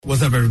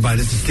What's up, everybody?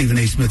 This is Stephen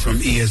A. Smith from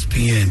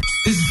ESPN.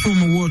 This is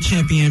former world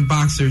champion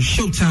boxer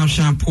Showtime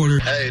Sean Porter.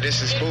 Hey,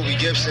 this is Bobby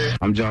Gibson.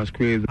 I'm Josh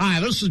Cribs. Hi,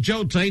 this is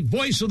Joe Tate,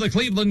 voice of the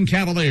Cleveland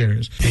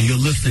Cavaliers. And you're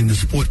listening to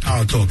Sports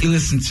Power Talk. You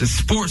listen to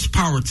Sports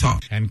Power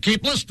Talk. And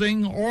keep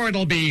listening, or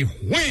it'll be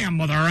wham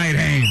with the right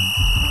hand.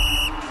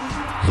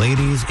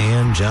 Ladies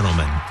and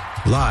gentlemen,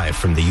 live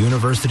from the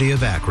University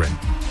of Akron,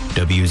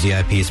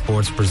 WZIP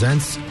Sports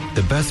presents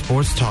the best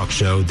sports talk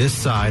show this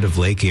side of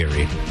Lake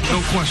Erie.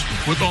 No question,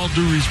 with all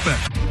due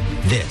respect.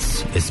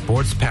 This is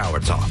Sports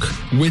Power Talk.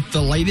 With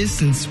the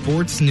latest in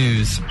sports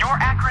news. Your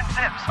Akron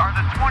Zips are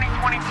the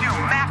 2022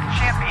 MAC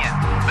champions.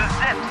 The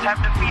Zips have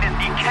defeated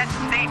the Kent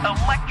State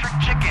Electric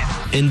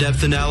Chickens.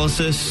 In-depth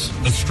analysis.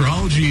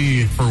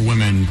 Astrology for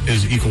women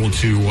is equal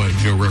to what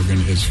Joe Rogan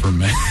is for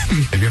men.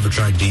 Have you ever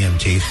tried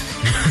DMT?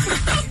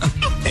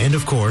 And,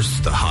 of course,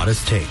 the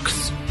hottest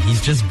takes.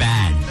 He's just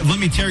bad. Let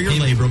me tear your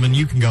labrum and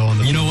you can go on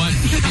the... You know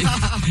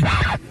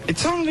what?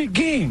 It's only a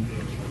game.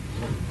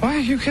 Why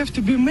you have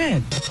to be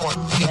mad?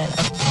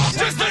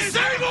 Just the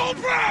same old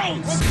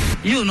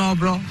Browns! You know,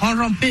 bro. Home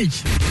run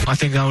pitch. I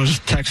think that was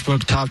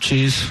textbook top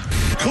cheese.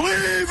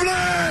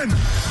 Cleveland!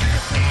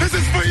 This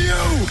is for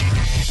you!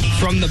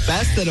 From the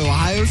best that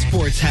Ohio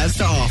sports has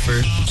to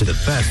offer to the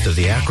best of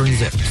the Akron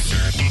Zips.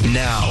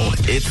 Now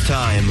it's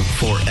time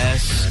for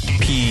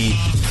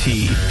SPT.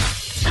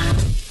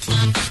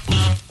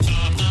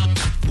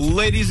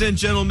 Ladies and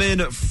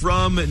gentlemen,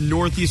 from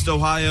Northeast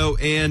Ohio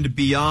and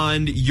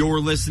beyond,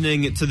 you're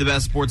listening to the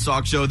best sports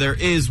talk show there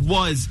is,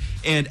 was,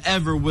 and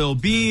ever will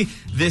be.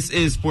 This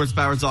is Sports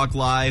Power Talk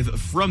live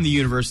from the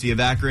University of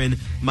Akron.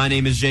 My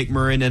name is Jake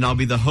Murrin, and I'll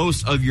be the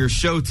host of your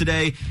show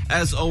today.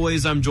 As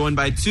always, I'm joined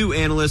by two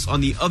analysts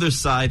on the other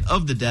side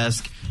of the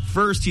desk.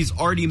 First, he's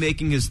already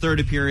making his third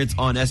appearance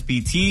on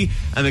SPT.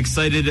 I'm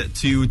excited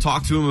to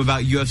talk to him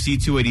about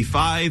UFC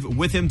 285.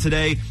 With him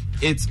today,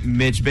 it's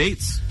Mitch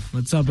Bates.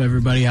 What's up,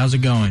 everybody? How's it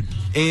going?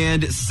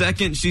 And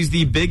second, she's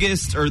the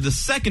biggest, or the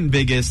second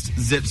biggest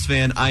Zips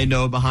fan I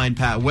know behind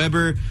Pat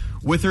Weber,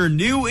 with her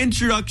new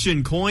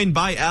introduction coined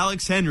by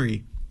Alex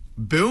Henry.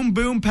 Boom,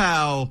 boom,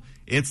 pow.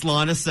 It's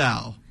Lana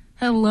Sal.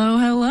 Hello,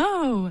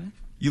 hello.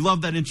 You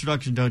love that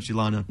introduction, don't you,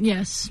 Lana?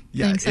 Yes.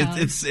 Yeah,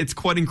 Thanks, it's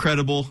quite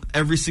incredible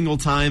every single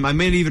time. I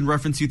may even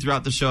reference you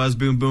throughout the show as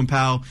Boom Boom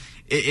Pow.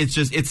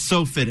 It's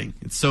so fitting.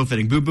 It's so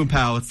fitting. Boom Boom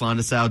Pow, it's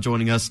Lana Sal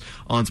joining us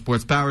on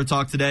Sports Power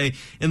Talk today.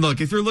 And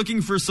look, if you're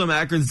looking for some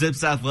Akron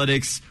Zips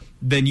athletics,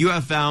 then you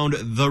have found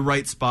the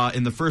right spot.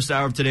 In the first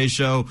hour of today's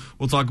show,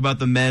 we'll talk about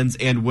the men's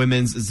and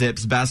women's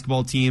Zips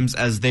basketball teams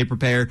as they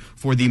prepare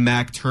for the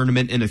MAC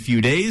tournament in a few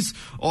days.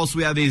 Also,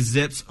 we have a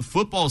Zips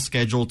football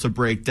schedule to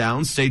break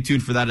down. Stay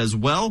tuned for that as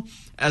well.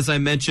 As I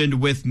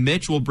mentioned with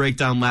Mitch, we'll break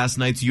down last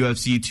night's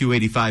UFC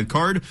 285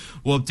 card.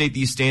 We'll update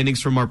the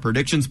standings from our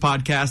predictions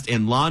podcast.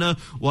 And Lana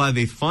will have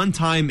a fun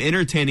time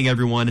entertaining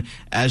everyone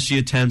as she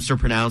attempts to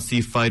pronounce the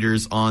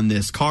fighters on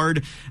this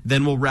card.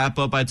 Then we'll wrap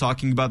up by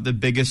talking about the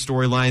biggest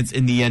storylines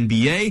in the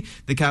NBA,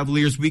 the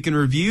Cavaliers week in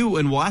review,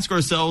 and we'll ask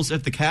ourselves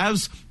if the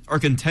Cavs are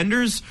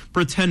contenders,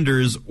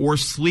 pretenders, or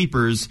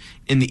sleepers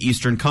in the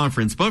Eastern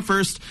Conference. But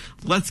first,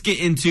 let's get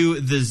into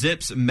the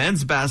Zips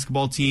men's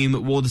basketball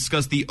team. We'll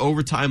discuss the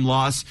overtime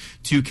loss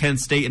to Kent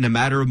State in a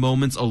matter of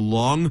moments,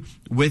 along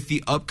with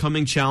the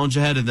upcoming challenge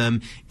ahead of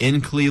them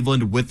in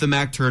Cleveland with the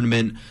MAC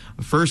tournament.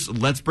 First,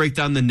 let's break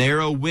down the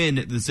narrow win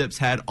the Zips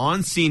had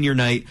on senior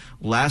night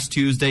last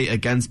Tuesday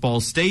against Ball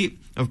State.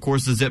 Of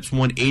course, the Zips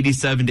won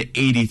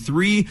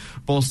 87-83.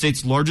 Ball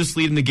State's largest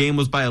lead in the game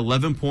was by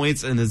 11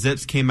 points, and the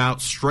Zips came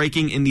out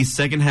striking in the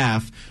second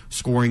half,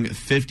 scoring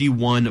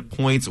 51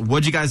 points.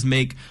 What'd you guys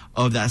make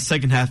of that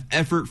second half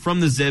effort from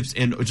the Zips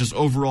and just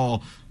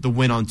overall the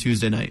win on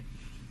Tuesday night?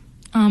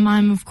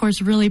 I'm, of course,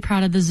 really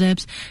proud of the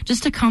Zips.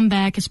 Just to come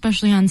back,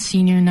 especially on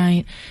senior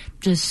night,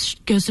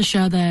 just goes to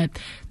show that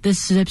this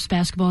Zips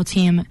basketball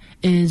team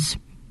is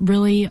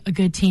really a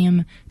good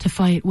team to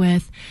fight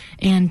with,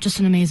 and just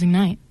an amazing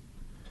night.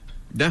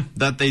 Yeah,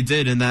 that they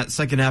did, and that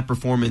second half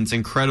performance,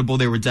 incredible.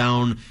 They were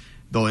down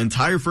the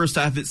entire first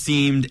half, it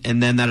seemed,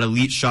 and then that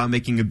elite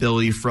shot-making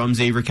ability from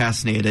Xavier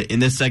Castaneda in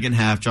the second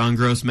half. John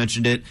Gross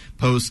mentioned it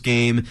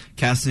post-game.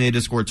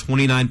 Castaneda scored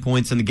 29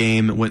 points in the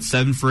game, went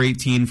 7 for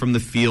 18 from the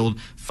field,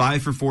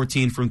 5 for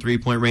 14 from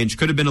three-point range.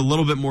 Could have been a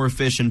little bit more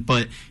efficient,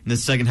 but in the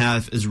second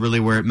half is really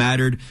where it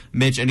mattered.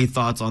 Mitch, any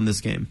thoughts on this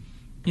game?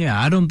 Yeah,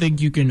 I don't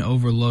think you can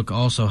overlook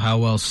also how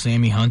well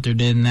Sammy Hunter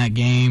did in that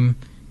game.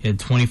 He had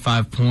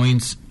 25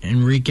 points.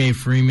 Enrique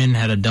Freeman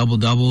had a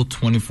double-double,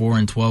 24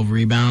 and 12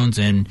 rebounds,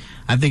 and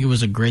I think it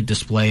was a great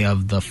display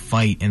of the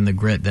fight and the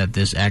grit that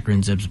this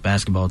Akron Zips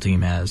basketball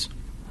team has.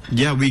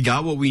 Yeah, we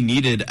got what we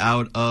needed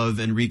out of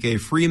Enrique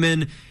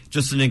Freeman.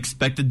 Just an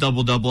expected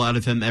double-double out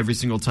of him every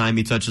single time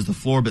he touches the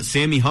floor. But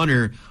Sammy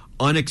Hunter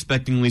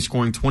unexpectedly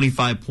scoring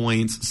 25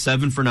 points,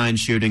 7 for 9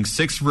 shooting,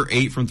 6 for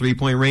 8 from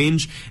three-point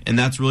range, and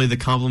that's really the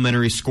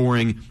complementary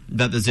scoring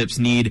that the Zips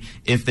need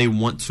if they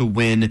want to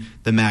win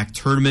the MAC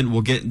tournament.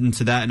 We'll get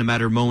into that in a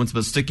matter of moments,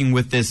 but sticking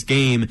with this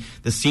game,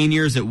 the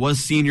seniors, it was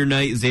senior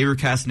night, Xavier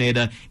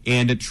Castaneda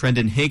and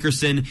Trendon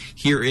Hankerson.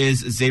 Here is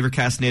Xavier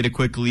Castaneda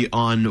quickly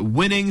on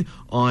winning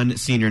on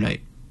senior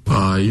night.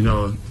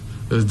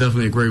 It was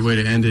definitely a great way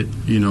to end it.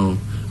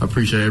 I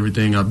appreciate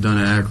everything I've done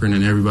at Akron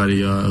and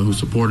everybody who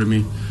supported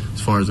me,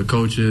 as far as the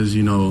coaches,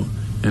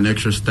 and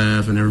extra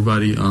staff and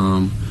everybody.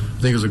 I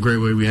think it was a great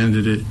way we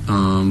ended it.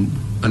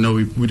 I know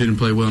we didn't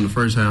play well in the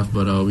first half,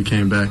 but we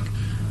came back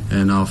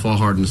and fought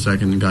hard in the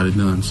second and got it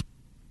done.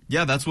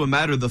 Yeah, that's what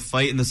mattered, the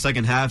fight in the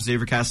second half.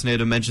 Xavier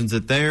Castaneda mentions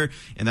it there,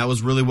 and that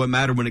was really what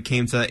mattered when it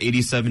came to that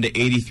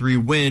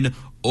 87-83 win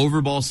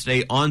over Ball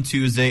State on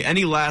Tuesday.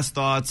 Any last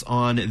thoughts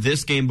on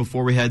this game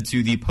before we head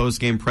to the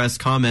post-game press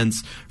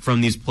comments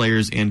from these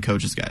players and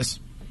coaches, guys?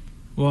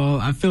 Well,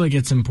 I feel like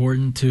it's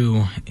important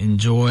to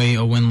enjoy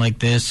a win like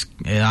this.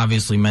 It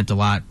obviously meant a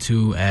lot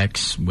to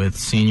X with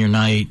senior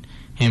night,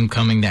 him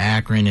coming to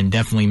Akron and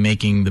definitely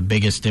making the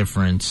biggest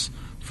difference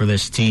for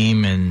this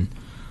team. And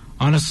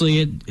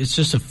honestly, it's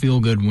just a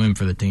feel-good win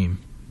for the team.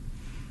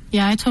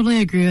 Yeah, I totally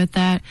agree with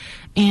that.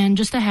 And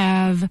just to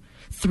have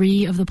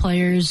 3 of the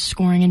players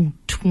scoring in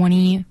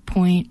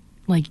 20-point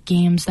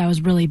games, that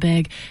was really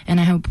big. And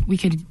I hope we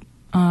could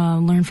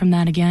learn from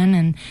that again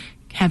and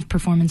have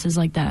performances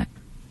like that.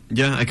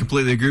 Yeah, I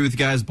completely agree with you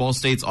guys. Ball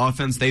State's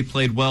offense, they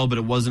played well, but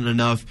it wasn't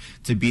enough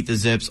to beat the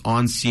Zips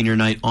on senior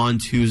night on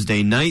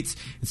Tuesday night.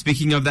 And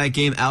speaking of that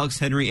game, Alex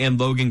Henry and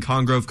Logan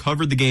Congrove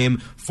covered the game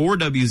for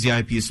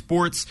WZIP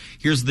Sports.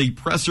 Here's the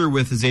presser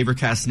with Xavier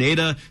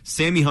Castaneda,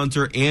 Sammy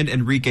Hunter, and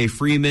Enrique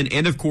Freeman,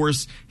 and of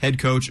course, head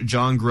coach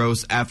John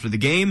Gross after the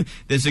game.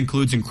 This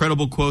includes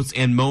incredible quotes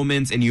and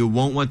moments, and you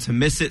won't want to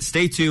miss it.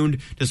 Stay tuned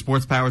to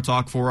Sports Power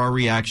Talk for our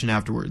reaction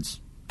afterwards.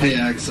 Hey,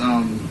 X,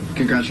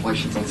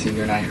 congratulations on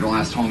senior night, your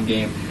last home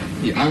game.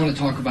 I want to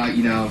talk about,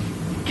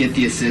 get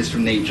the assist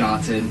from Nate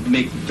Johnson,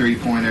 make the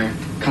three-pointer,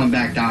 come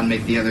back down,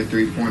 make the other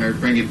three-pointer,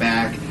 bring it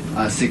back,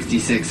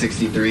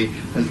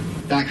 66-63. Was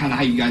that kind of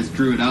how you guys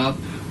drew it up,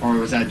 or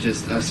was that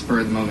just a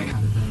spur of the moment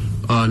kind of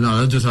thing? No,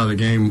 that's just how the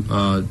game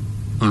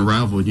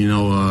unraveled.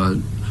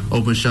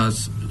 Open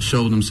shots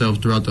showed themselves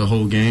throughout the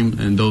whole game,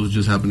 and those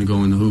just happened to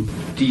go in the hoop.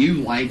 Do you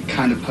like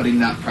kind of putting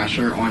that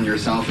pressure on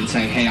yourself and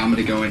saying, hey, I'm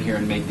going to go in here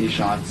and make these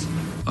shots?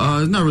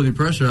 It's not really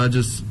pressure. I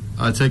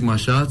take my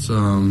shots.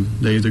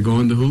 They either go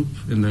in the hoop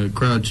and the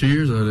crowd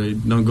cheers, or they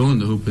don't go in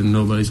the hoop and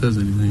nobody says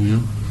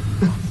anything,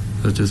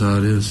 That's just how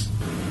it is.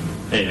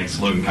 Hey, X,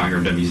 Logan Conger,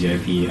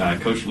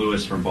 WZIP. Coach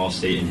Lewis from Ball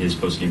State in his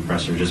postgame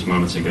presser just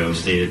moments ago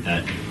stated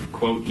that,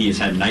 quote, he has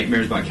had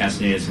nightmares about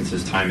Castaneda since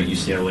his time at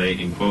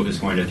UCLA, and, quote, is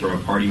going to throw a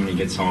party when he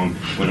gets home,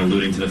 when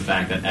alluding to the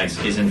fact that X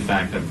is, in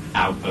fact,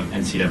 out of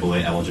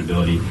NCAA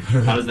eligibility.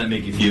 How does that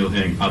make you feel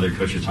hearing other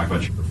coaches talk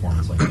about your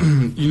performance like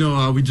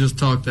that? We just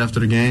talked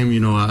after the game.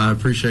 I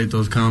appreciate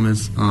those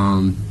comments.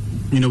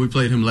 We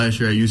played him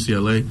last year at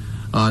UCLA.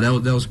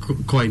 That was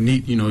quite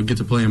neat, get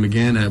to play him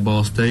again at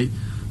Ball State.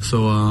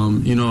 So,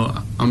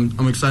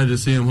 I'm excited to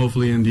see him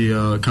hopefully in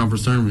the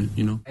conference tournament,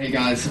 Hey,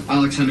 guys.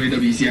 Alex Henry,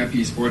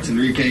 WZIP Sports.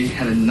 Enrique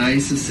had a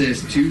nice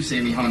assist to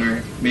Sammy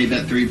Hunter, made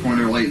that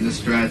three-pointer late in the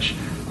stretch.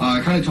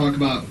 Kind of talk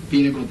about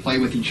being able to play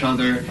with each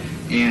other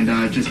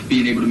and just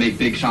being able to make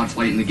big shots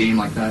late in the game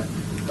like that.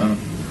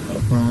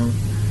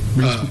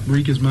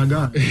 Reek is my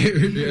guy.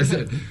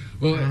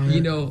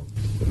 Well,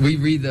 we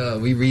read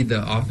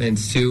the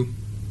offense, too.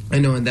 I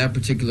know in that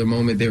particular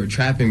moment they were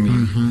trapping me.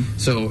 Mm-hmm.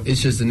 So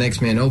it's just the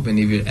next man open.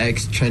 Either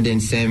X,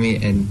 Trendon, Sammy,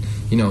 and,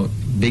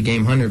 big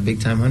game Hunter,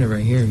 big time Hunter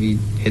right here. He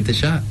hit the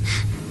shot.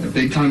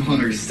 Big time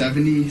Hunter,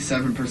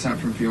 77%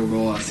 from field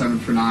goal, 7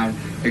 for 9.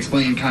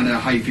 Explain kind of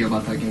how you feel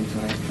about that game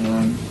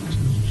tonight.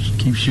 Just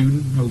keep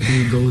shooting.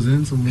 Hopefully it goes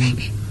in somewhere,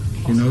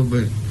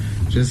 but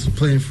just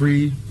playing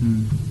free.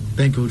 And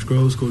thank Coach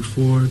Gross, Coach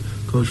Ford,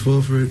 Coach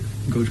Fulford,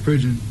 and Coach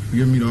Pridgeon for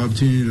giving me the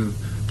opportunity to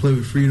play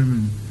with freedom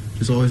and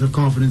just always have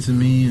confidence in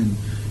me. And,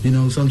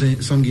 some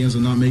games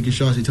I'm not making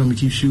shots. They tell me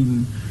keep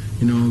shooting.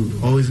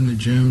 Always in the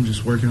gym,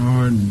 just working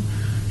hard, and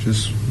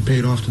just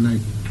paid off tonight.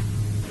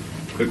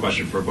 Quick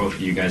question for both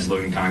of you guys.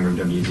 Logan Conger,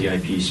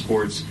 WZIP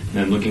Sports. And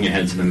then looking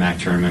ahead to the MAC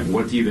tournament,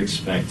 what do you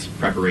expect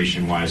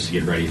preparation-wise to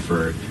get ready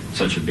for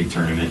such a big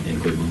tournament in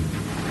Cleveland?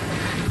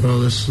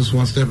 Well, it's just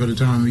one step at a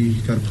time. We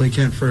got to play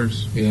Kent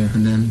first,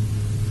 and then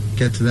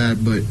get to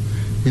that. But,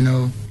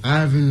 I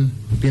haven't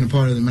been a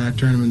part of the MAC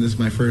tournament. This is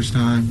my first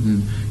time.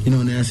 And,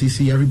 in the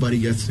SEC, everybody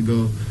gets to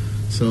go.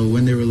 So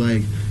when they were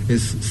like,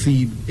 it's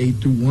seed 8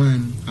 through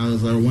 1, I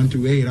was like, 1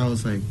 through 8, I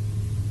was like,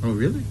 oh,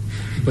 really?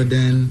 But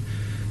then,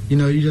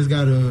 you just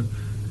got to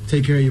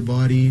take care of your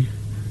body,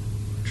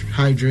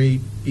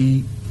 hydrate,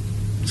 eat,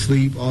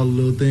 sleep, all the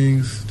little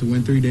things to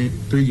win 3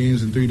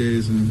 games in 3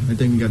 days. And I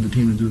think we got the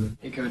team to do that.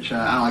 Hey, Coach,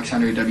 Alex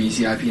Henry,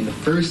 WZIP. In the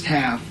first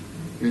half,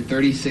 you're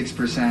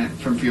 36%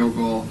 from field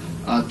goal,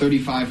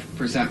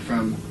 35%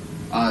 from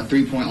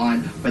 3-point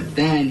line. But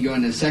then you go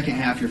into the second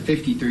half, you're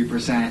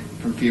 53%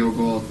 from field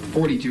goal,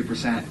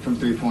 42% from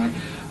 3-point.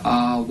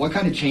 What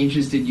kind of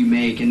changes did you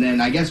make? And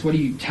then I guess what are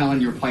you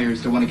telling your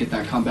players to want to get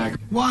that comeback?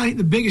 Well,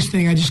 the biggest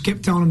thing, I just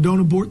kept telling them, don't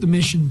abort the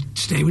mission.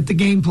 Stay with the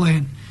game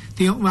plan.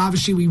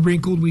 Obviously, we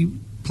wrinkled. We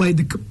played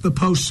the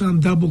post, some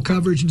double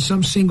coverage and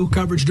some single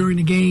coverage during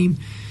the game.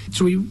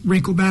 So we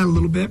wrinkled that a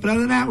little bit. But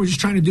other than that, we're just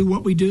trying to do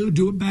what we do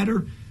it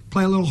better,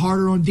 play a little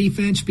harder on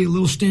defense, be a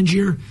little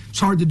stingier. It's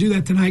hard to do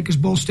that tonight because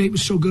Ball State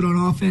was so good on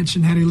offense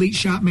and had elite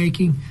shot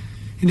making.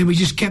 And then we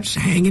just kept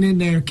hanging in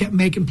there, kept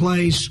making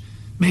plays,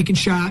 making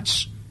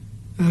shots.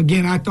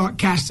 Again, I thought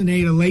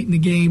Castaneda late in the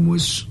game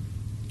was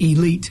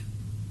elite.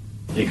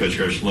 Hey,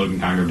 Coach Logan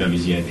Conger of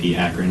WZIP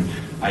Akron.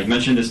 I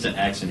mentioned this to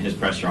X in his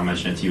presser. I'll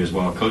mention it to you as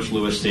well. Coach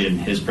Lewis stated in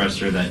his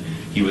presser that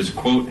he was,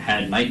 quote,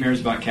 had nightmares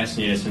about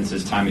Castaneda since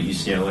his time at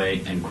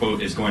UCLA, and,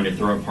 quote, is going to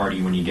throw a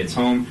party when he gets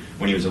home,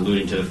 when he was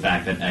alluding to the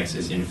fact that X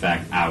is, in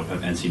fact, out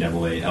of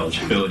NCAA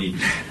eligibility.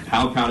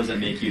 How proud does that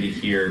make you to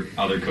hear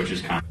other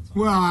coaches' comments?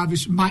 Well,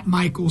 obviously,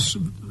 Michael's,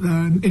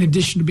 in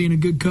addition to being a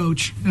good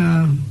coach,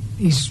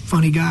 he's a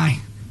funny guy.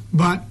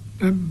 But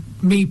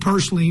me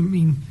personally, I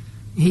mean,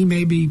 he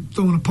may be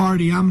throwing a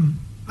party.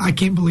 I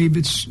can't believe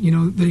it's,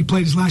 that he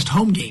played his last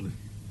home game,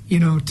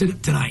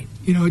 tonight.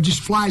 It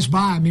just flies by.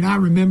 I mean, I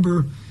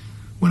remember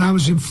when I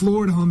was in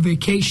Florida on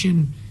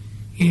vacation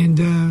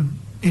and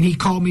he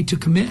called me to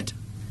commit.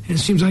 And it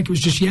seems like it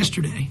was just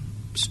yesterday.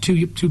 It was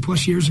two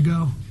plus years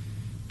ago.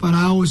 But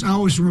I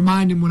always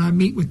remind him when I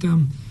meet with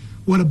him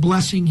what a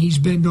blessing he's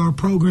been to our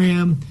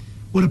program,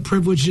 what a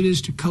privilege it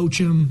is to coach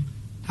him,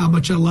 how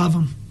much I love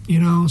him,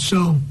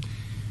 So,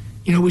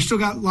 we still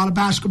got a lot of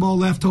basketball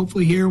left,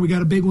 hopefully, here. We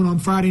got a big one on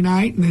Friday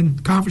night and then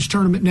conference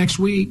tournament next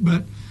week.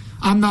 But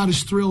I'm not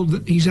as thrilled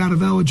that he's out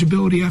of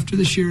eligibility after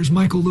this year as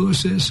Michael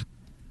Lewis is.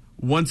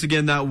 Once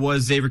again, that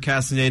was Xavier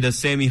Castaneda,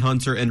 Sammy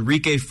Hunter,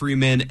 Enrique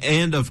Freeman,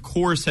 and, of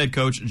course, head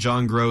coach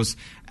John Gross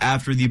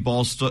after the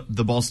Ball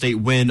State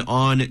win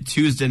on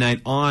Tuesday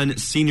night, on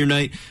senior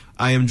night.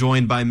 I am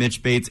joined by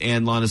Mitch Bates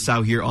and Lana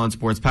Sau here on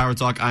Sports Power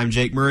Talk. I'm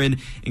Jake Murrin.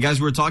 And,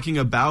 guys, we're talking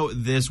about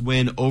this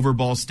win over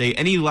Ball State.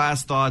 Any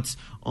last thoughts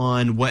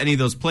on what any of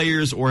those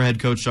players or head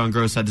coach John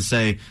Gross had to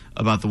say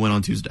about the win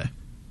on Tuesday?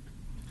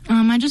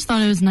 I just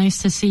thought it was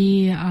nice to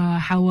see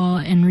how well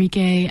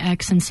Enrique,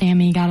 X, and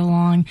Sammy got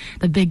along.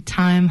 The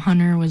big-time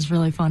Hunter was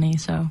really funny.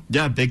 So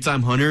yeah,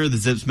 big-time Hunter, the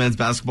Zips men's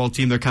basketball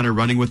team, they're kind of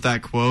running with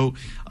that quote,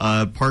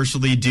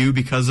 partially due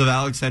because of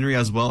Alex Henry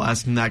as well,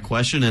 asking that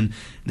question. And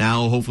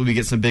now hopefully we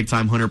get some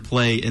big-time Hunter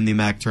play in the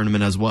MAC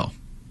tournament as well.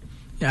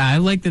 Yeah, I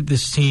like that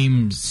this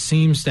team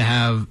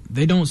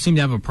they don't seem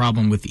to have a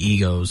problem with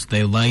egos.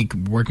 They like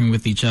working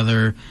with each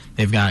other.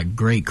 They've got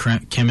great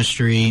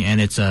chemistry,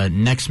 and it's a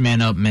next man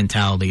up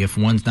mentality. If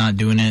one's not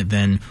doing it,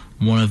 then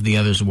one of the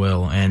others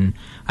will. And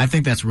I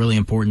think that's really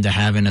important to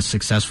have in a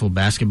successful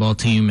basketball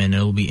team, and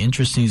it'll be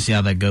interesting to see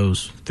how that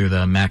goes through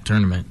the MAC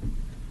tournament.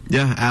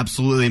 Yeah,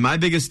 absolutely. My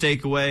biggest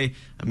takeaway,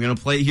 I'm going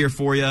to play it here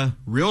for you.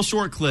 Real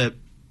short clip.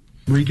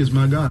 Reek is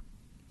my guy.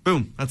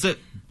 Boom. That's it.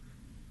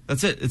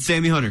 It's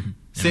Sammy Hunter.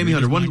 Sammy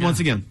Hunter, once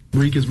again.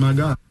 Reek is my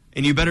guy.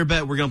 And you better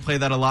bet we're going to play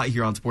that a lot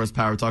here on Sports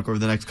Power Talk over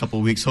the next couple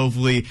of weeks.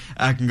 Hopefully,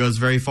 Akron goes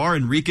very far.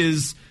 And Reek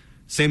is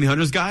Sammy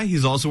Hunter's guy.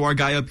 He's also our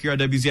guy up here at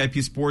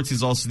WZIP Sports.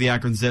 He's also the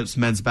Akron Zips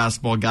men's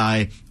basketball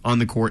guy on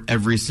the court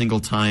every single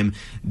time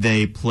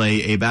they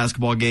play a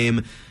basketball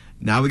game.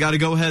 Now we got to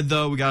go ahead,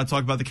 though. We got to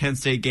talk about the Kent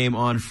State game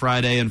on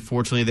Friday.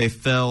 Unfortunately, they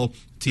fell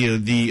to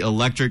the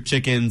Electric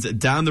Chickens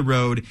down the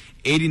road,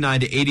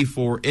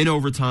 89-84 in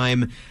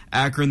overtime.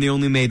 Akron, they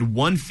only made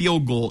one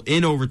field goal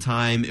in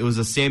overtime. It was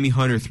a Sammy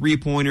Hunter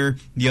three-pointer.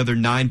 The other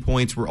 9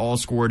 points were all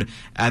scored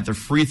at the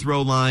free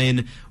throw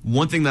line.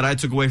 One thing that I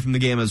took away from the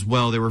game as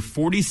well, there were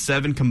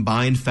 47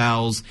 combined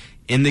fouls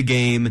in the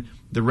game.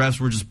 The refs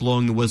were just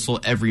blowing the whistle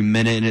every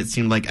minute, and it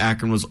seemed like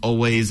Akron was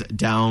always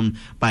down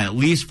by at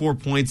least 4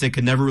 points. They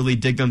could never really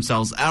dig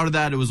themselves out of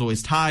that. It was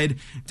always tied,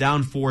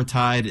 down 4,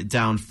 tied,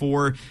 down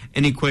 4.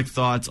 Any quick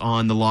thoughts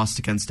on the loss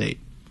to Kent State?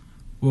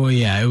 Well,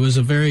 yeah, it was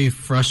a very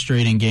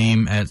frustrating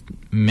game at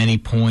many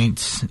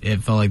points.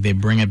 It felt like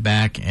they'd bring it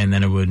back, and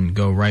then it would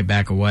go right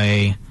back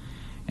away.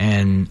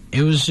 And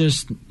it was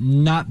just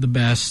not the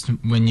best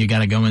when you got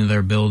to go into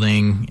their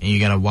building and you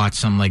got to watch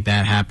something like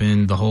that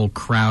happen. The whole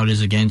crowd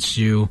is against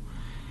you.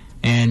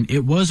 And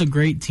it was a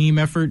great team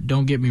effort,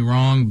 don't get me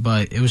wrong,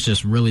 but it was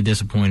just really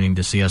disappointing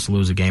to see us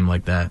lose a game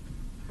like that.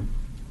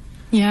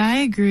 Yeah, I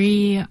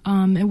agree.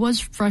 It was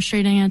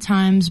frustrating at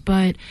times,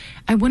 but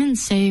I wouldn't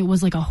say it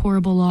was like a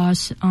horrible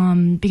loss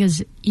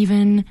because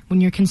even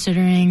when you're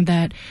considering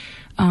that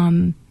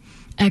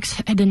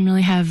X didn't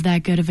really have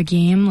that good of a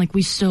game, like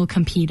we still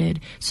competed.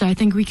 So I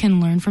think we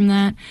can learn from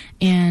that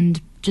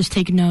and just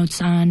take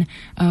notes on,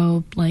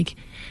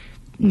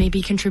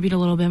 maybe contribute a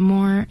little bit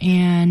more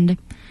and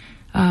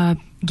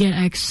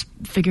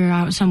figure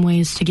out some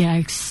ways to get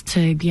X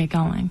to get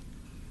going.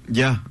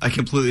 Yeah, I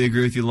completely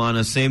agree with you,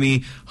 Lana.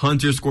 Sammy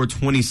Hunter scored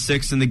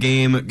 26 in the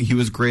game. He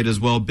was great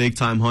as well,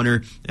 big-time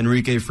Hunter.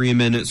 Enrique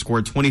Freeman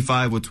scored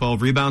 25 with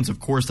 12 rebounds.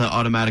 Of course, that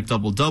automatic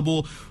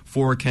double-double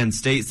for Kent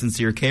State.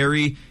 Sincere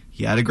Carey,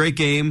 he had a great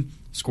game.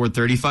 Scored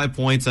 35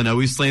 points. I know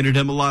we slandered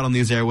him a lot on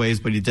these airways,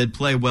 but he did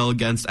play well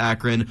against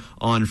Akron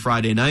on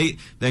Friday night.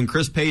 Then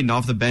Chris Payton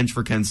off the bench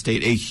for Kent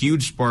State. A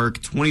huge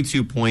spark,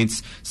 22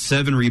 points,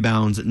 7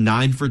 rebounds,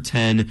 9 for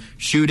 10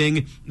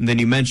 shooting. And then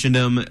you mentioned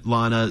him,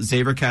 Lana,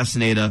 Xavier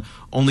Castaneda,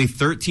 only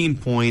 13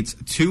 points,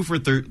 2 for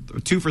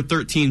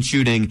 13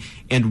 shooting,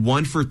 and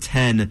 1 for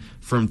 10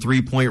 from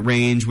three-point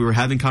range. We were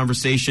having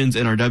conversations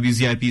in our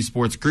WZIP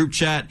Sports group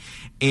chat,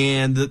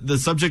 and the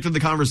subject of the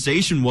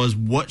conversation was,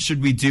 what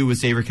should we do with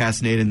Xavier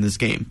Castaneda in this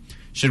game?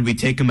 Should we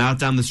take him out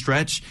down the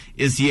stretch?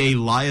 Is he a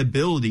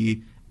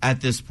liability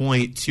at this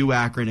point to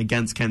Akron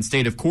against Kent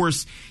State? Of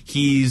course,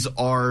 he's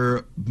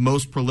our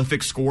most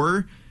prolific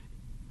scorer,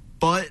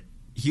 but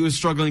he was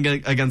struggling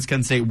against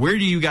Kent State. Where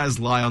do you guys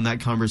lie on that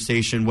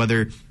conversation,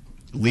 whether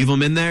leave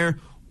him in there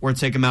or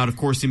take him out? Of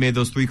course, he made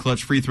those 3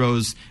 clutch free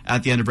throws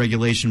at the end of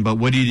regulation, but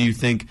what do you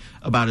think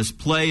about his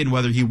play and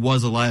whether he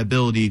was a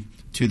liability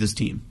to this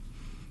team?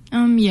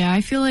 Yeah,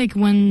 I feel like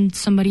when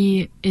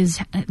somebody is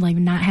like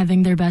not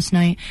having their best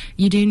night,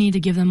 you do need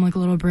to give them like a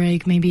little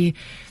break. Maybe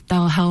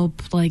that'll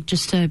help, like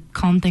just to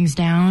calm things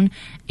down.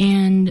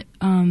 And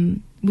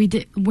when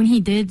he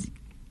did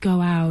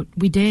go out,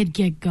 we did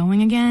get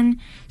going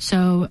again.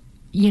 So,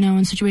 you know,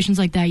 in situations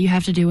like that, you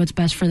have to do what's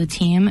best for the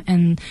team.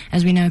 And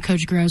as we know,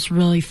 Coach Gross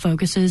really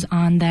focuses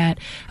on that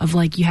of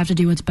like, you have to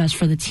do what's best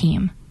for the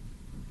team.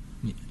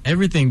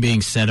 Everything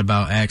being said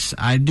about X,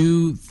 I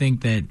do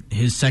think that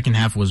his second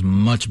half was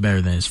much better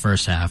than his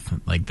first half.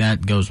 Like,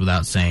 that goes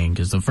without saying,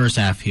 because the first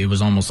half, it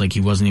was almost like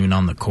he wasn't even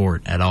on the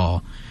court at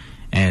all.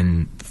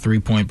 And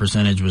three-point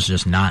percentage was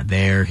just not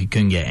there. He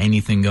couldn't get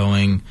anything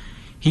going.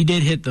 He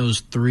did hit those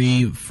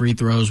 3 free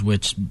throws,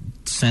 which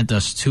sent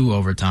us to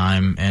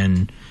overtime,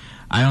 and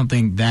I don't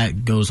think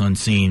that goes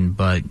unseen,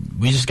 but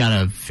we just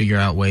got to figure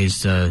out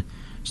ways to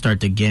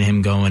start to get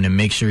him going and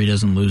make sure he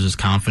doesn't lose his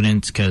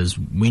confidence, because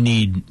we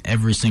need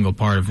every single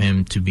part of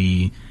him to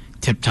be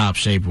tip-top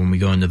shape when we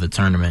go into the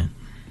tournament.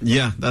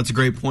 Yeah, that's a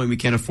great point. We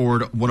can't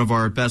afford one of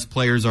our best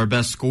players, our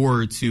best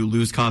scorer, to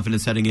lose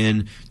confidence heading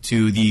in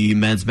to the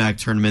Men's MAC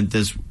tournament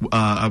this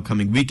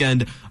upcoming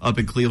weekend up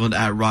in Cleveland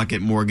at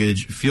Rocket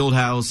Mortgage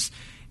Fieldhouse.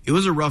 It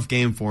was a rough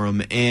game for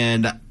him,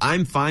 and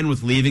I'm fine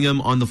with leaving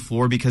him on the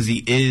floor because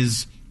he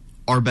is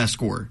our best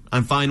scorer.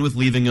 I'm fine with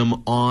leaving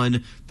him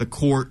on the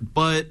court,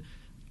 but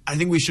I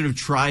think we should have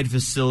tried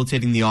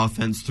facilitating the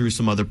offense through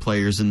some other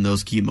players in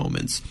those key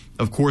moments.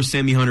 Of course,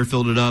 Sammy Hunter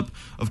filled it up.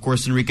 Of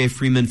course, Enrique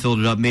Freeman filled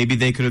it up. Maybe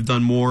they could have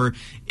done more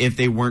if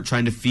they weren't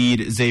trying to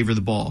feed Xavier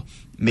the ball.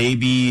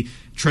 Maybe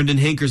Trendon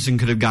Hankerson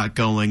could have got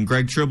going.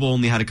 Greg Tribble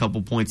only had a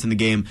couple points in the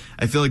game.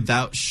 I feel like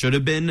that should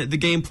have been the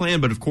game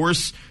plan, but of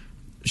course,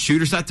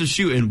 shooters have to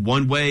shoot, and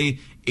one way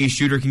a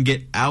shooter can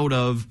get out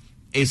of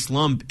a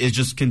slump is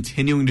just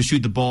continuing to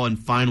shoot the ball and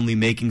finally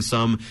making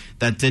some.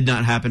 That did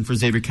not happen for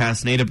Xavier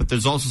Castaneda, but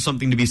there's also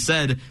something to be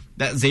said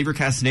that Xavier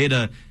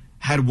Castaneda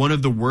had one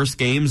of the worst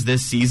games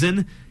this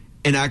season,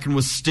 and Akron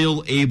was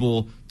still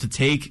able to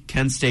take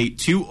Kent State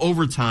to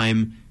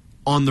overtime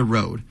on the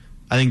road.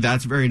 I think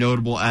that's very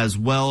notable as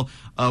well.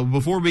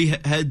 Before we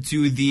head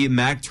to the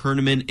MAC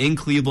tournament in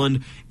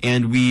Cleveland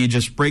and we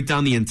just break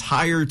down the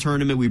entire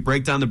tournament, we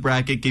break down the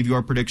bracket, give you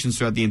our predictions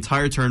throughout the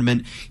entire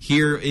tournament,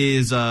 here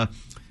is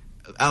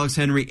Alex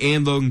Henry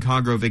and Logan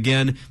Congrove.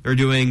 Again, they're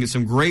doing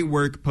some great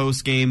work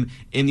post-game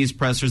in these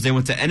pressers. They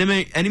went to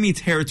enemy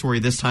territory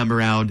this time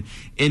around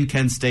in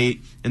Kent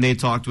State, and they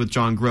talked with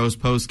John Gross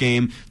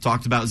post-game,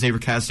 talked about Xavier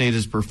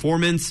Castaneda's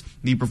performance,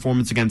 the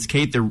performance against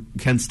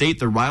Kent State,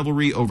 the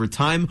rivalry over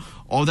time,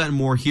 all that and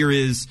more. Here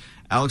is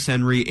Alex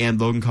Henry and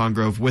Logan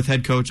Congrove with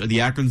head coach of the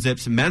Akron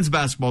Zips men's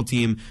basketball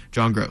team,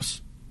 John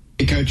Gross.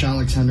 Hey, Coach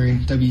Alex Henry,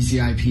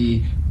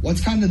 WZIP. What's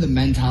kind of the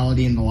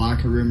mentality in the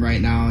locker room right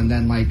now? And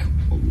then, like,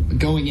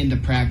 going into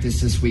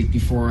practice this week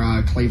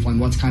before Cleveland,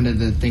 what's kind of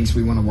the things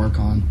we want to work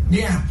on?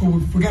 Yeah, well,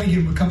 we got to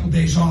give them a couple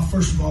days off.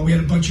 First of all, we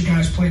had a bunch of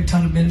guys play a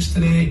ton of minutes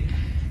today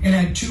and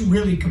had 2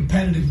 really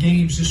competitive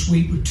games this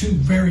week with 2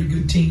 very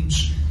good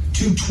teams,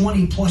 2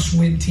 20-plus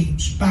win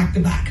teams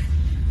back-to-back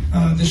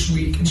this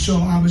week. And so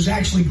I was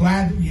actually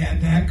glad that we had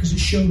that because it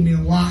showed me a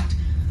lot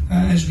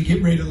as we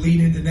get ready to lead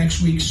into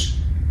next week's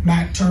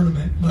MAC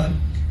tournament. But,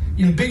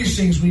 you know, the biggest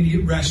thing is we need to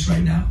get rest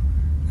right now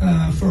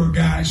for our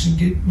guys and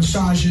get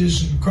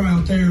massages and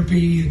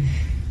cryotherapy and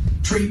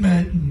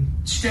treatment and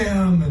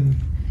STEM and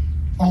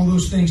all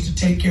those things to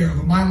take care of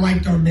them. I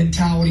liked our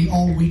mentality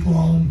all week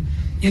long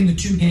in the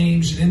 2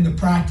 games and in the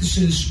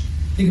practices.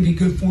 I think it'd be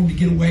good for them to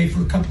get away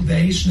for a couple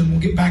days, and then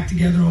we'll get back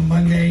together on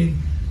Monday and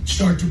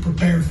start to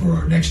prepare for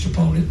our next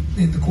opponent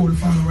in the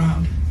quarterfinal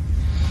round.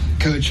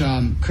 Coach,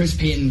 Chris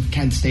Payton,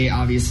 Kent State,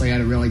 obviously had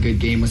a really good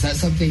game. Was that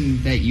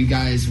something that you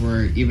guys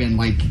were even,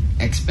 like,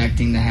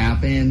 expecting to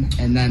happen?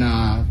 And then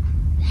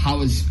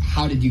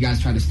how did you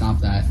guys try to stop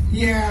that?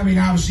 Yeah, I mean,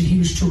 obviously he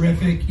was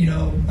terrific. You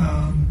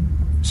know,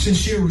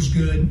 Sincere was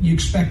good. You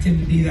expect him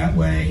to be that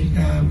way.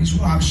 He's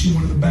obviously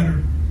one of the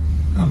better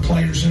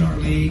players in our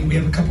league. We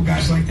have a couple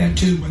guys like that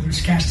too, whether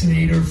it's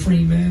Castaneda or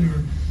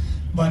Freeman.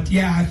 But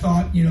yeah, I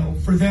thought,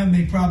 for them,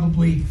 they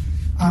probably,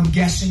 I'm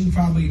guessing,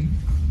 probably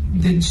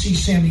didn't see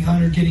Sammy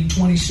Hunter getting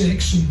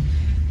 26. And,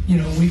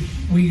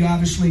 we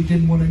obviously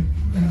didn't want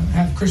to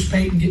have Chris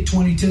Payton get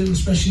 22,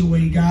 especially the way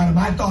he got him.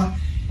 I thought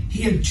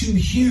he had 2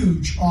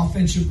 huge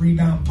offensive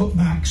rebound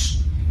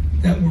putbacks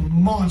that were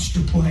monster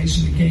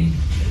plays in the game,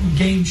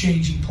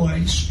 game-changing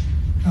plays,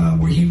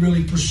 where he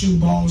really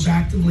pursued balls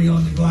actively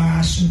on the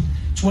glass. And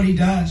it's what he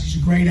does.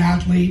 He's a great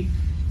athlete.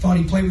 Thought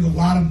he played with a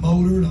lot of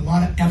motor and a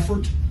lot of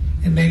effort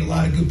and made a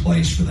lot of good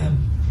plays for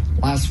them.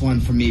 Last one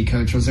for me,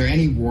 Coach. Was there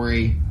any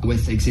worry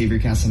with Xavier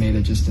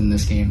Castaneda just in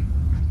this game?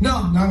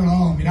 No, not at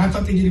all. I mean, I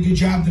thought they did a good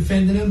job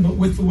defending him, but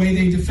with the way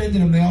they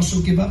defended him, they also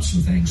give up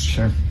some things.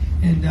 Sure.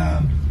 And,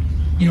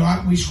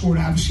 we scored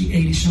obviously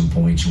 80-some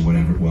points or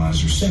whatever it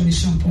was, or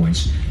 70-some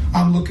points.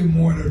 I'm looking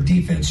more at our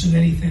defense than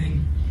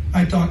anything.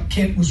 I thought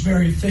Kent was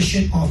very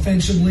efficient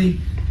offensively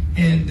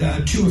and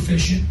too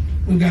efficient.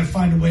 We've got to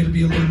find a way to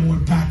be a little more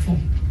impactful.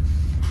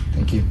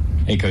 Thank you.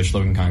 Hey, Coach.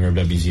 Logan Conger of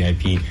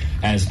WZIP.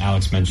 As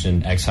Alex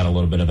mentioned, X had a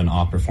little bit of an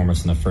off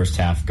performance in the first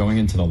half. Going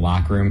into the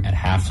locker room at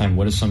halftime,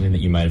 what is something that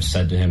you might have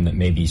said to him that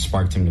maybe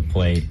sparked him to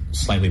play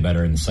slightly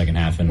better in the second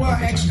half? And well,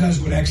 X does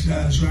what X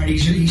does, right?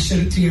 He said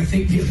it to you, I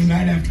think, the other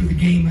night after the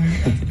game. I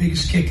got the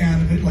biggest kick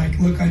out of it. Like,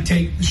 look, I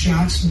take the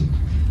shots, and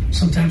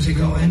sometimes they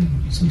go in,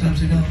 sometimes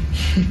they don't.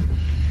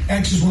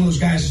 X is one of those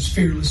guys that's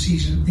fearless.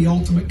 He's the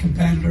ultimate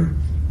competitor.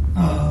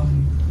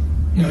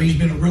 He's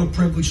been a real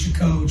privilege to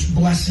coach,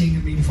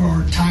 blessing, for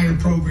our entire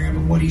program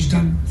and what he's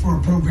done for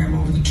our program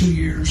over the 2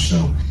 years.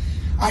 So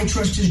I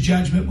trust his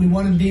judgment. We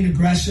want him being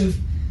aggressive.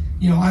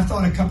 I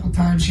thought a couple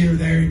times here or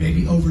there he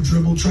maybe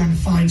over-dribbled, trying to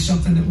find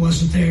something that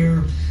wasn't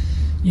there.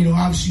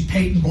 Obviously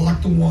Peyton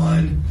blocked the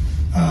one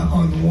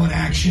on the one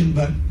action,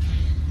 but,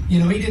 he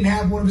didn't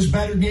have one of his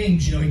better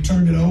games. He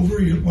turned it over.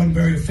 He wasn't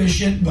very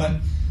efficient, but,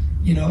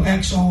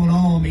 X all in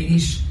all,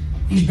 he's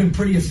been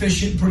pretty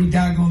efficient, pretty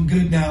doggone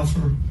good now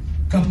for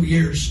couple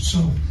years.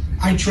 So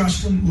I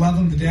trust him, love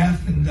him to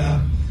death, and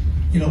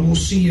we'll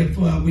see if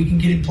we can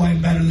get him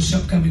playing better this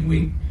upcoming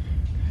week.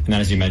 And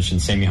then, as you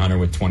mentioned, Sammy Hunter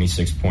with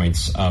 26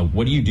 points.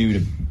 What do you do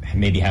to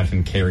maybe have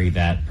him carry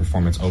that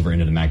performance over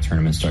into the MAC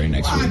tournament starting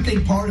next week? I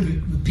think part of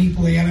it, the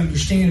people, they got to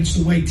understand it's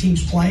the way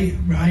teams play,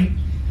 right?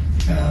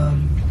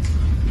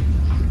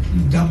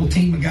 You double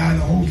team a guy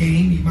the whole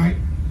game, you might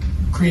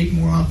create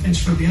more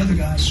offense for the other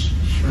guys.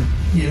 Sure.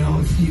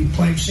 If you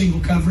play single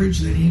coverage,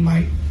 then he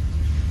might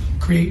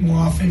create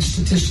more offense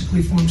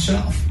statistically for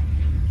himself.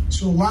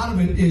 So a lot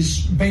of it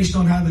is based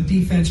on how the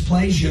defense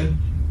plays you,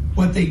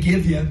 what they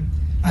give you.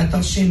 I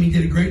thought Sammy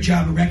did a great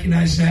job of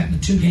recognizing that in the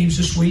 2 games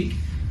this week,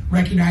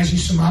 recognizing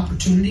some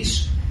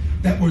opportunities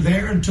that were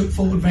there and took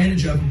full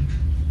advantage of them.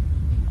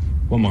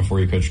 One more for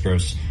you, Coach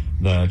Gross.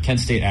 The Kent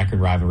State-Akron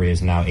rivalry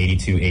is now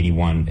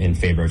 82-81 in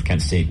favor of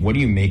Kent State. What do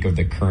you make of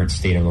the current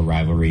state of the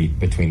rivalry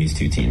between these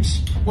 2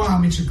 teams?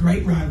 Well, it's a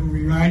great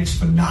rivalry, right? It's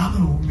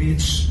phenomenal.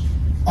 It's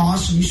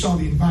awesome. You saw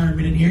the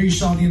environment in here. You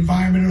saw the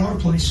environment at our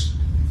place.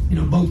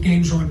 Both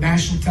games are on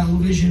national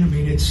television.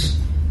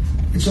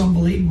 It's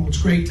unbelievable.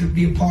 It's great to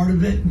be a part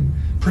of it and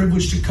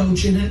privileged to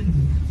coach in it.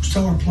 And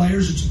tell our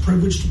players it's a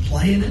privilege to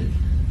play in it.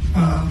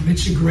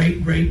 It's a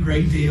great, great,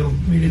 great deal.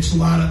 It's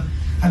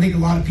I think a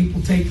lot of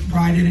people take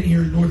pride in it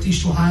here in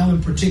Northeast Ohio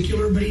in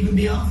particular, but even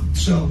beyond.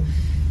 So,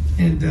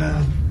 and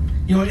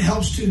it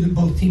helps too that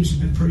both teams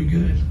have been pretty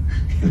good.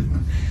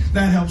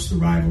 That helps the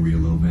rivalry a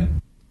little bit.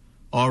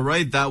 All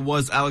right, that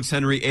was Alex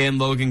Henry and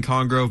Logan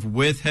Congrove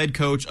with head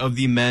coach of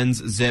the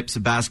men's Zips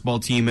basketball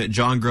team,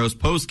 Jon Gross,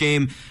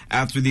 post-game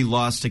after the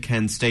loss to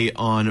Kent State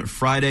on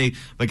Friday.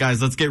 But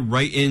guys, let's get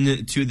right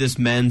into this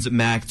men's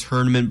MAC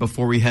tournament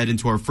before we head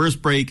into our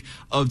first break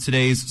of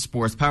today's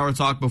Sports Power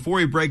Talk. Before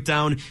we break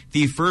down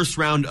the first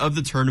round of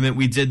the tournament,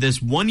 we did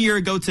this 1 year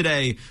ago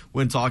today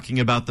when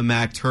talking about the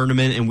MAC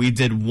tournament, and we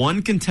did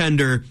one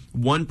contender,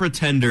 one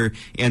pretender,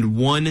 and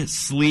one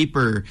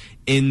sleeper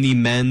in the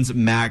men's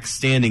MAC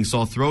standing. So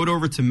I'll throw it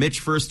over to Mitch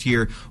first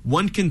here.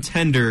 One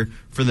contender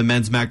for the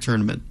men's MAC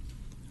tournament.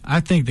 I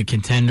think the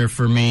contender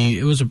for me,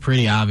 it was a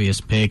pretty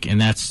obvious pick,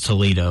 and that's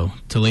Toledo.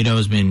 Toledo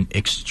has been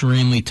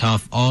extremely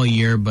tough all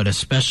year, but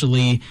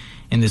especially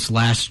in this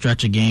last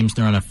stretch of games.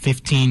 They're on a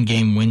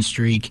 15-game win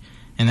streak,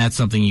 and that's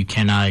something you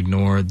cannot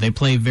ignore. They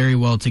play very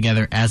well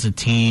together as a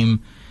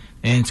team,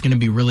 and it's going to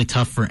be really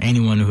tough for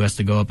anyone who has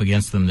to go up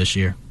against them this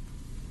year.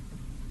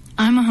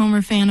 I'm a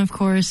Homer fan, of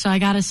course, so I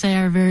got to say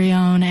our very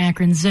own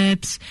Akron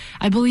Zips.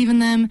 I believe in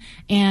them,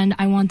 and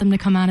I want them to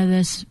come out of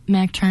this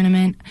MAC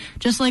tournament,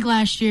 just like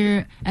last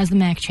year, as the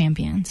MAC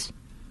champions.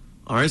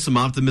 All right, some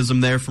optimism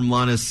there from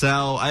Lana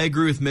Sal. I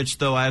agree with Mitch,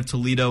 though. I have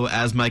Toledo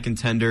as my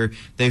contender.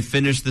 They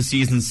finished the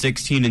season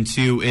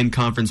 16-2 in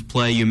conference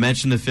play. You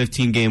mentioned the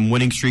 15-game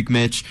winning streak,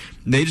 Mitch.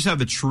 They just have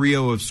a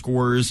trio of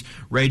scorers: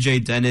 Ray J.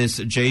 Dennis,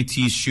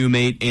 J.T.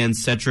 Shoemate, and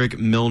Cedric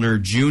Milner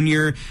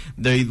Jr.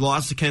 They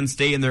lost to Kent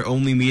State in their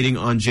only meeting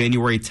on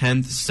January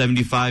 10th,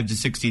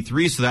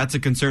 75-63, so that's a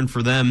concern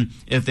for them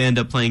if they end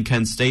up playing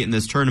Kent State in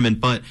this tournament.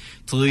 But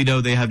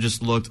Toledo, they have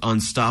just looked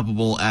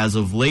unstoppable as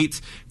of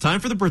late. Time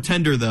for the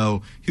pretender,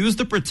 though. Who's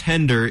the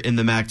pretender in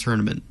the MAC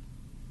tournament?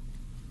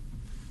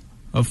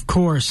 Of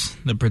course,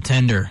 the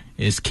pretender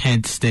is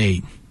Kent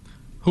State.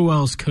 Who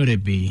else could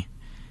it be?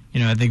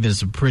 I think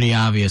that's a pretty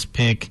obvious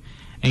pick.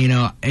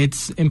 And,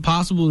 it's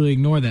impossible to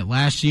ignore that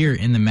last year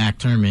in the MAC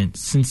tournament,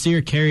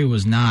 Sincere Carey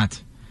was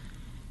not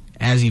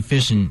as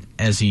efficient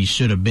as he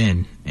should have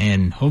been.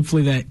 And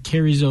hopefully that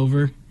carries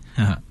over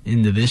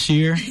into this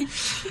year.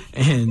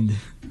 And,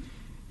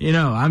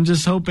 I'm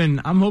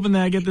hoping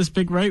that I get this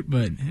pick right.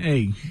 But,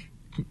 hey,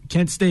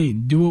 Kent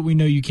State, do what we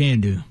know you can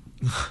do.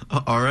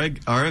 All right,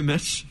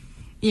 Mitch.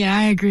 Yeah,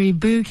 I agree.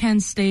 Boo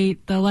Kent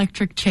State, the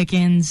Electric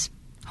Chickens,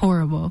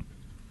 horrible.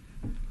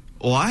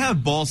 Well, I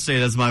have Ball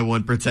State as my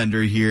one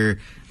pretender here.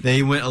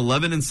 They went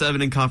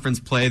 11-7 in conference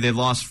play. They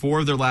lost 4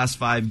 of their last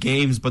 5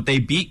 games, but they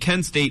beat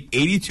Kent State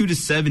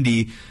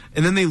 82-70,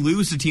 and then they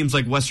lose to teams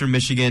like Western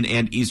Michigan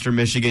and Eastern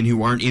Michigan,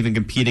 who aren't even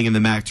competing in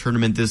the MAC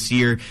tournament this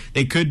year.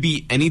 They could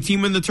beat any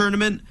team in the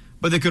tournament,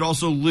 but they could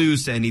also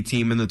lose to any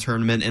team in the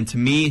tournament, and to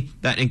me,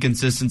 that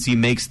inconsistency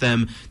makes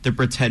them the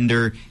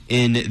pretender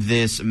in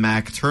this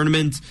MAC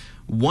tournament.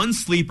 One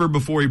sleeper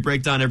before we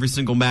break down every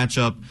single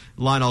matchup.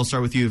 Lionel, I'll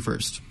start with you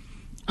first.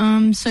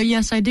 So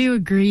yes, I do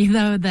agree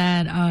though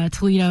that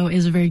Toledo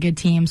is a very good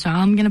team. So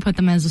I'm going to put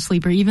them as a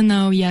sleeper, even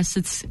though yes,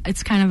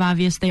 it's kind of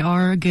obvious they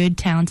are a good,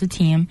 talented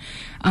team.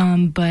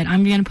 But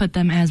I'm going to put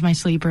them as my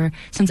sleeper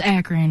since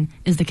Akron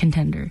is the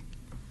contender.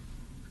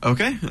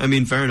 Okay,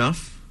 fair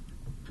enough.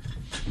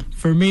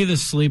 For me, the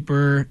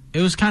sleeper,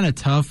 it was kind of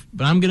tough,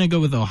 but I'm going to go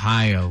with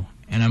Ohio,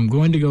 and I'm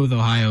going to go with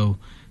Ohio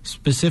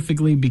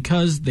specifically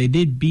because they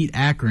did beat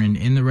Akron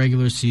in the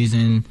regular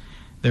season.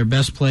 Their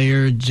best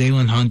player,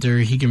 Jalen Hunter,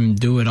 he can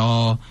do it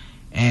all.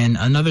 And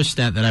another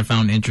stat that I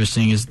found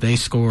interesting is they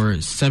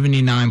score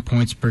 79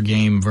 points per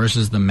game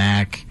versus the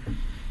MAC.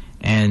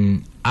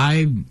 And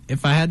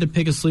if I had to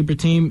pick a sleeper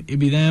team, it'd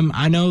be them.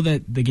 I know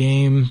that the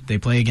game they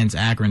play against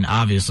Akron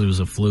obviously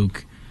was a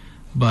fluke.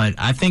 But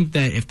I think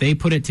that if they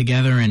put it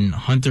together and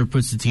Hunter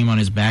puts the team on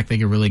his back, they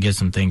could really get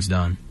some things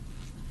done.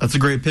 That's a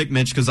great pick,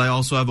 Mitch, because I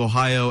also have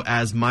Ohio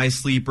as my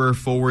sleeper.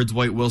 Forwards,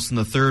 White Wilson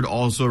III,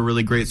 also a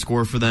really great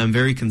score for them.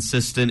 Very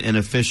consistent and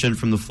efficient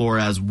from the floor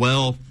as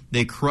well.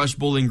 They crushed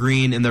Bowling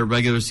Green in their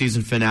regular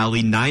season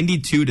finale,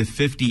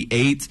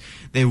 92-58.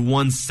 They've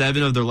won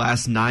 7 of their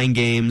last 9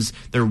 games.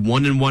 They're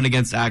 1-1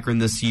 against Akron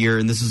this year,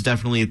 and this is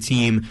definitely a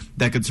team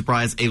that could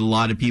surprise a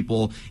lot of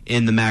people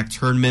in the MAC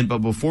tournament. But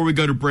before we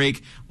go to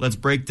break, let's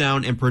break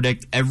down and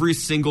predict every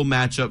single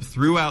matchup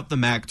throughout the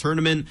MAC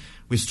tournament.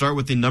 We start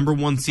with the number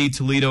 1 seed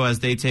Toledo as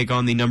they take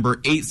on the number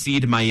 8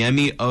 seed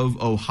Miami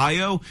of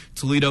Ohio.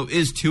 Toledo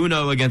is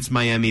 2-0 against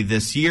Miami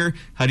this year.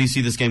 How do you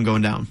see this game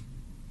going down?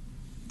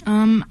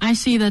 I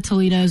see that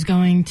Toledo is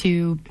going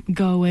to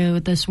go away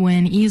with this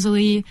win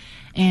easily,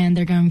 and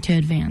they're going to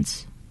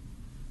advance.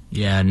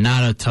 Yeah,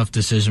 not a tough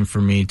decision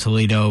for me.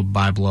 Toledo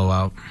by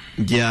blowout.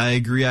 Yeah, I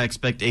agree. I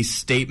expect a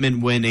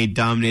statement win, a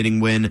dominating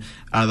win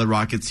out of the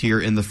Rockets here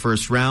in the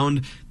first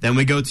round. Then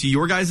we go to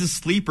your guys'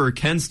 sleeper,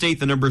 Kent State,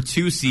 the number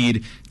 2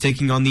 seed,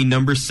 taking on the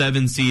number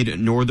 7 seed,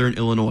 Northern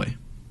Illinois.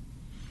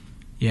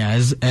 Yeah,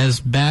 as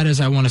bad as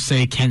I want to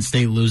say Kent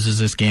State loses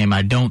this game,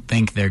 I don't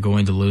think they're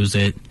going to lose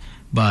it,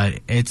 but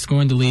it's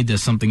going to lead to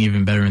something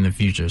even better in the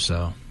future,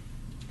 so...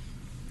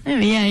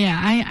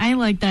 Yeah. I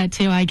like that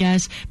too, I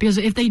guess, because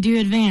if they do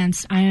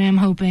advance, I am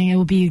hoping it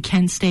will be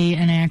Kent State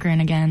and Akron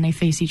again. They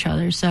face each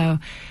other, so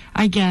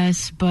I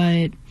guess,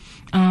 but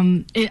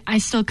I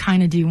still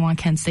kind of do want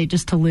Kent State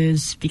just to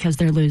lose because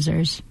they're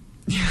losers.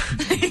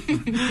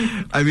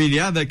 I mean,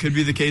 yeah, that could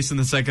be the case in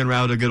the second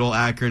round, a good old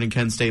Akron and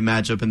Kent State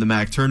matchup in the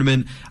MAC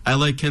tournament. I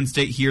like Kent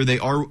State here. They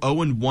are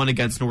 0-1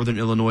 against Northern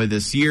Illinois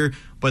this year,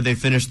 but they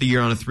finished the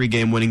year on a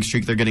 3-game winning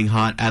streak. They're getting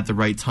hot at the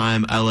right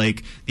time. I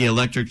like the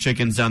Electric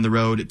Chickens down the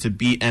road to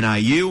beat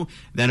NIU.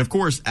 Then, of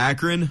course,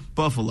 Akron,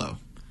 Buffalo.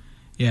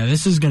 Yeah,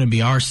 this is going to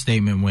be our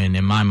statement win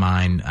in my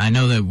mind. I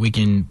know that we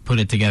can put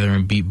it together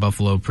and beat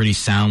Buffalo pretty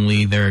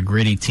soundly. They're a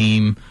gritty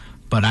team,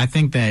 but I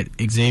think that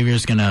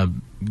Xavier's going to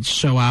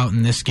show out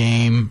in this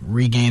game,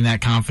 regain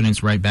that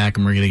confidence right back,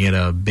 and we're going to get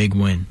a big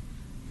win.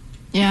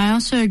 Yeah, I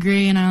also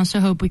agree, and I also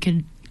hope we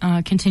could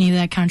continue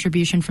that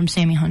contribution from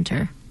Sammy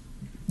Hunter.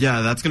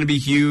 Yeah, that's going to be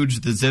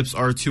huge. The Zips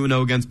are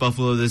 2-0 against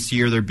Buffalo this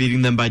year. They're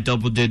beating them by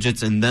double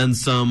digits and then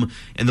some,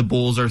 and the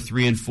Bulls are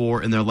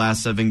 3-4 in their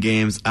last 7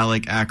 games. I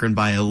like Akron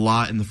by a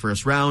lot in the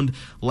first round.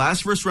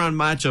 Last first-round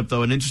matchup,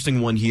 though, an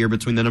interesting one here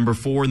between the number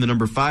 4 and the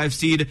number 5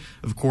 seed.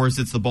 Of course,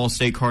 it's the Ball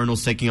State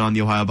Cardinals taking on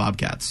the Ohio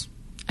Bobcats.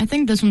 I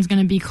think this one's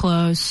going to be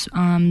close.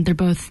 They're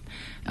both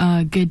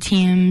good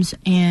teams,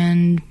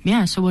 and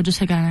yeah, so we'll just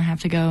kind of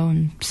have to go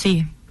and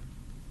see.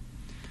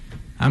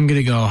 I'm going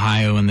to go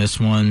Ohio in this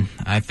one.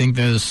 I think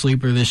they're the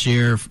sleeper this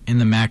year in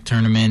the MAC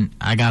tournament.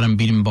 I got them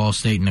beating Ball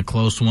State in a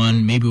close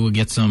one. Maybe we'll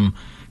get some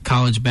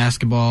college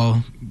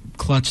basketball,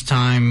 clutch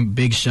time,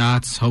 big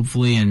shots,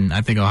 hopefully, and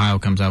I think Ohio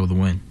comes out with a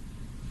win.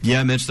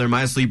 Yeah, Mitch, they're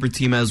my sleeper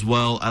team as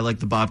well. I like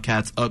the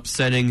Bobcats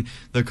upsetting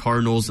the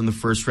Cardinals in the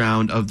first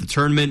round of the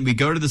tournament. We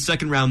go to the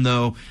second round,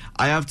 though.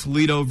 I have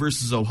Toledo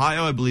versus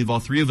Ohio. I believe all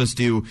three of us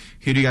do.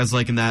 Who do you guys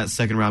like in that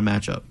second round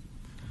matchup?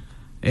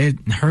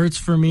 It hurts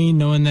for me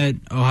knowing that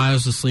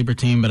Ohio's the sleeper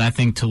team, but I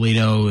think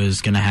Toledo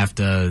is going to have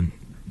to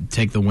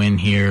take the win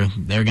here.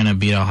 They're going to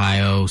beat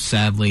Ohio,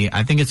 sadly.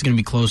 I think it's going to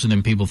be closer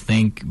than people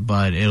think,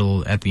 but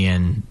at the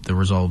end, the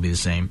result will be the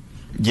same.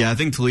 Yeah, I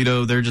think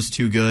Toledo, they're just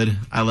too good.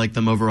 I like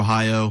them over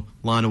Ohio.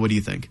 Lana, what do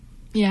you think?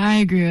 Yeah, I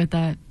agree with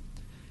that.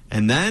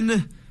 And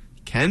then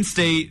Kent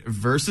State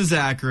versus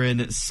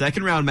Akron,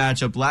 second round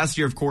matchup. Last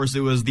year, of course,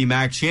 it was the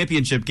MAC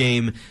championship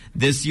game.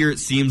 This year, it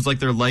seems like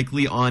they're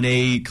likely on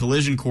a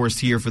collision course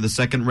here for the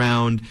second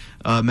round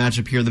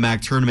matchup here in the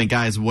MAC tournament.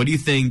 Guys, what do you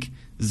think?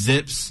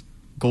 Zips,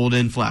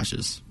 Golden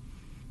Flashes?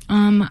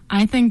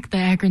 I think the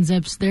Akron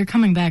Zips, they're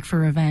coming back for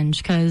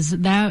revenge, because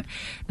that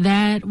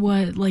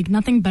was like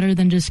nothing better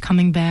than just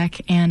coming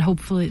back, and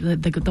hopefully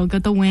they'll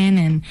get the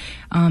win,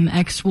 and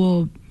X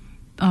will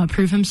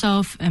prove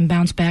himself and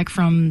bounce back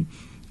from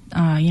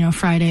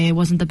Friday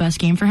wasn't the best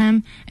game for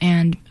him,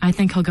 and I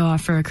think he'll go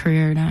off for a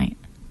career night.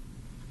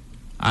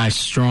 I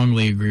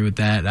strongly agree with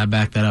that. I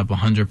back that up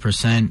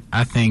 100%.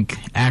 I think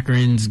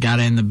Akron's got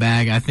it in the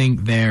bag. I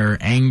think they're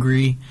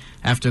angry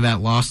after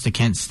that loss to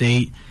Kent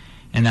State,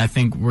 and I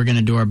think we're going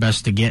to do our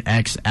best to get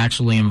X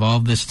actually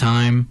involved this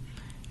time,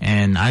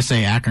 and I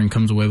say Akron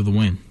comes away with a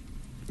win.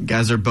 You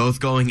guys are both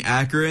going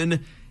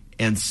Akron,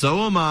 and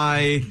so am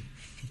I.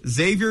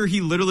 Xavier,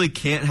 he literally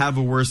can't have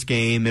a worse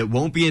game. It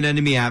won't be an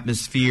enemy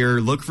atmosphere.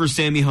 Look for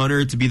Sammy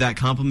Hunter to be that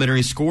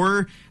complimentary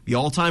scorer. The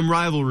all-time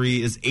rivalry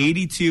is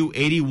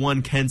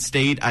 82-81 Kent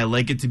State. I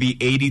like it to be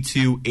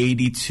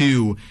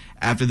 82-82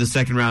 after the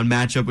second-round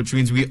matchup, which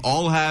means we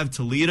all have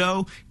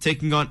Toledo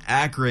taking on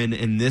Akron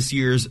in this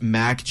year's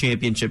MAC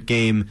championship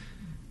game.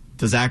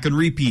 Does Akron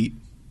repeat?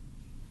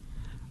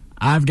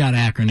 I've got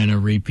Akron in a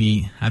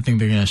repeat. I think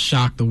they're going to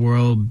shock the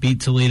world,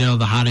 beat Toledo,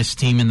 the hottest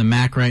team in the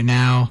MAC right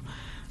now.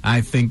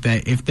 I think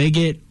that if they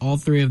get all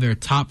three of their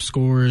top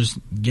scorers,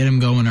 get them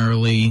going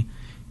early,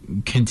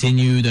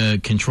 continue to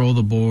control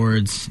the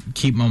boards,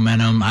 keep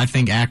momentum, I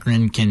think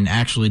Akron can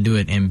actually do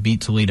it and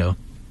beat Toledo.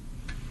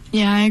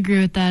 Yeah, I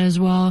agree with that as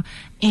well.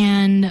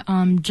 And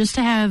just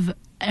to have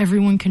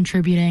everyone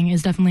contributing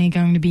is definitely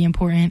going to be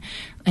important.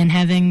 And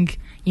having,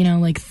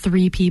 like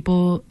 3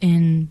 people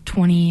in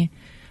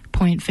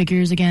 20-point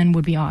figures again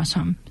would be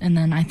awesome. And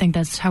then I think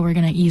that's how we're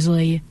going to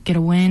easily get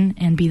a win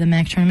and be the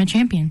MAC tournament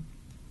champion.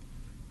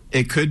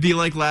 It could be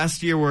like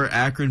last year where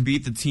Akron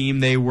beat the team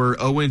they were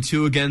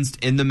 0-2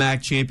 against in the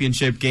MAC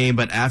championship game,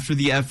 but after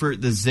the effort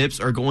the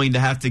Zips are going to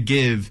have to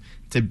give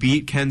to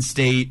beat Kent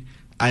State,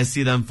 I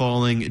see them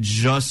falling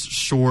just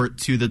short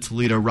to the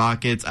Toledo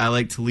Rockets. I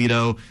like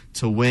Toledo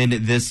to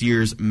win this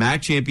year's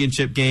MAC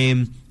championship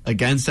game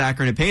against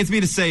Akron. It pains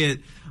me to say it,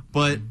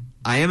 but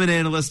I am an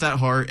analyst at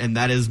heart, and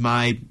that's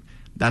my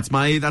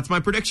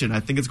prediction. I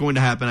think it's going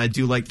to happen. I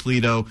do like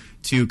Toledo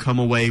to come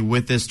away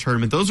with this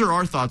tournament. Those are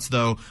our thoughts,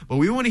 though, but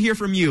we want to hear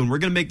from you, and we're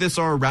going to make this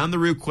our Around the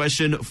Root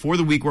question for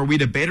the week, where we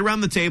debate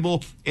around the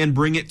table and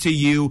bring it to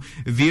you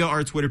via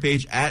our Twitter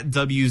page at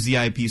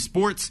WZIP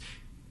Sports.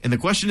 And the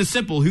question is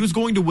simple. Who's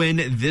going to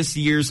win this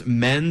year's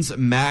men's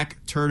MAC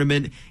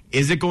tournament?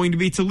 Is it going to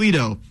be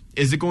Toledo?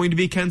 Is it going to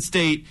be Kent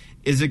State?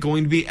 Is it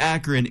going to be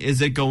Akron?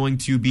 Is it going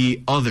to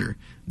be other?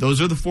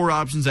 Those are the 4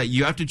 options that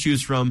you have to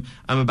choose from.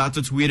 I'm about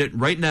to tweet it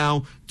right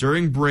now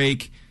during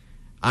break.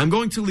 I'm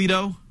going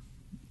Toledo.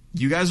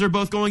 You guys are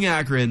both going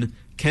Akron.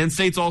 Kent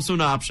State's also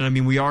an option. I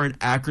mean, we are an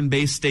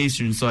Akron-based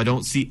station, so I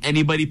don't see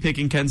anybody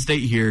picking Kent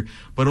State here.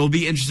 But it'll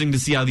be interesting to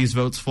see how these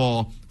votes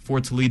fall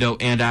for Toledo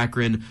and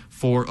Akron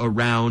for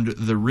Around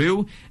the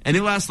Roo. Any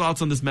last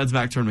thoughts on this men's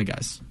MAC tournament,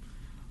 guys?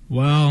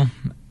 Well,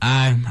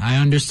 I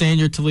understand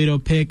your Toledo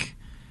pick.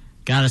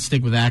 Got to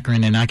stick with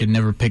Akron, and I could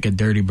never pick a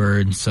dirty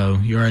bird, so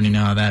you already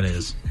know how that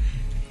is.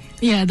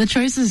 Yeah, the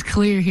choice is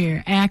clear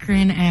here.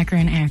 Akron,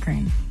 Akron,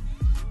 Akron.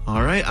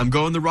 All right, I'm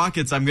going the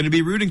Rockets. I'm going to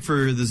be rooting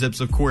for the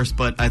Zips, of course,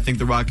 but I think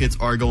the Rockets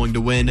are going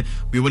to win.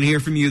 We want to hear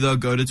from you, though.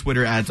 Go to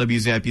Twitter at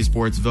WZIP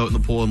Sports, vote in the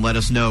poll, and let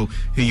us know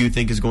who you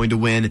think is going to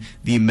win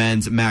the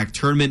men's MAC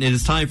tournament. It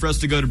is time for us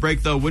to go to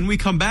break, though. When we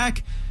come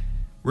back,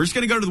 we're just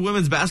going to go to the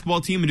women's basketball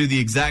team and do the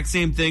exact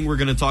same thing. We're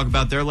going to talk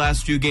about their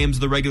last 2 games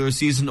of the regular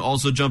season,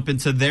 also jump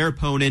into their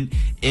opponent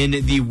in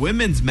the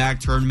women's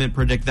MAC tournament,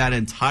 predict that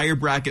entire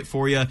bracket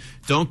for you.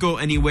 Don't go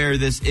anywhere.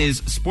 This is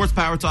Sports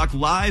Power Talk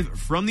live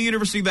from the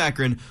University of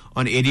Akron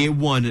on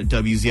 88.1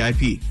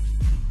 WZIP.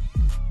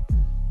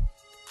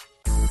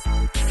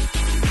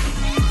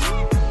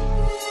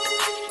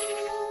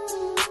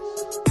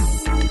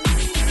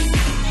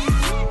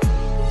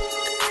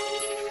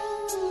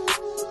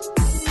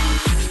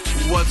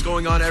 What's going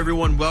going on,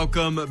 everyone?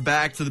 Welcome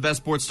back to the best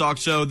sports talk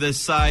show this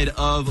side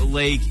of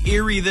Lake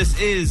Erie. This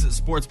is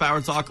Sports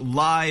Power Talk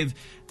live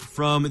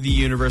from the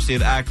University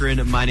of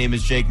Akron. My name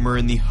is Jake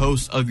Murrin, the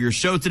host of your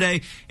show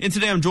today. And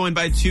today I'm joined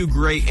by two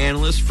great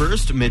analysts.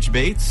 First, Mitch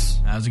Bates.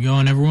 How's it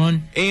going,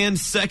 everyone? And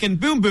second,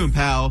 Boom Boom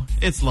Pow,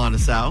 it's Lana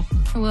Sow.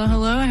 Hello,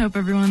 hello. I hope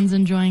everyone's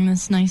enjoying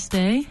this nice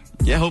day.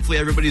 Yeah, hopefully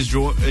everybody's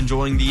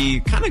enjoying the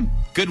kind of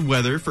good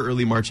weather for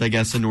early March, I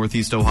guess, in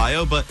Northeast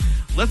Ohio. But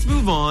let's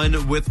move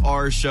on with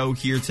our show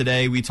here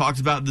today. We talked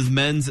about the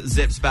men's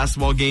Zips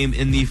basketball game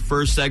in the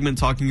first segment,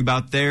 talking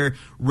about their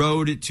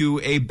road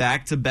to a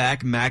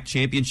back-to-back MAC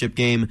championship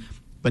game.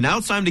 But now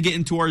it's time to get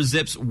into our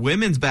Zips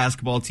women's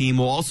basketball team.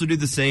 We'll also do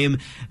the same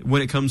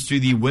when it comes to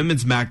the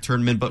women's MAC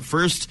tournament. But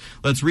first,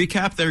 let's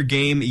recap their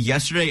game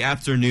yesterday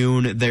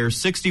afternoon, their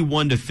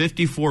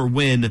 61-54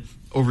 win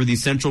over the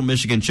Central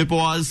Michigan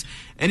Chippewas.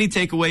 Any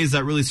takeaways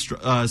that really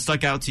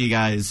stuck out to you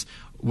guys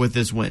with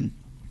this win?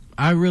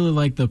 I really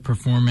like the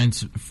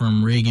performance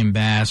from Regan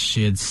Bass.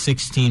 She had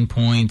 16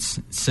 points,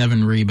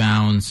 7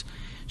 rebounds.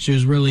 She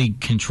was really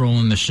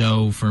controlling the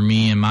show for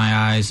me in my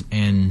eyes,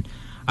 and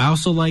I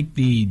also like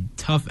the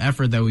tough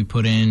effort that we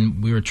put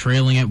in. We were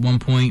trailing at one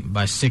point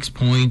by 6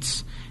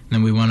 points, and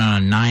then we went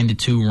on a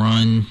 9-2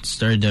 run,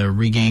 started to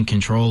regain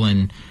control,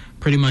 and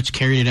pretty much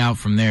carried it out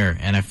from there.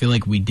 And I feel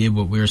like we did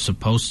what we were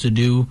supposed to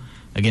do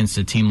against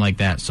a team like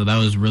that, so that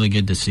was really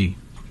good to see.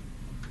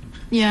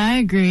 Yeah, I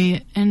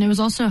agree. And it was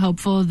also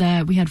helpful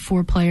that we had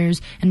 4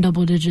 players in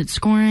double-digit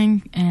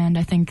scoring, and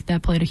I think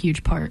that played a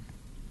huge part.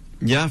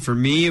 Yeah, for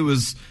me, it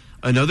was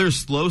another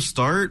slow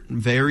start,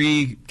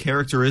 very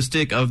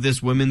characteristic of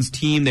this women's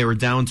team. They were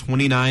down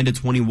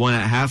 29-21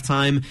 at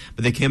halftime,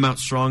 but they came out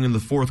strong in the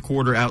fourth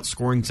quarter,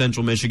 outscoring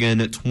Central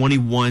Michigan at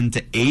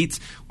 21-8,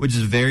 which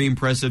is very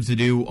impressive to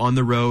do on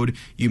the road.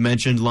 You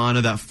mentioned,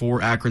 Lana, that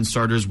 4 Akron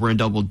starters were in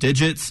double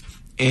digits,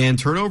 and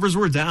turnovers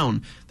were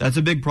down. That's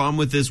a big problem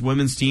with this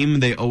women's team.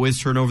 They always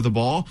turn over the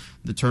ball.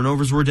 The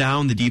turnovers were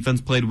down. The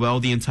defense played well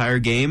the entire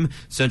game.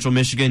 Central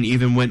Michigan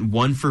even went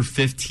 1 for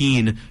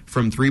 15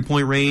 from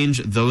three-point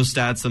range. Those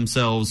stats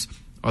themselves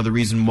are the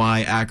reason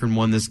why Akron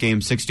won this game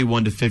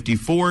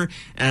 61-54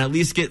 and at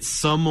least get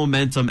some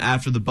momentum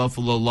after the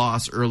Buffalo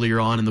loss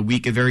earlier on in the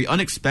week. A very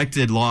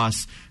unexpected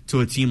loss to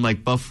a team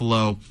like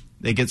Buffalo.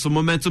 They get some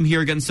momentum here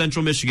against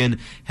Central Michigan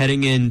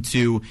heading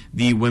into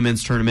the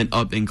women's tournament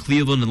up in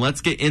Cleveland. And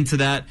let's get into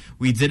that.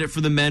 We did it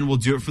for the men. We'll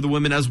do it for the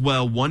women as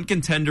well. 1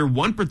 contender,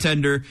 1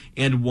 pretender,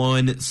 and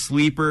 1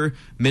 sleeper.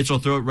 Mitch, I'll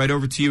throw it right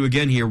over to you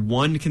again here.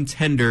 1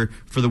 contender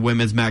for the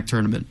women's MAC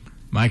tournament.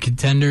 My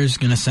contender is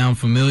going to sound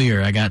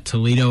familiar. I got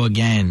Toledo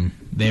again.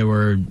 They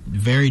were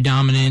very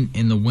dominant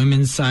in the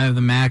women's side of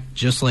the MAC,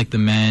 just like the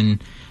men.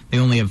 They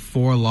only have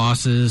 4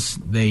 losses.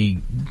 They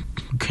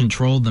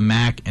controlled the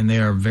MAC, and they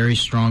are very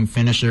strong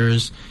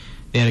finishers.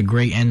 They had a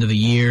great end of the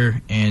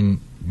year, and,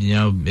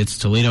 it's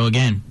Toledo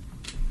again.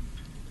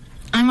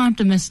 I'm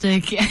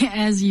optimistic,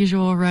 as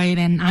usual, right?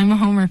 And I'm a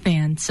Homer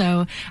fan,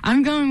 so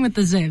I'm going with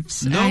the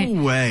Zips.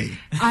 No way.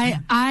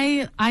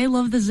 I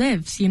love the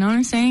Zips, you know what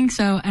I'm saying?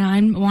 So, and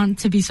I want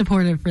to be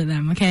supportive for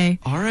them, okay?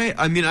 All right.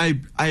 I mean, I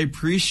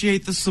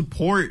appreciate the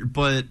support,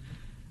 but,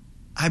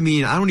 I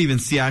don't even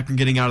see Akron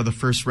getting out of the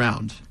first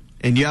round.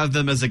 And you have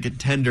them as a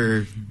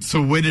contender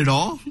to win it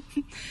all?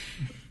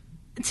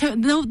 So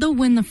they'll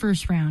win the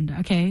first round,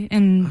 okay?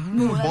 And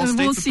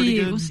we'll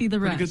see. We'll see the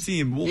rest. Pretty good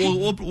team.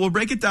 We'll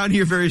break it down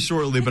here very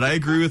shortly, but I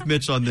agree with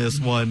Mitch on this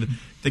one.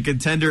 The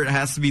contender, it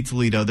has to be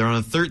Toledo. They're on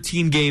a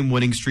 13-game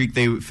winning streak.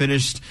 They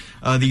finished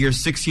the year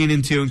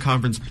 16-2 in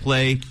conference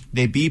play.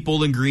 They beat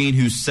Bowling Green,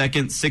 who's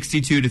second,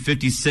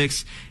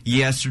 62-56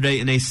 yesterday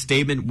in a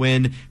statement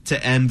win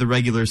to end the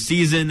regular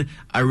season.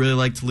 I really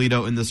like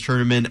Toledo in this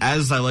tournament,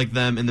 as I like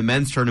them in the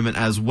men's tournament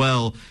as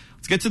well.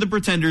 Let's get to the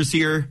pretenders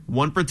here.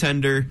 1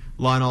 pretender.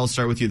 Lana, I'll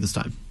start with you this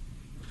time.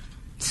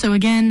 So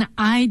again,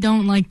 I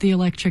don't like the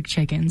electric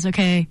chickens,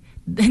 okay?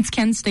 It's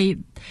Kent State,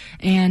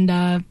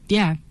 and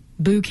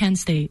boo Kent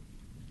State.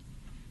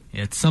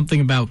 It's something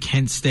about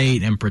Kent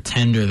State and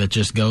pretender that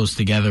just goes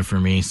together for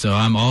me. So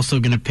I'm also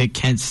going to pick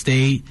Kent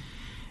State.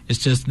 It's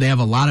just they have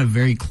a lot of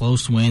very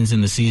close wins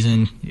in the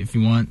season, if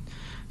you want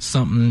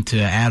something to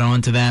add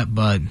on to that.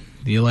 But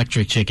the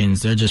electric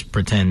chickens, they're just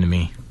pretend to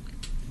me.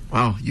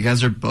 Wow, you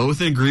guys are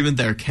both in agreement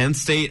there. Kent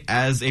State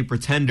as a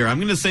pretender. I'm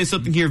going to say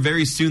something here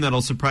very soon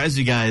that'll surprise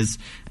you guys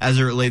as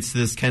it relates to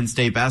this Kent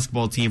State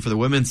basketball team for the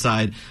women's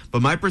side.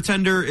 But my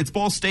pretender, it's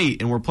Ball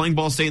State, and we're playing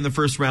Ball State in the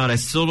first round. I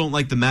still don't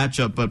like the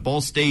matchup, but Ball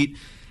State,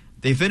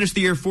 they finished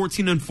the year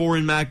 14-4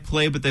 in MAC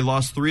play, but they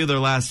lost 3 of their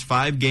last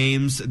 5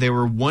 games. They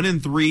were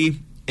 1-3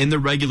 in the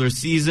regular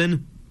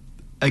season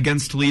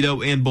against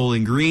Toledo and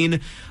Bowling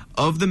Green.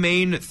 Of the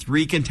main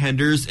 3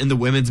 contenders in the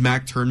women's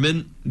MAC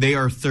tournament, they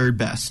are 3rd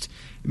best,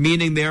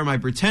 meaning they are my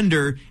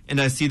pretender, and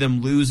I see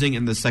them losing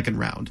in the second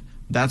round.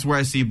 That's where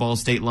I see Ball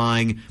State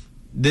lying.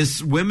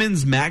 This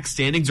women's MAC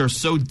standings are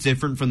so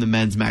different from the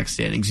men's MAC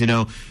standings. You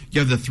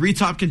have the 3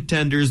 top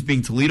contenders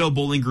being Toledo,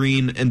 Bowling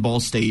Green, and Ball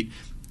State.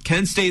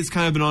 Kent State's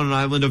kind of been on an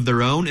island of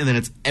their own, and then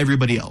it's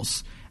everybody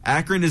else.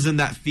 Akron is in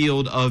that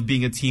field of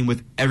being a team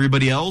with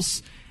everybody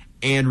else,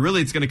 and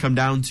really it's going to come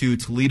down to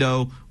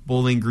Toledo,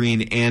 Bowling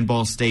Green, and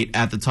Ball State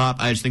at the top.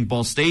 I just think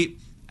Ball State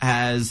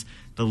has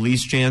the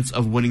least chance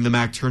of winning the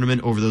MAC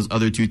tournament over those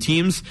other two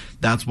teams.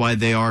 That's why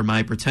they are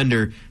my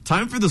pretender.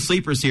 Time for the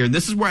sleepers here, and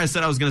this is where I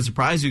said I was going to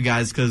surprise you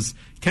guys, because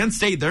Kent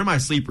State, they're my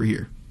sleeper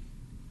here.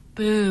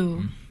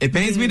 Boo. It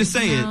pains me to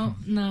say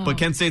No. but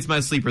Kent State's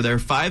my sleeper. They're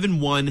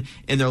 5-1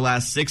 in their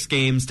last 6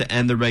 games to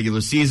end the regular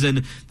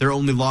season. Their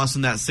only loss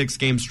in that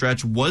 6-game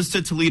stretch was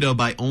to Toledo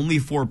by only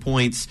 4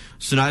 points,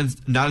 so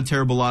not a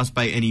terrible loss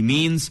by any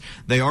means.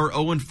 They are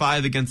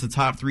 0-5 against the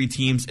top 3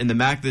 teams in the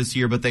MAC this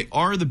year, but they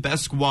are the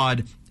best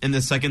squad in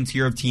the second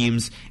tier of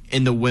teams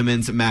in the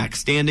women's MAC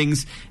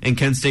standings, and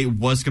Kent State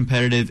was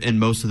competitive in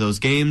most of those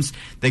games.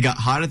 They got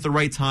hot at the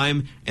right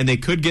time, and they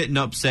could get an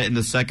upset in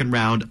the second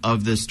round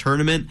of this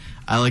tournament.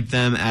 I like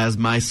them as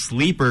my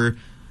sleeper.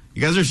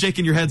 You guys are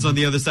shaking your heads on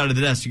the other side of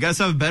the desk. You guys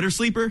have a better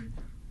sleeper?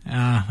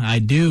 I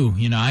do.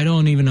 I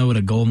don't even know what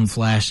a Golden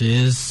Flash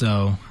is,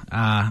 so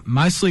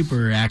my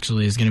sleeper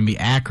actually is going to be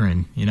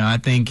Akron. I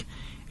think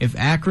if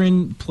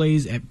Akron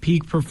plays at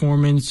peak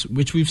performance,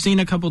 which we've seen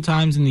a couple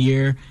times in the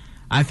year,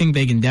 I think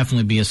they can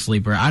definitely be a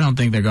sleeper. I don't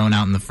think they're going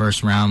out in the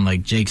first round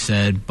like Jake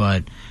said,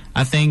 but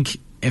I think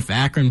if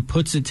Akron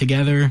puts it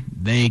together,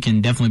 they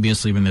can definitely be a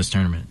sleeper in this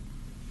tournament.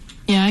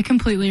 Yeah, I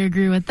completely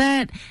agree with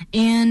that.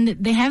 And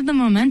they have the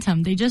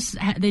momentum. They just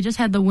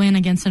had the win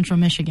against Central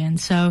Michigan,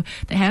 so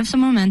they have some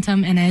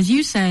momentum. And as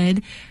you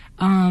said,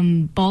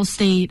 Ball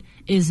State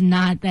is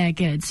not that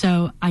good.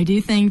 So I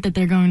do think that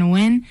they're going to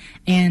win,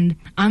 and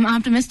I'm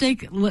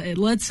optimistic.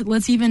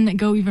 Let's even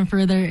go even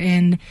further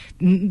and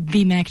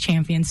be MAC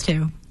champions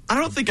too. I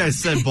don't think I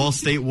said Ball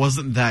State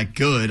wasn't that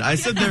good. I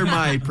said they're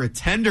my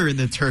pretender in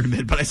the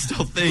tournament, but I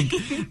still think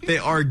they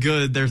are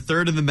good. They're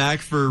third in the MAC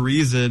for a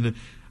reason.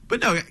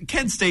 But no,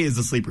 Kent State is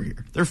a sleeper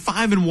here. They're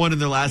 5-1 in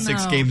their last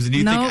 6 games, and do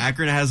you think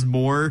Akron has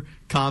more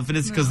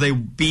confidence because they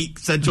beat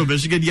Central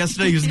Michigan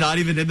yesterday, who's not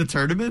even in the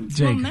tournament?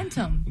 Jake,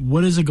 momentum.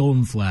 What is a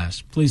Golden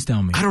Flash? Please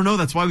tell me. I don't know.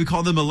 That's why we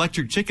call them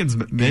electric chickens,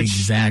 Mitch.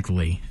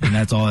 Exactly, and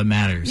that's all that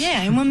matters.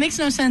 Yeah, and what makes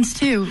no sense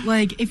too,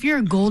 like if you're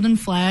a Golden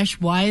Flash,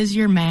 why is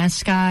your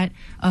mascot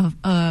a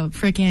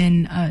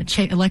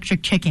freaking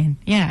electric chicken?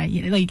 Yeah,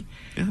 like.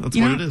 Yeah, that's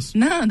what it is.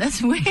 No,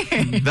 that's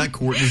weird. That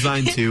court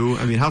design, too.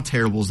 I mean, how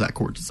terrible is that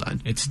court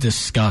design? It's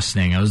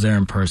disgusting. I was there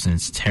in person.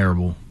 It's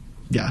terrible.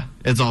 Yeah,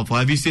 it's awful.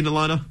 Have you seen it,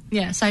 Lana?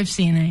 Yes, I've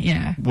seen it,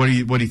 yeah. What do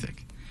you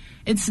think?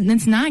 It's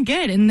not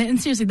good.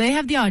 And seriously, they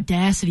have the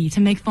audacity to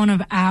make fun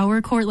of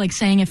our court, like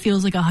saying it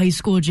feels like a high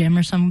school gym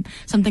or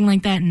something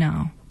like that.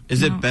 No.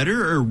 Is it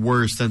better or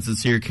worse than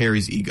Sincere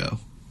Carey's ego?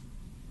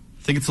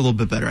 I think it's a little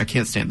bit better. I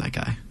can't stand that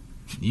guy.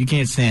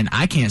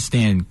 I can't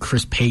stand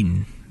Chris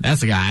Payton.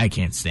 That's a guy I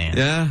can't stand.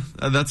 Yeah,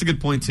 that's a good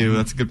point, too.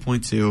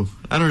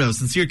 I don't know.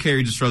 Sincere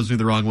Carey just rubs me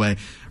the wrong way.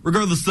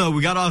 Regardless, though,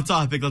 we got off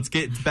topic. Let's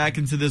get back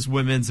into this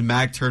women's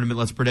MAC tournament.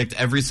 Let's predict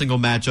every single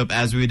matchup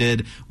as we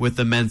did with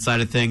the men's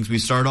side of things. We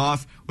start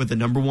off with the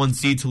number 1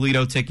 seed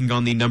Toledo taking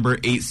on the number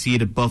 8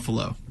 seed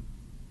Buffalo.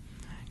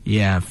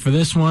 Yeah, for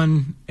this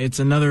one, it's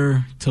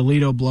another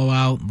Toledo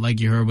blowout like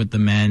you heard with the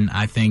men.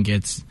 I think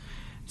it's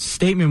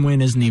statement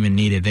win isn't even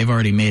needed. They've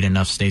already made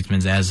enough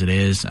statements as it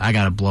is. I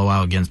got a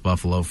blowout against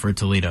Buffalo for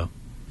Toledo.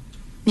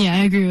 Yeah, I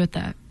agree with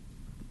that.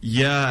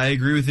 Yeah, I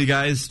agree with you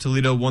guys.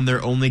 Toledo won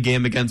their only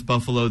game against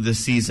Buffalo this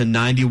season,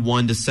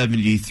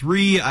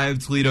 91-73. I have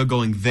Toledo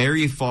going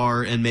very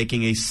far and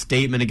making a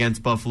statement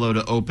against Buffalo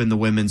to open the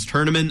women's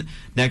tournament.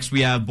 Next,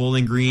 we have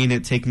Bowling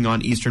Green taking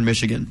on Eastern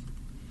Michigan.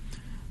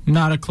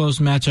 Not a close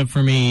matchup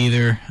for me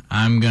either.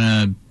 I'm going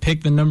to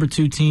pick the number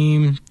 2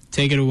 team,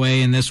 take it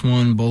away in this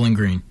one, Bowling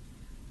Green.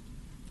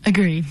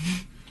 Agree.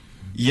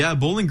 Yeah,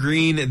 Bowling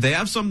Green, they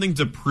have something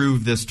to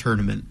prove this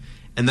tournament,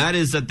 and that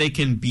is that they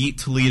can beat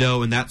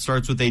Toledo, and that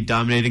starts with a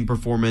dominating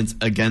performance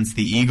against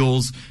the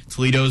Eagles.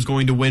 Toledo is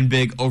going to win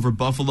big over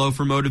Buffalo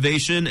for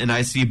motivation, and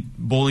I see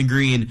Bowling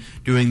Green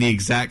doing the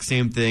exact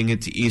same thing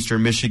to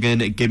Eastern Michigan.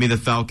 Give me the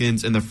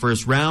Falcons in the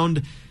first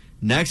round.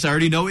 Next, I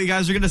already know what you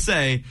guys are going to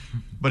say,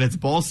 but it's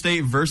Ball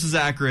State versus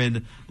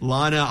Akron.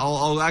 Lana,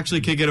 I'll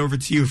actually kick it over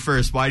to you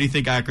first. Why do you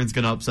think Akron's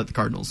going to upset the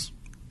Cardinals?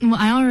 Well,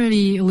 I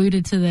already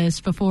alluded to this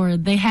before.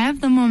 They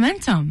have the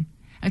momentum,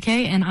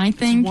 okay? And I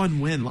think... It's one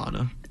win,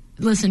 Lana.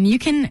 Listen,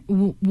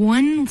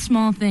 one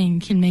small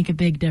thing can make a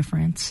big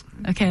difference,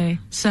 okay?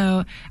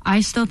 So I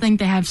still think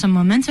they have some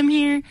momentum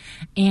here,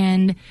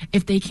 and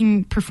if they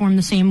can perform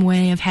the same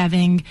way of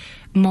having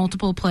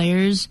multiple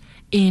players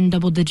in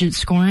double-digit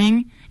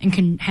scoring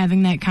and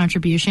having that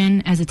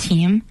contribution as a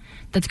team,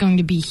 that's going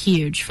to be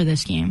huge for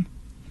this game.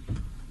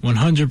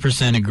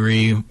 100%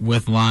 agree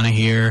with Lana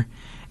here.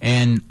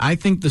 And I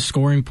think the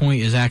scoring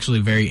point is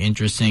actually very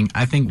interesting.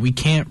 I think we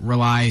can't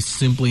rely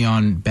simply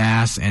on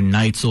Bass and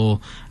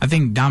Neitzel. I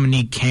think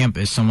Dominique Camp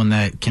is someone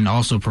that can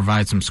also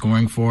provide some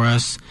scoring for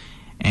us.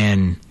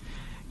 And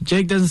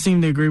Jake doesn't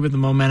seem to agree with the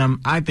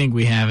momentum. I think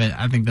we have it.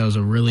 I think that was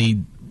a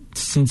really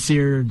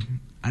sincere...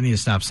 I need to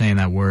stop saying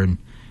that word.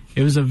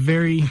 It was a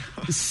very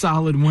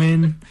solid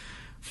win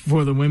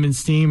for the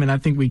women's team, and I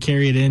think we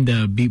carry it in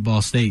to beat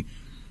Ball State.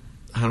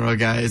 I don't know,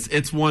 guys.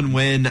 It's one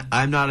win.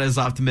 I'm not as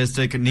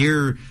optimistic,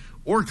 near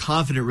or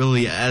confident,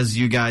 really, as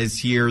you guys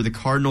here. The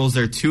Cardinals,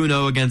 they're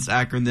 2-0 against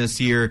Akron this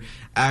year.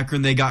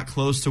 Akron, they got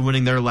close to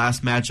winning their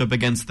last matchup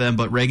against them,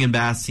 but Reagan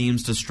Bass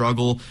seems to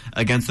struggle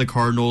against the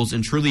Cardinals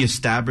and truly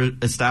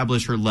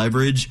establish her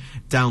leverage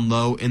down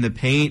low in the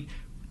paint.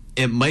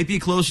 It might be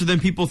closer than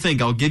people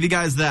think. I'll give you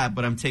guys that,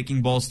 but I'm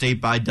taking Ball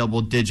State by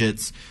double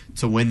digits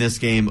to win this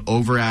game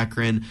over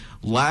Akron.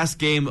 Last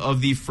game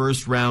of the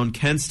first round,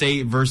 Kent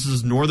State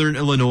versus Northern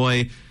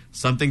Illinois.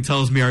 Something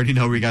tells me I already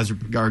know where you guys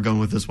are going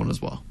with this one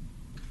as well.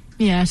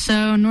 Yeah,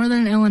 so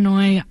Northern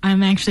Illinois,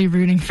 I'm actually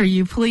rooting for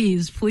you.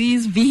 Please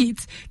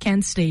beat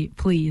Kent State,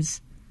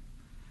 please.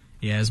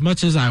 Yeah, as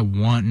much as I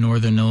want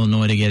Northern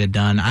Illinois to get it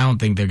done, I don't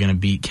think they're going to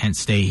beat Kent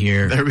State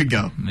here. There we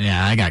go.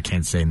 Yeah, I got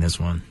Kent State in this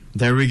one.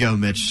 There we go,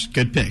 Mitch.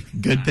 Good pick.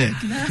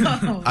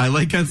 No. I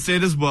like Kent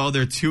State as well.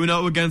 They're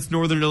 2-0 against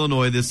Northern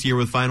Illinois this year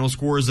with final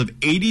scores of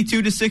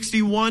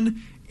 82-61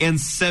 and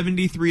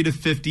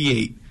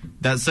 73-58.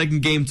 That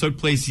second game took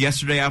place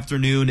yesterday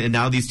afternoon, and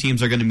now these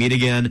teams are going to meet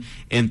again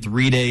in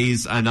 3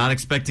 days. I'm not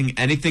expecting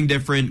anything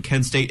different.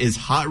 Kent State is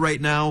hot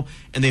right now,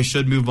 and they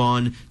should move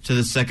on to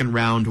the second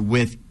round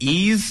with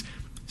ease.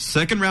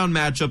 Second round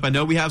matchup. I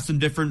know we have some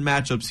different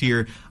matchups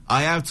here.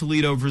 I have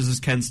Toledo versus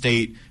Kent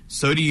State.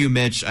 So do you,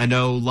 Mitch. I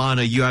know,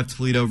 Lana, you have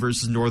Toledo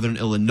versus Northern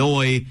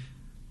Illinois.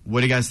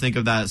 What do you guys think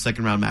of that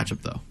second round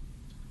matchup, though?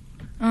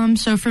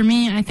 So for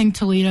me, I think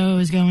Toledo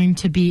is going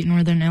to beat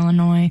Northern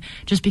Illinois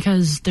just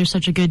because they're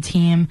such a good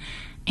team.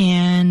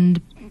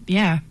 And,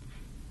 yeah.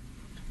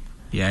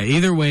 Yeah,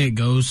 either way it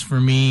goes for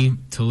me,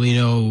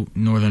 Toledo,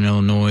 Northern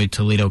Illinois,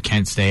 Toledo,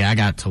 Kent State, I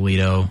got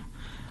Toledo.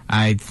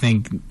 I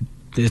think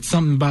it's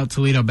something about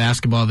Toledo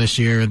basketball this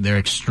year. They're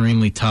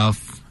extremely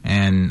tough,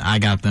 and I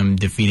got them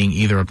defeating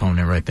either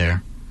opponent right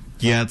there.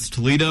 Yeah, it's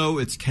Toledo,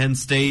 it's Kent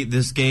State.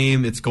 This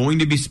game, it's going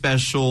to be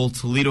special.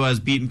 Toledo has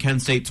beaten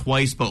Kent State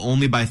twice, but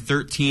only by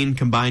 13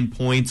 combined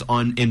points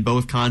in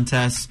both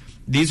contests.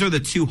 These are the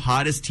two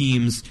hottest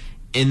teams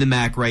in the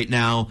MAC right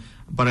now,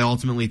 but I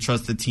ultimately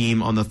trust the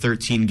team on the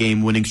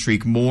 13-game winning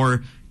streak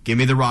more. Give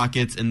me the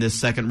Rockets in this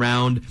second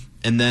round.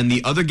 And then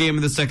the other game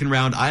in the second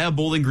round, I have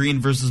Bowling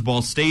Green versus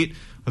Ball State.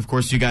 Of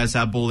course, you guys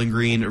have Bowling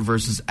Green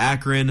versus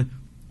Akron.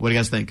 What do you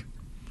guys think?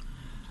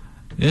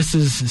 This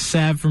is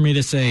sad for me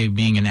to say,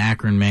 being an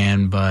Akron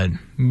man, but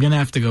I'm going to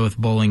have to go with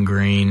Bowling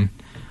Green.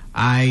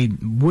 I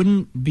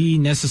wouldn't be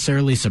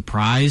necessarily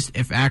surprised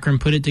if Akron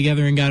put it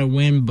together and got a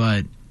win,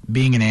 but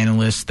being an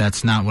analyst,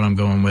 that's not what I'm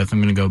going with.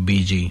 I'm going to go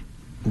BG.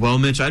 Well,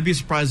 Mitch, I'd be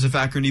surprised if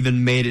Akron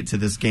even made it to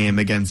this game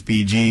against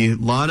BG.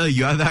 Lana,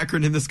 you have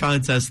Akron in this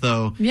contest,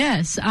 though.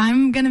 Yes,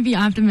 I'm going to be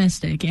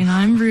optimistic, and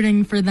I'm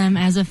rooting for them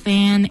as a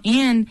fan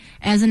and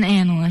as an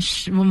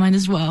analyst. Well, might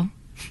as well.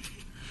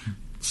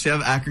 So you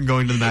have Akron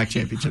going to the MAC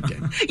championship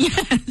game.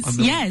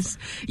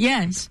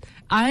 Yes.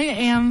 I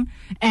am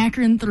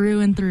Akron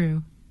through and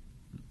through.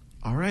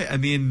 All right. I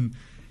mean,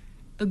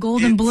 the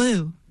gold and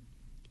blue.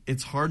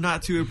 It's hard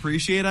not to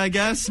appreciate, I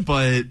guess,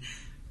 but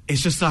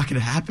it's just not going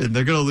to happen.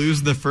 They're going to lose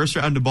in the first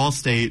round to Ball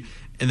State,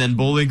 and then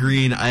Bowling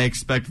Green, I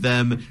expect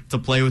them to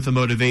play with the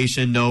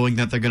motivation, knowing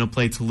that they're going to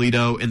play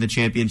Toledo in the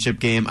championship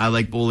game. I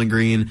like Bowling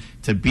Green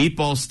to beat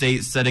Ball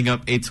State, setting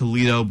up a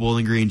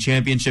Toledo-Bowling Green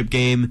championship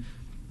game.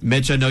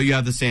 Mitch, I know you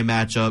have the same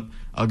matchup.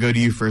 I'll go to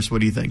you first.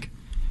 What do you think?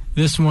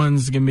 This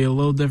one's going to be a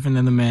little different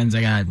than the men's. I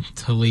got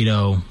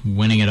Toledo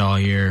winning it all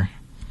here.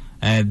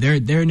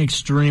 They're an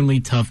extremely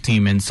tough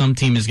team, and some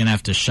team is going to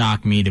have to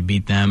shock me to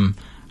beat them.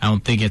 I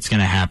don't think it's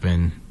going to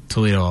happen.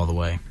 Toledo all the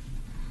way.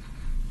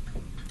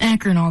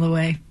 Akron all the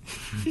way.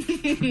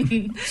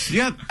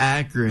 You have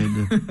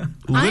Akron.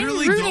 I'm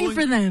rooting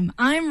for them.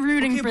 I'm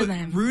rooting for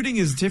them. Rooting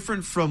is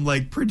different from,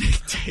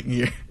 predicting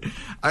here.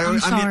 I'm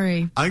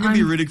sorry. I'm going to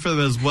be rooting for them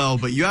as well,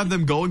 but you have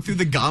them going through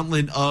the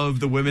gauntlet of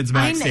the women's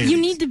MAC standings.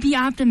 You need to be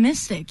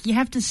optimistic. You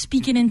have to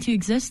speak it into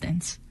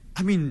existence.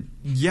 I mean,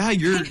 yeah,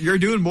 you're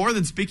doing more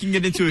than speaking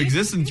it into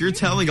existence. You're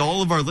telling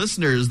all of our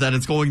listeners that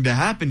it's going to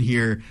happen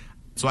here.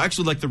 So I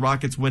actually like the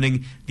Rockets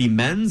winning the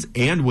men's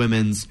and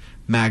women's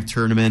MAC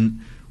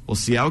tournament. We'll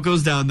see how it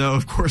goes down, though.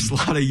 Of course,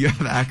 Lana, you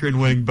have Akron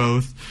winning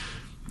both.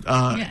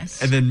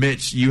 Yes. And then,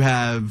 Mitch, you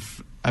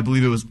have, I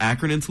believe it was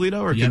Akron and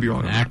Toledo, or could be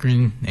wrong?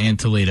 Akron and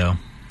Toledo.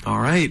 All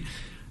right.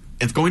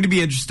 It's going to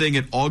be interesting.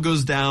 It all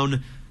goes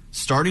down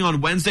starting on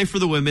Wednesday for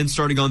the women,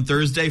 starting on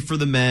Thursday for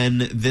the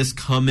men this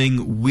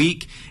coming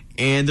week.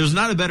 And there's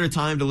not a better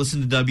time to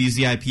listen to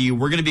WZIP.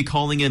 We're going to be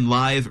calling in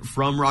live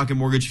from Rocket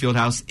Mortgage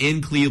Fieldhouse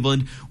in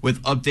Cleveland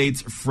with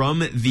updates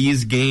from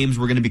these games.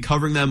 We're going to be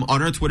covering them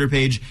on our Twitter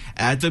page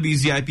at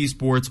WZIP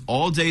Sports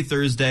all day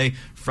Thursday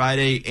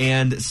Friday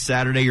and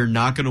Saturday. You're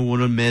not going to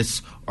want to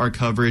miss our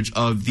coverage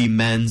of the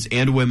men's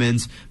and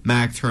women's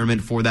MAC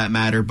tournament, for that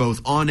matter,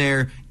 both on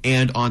air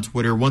and on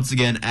Twitter. Once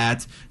again,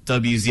 at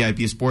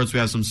WZIP Sports. We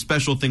have some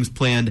special things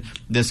planned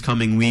this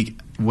coming week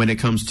when it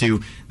comes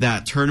to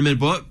that tournament.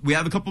 But we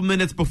have a couple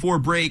minutes before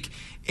break,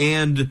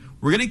 and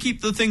we're going to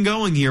keep the thing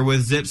going here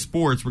with Zip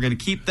Sports. We're going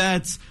to keep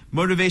that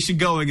motivation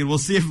going, and we'll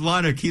see if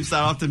Lana keeps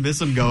that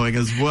optimism going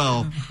as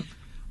well.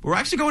 We're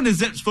actually going to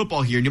Zips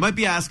football here, and you might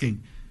be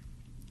asking,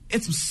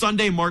 it's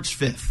Sunday, March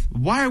 5th.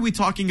 Why are we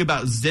talking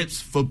about Zips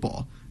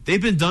football?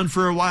 They've been done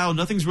for a while.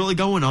 Nothing's really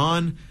going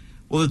on.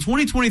 Well, the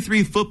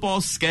 2023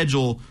 football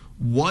schedule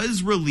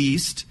was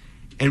released,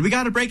 and we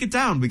got to break it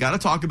down. We got to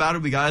talk about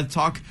it. We got to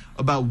talk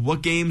about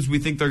what games we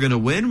think they're going to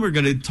win. We're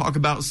going to talk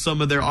about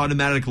some of their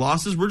automatic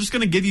losses. We're just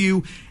going to give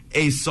you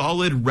a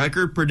solid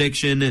record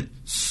prediction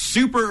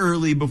super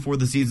early before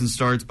the season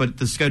starts, but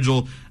the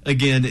schedule,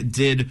 again,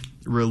 did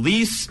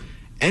release.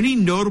 Any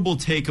notable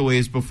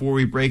takeaways before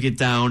we break it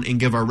down and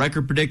give our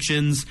record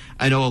predictions?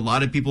 I know a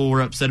lot of people were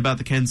upset about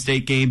the Kent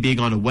State game being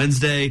on a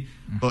Wednesday,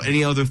 but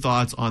any other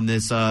thoughts on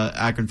this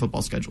Akron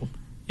football schedule?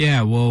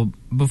 Yeah, well,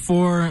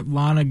 before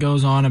Lana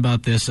goes on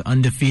about this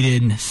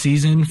undefeated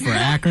season for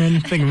Akron, I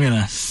think I'm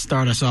going to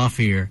start us off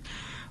here.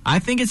 I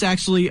think it's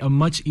actually a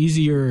much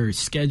easier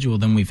schedule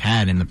than we've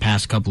had in the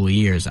past couple of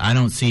years. I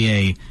don't see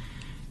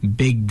a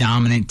big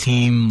dominant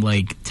team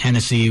like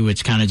Tennessee,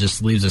 which kind of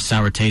just leaves a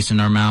sour taste in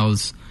our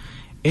mouths.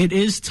 It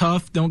is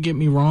tough, don't get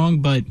me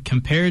wrong, but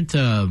compared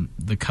to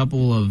the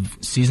couple of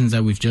seasons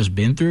that we've just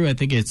been through, I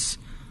think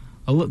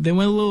they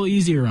went a little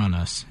easier on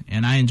us,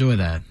 and I enjoy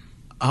that.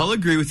 I'll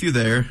agree with you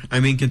there. I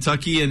mean,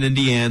 Kentucky and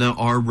Indiana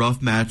are rough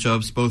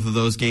matchups, both of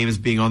those games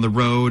being on the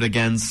road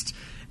against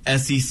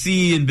SEC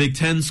and Big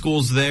Ten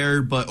schools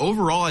there, but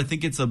overall I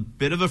think it's a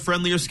bit of a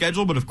friendlier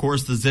schedule, but of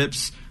course the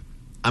Zips,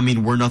 I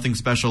mean, we're nothing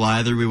special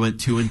either. We went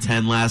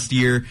 2-10 last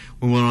year.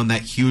 We went on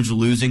that huge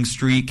losing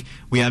streak.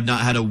 We have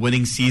not had a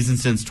winning season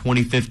since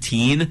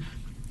 2015.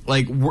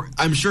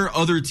 I'm sure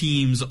other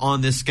teams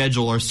on this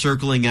schedule are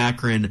circling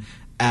Akron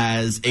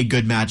as a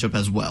good matchup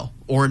as well,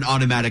 or an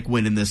automatic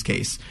win in this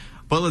case.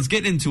 But let's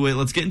get into it.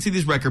 Let's get into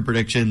these record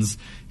predictions.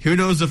 Who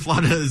knows if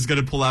Lana is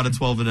going to pull out a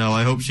 12-0.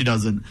 I hope she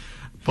doesn't.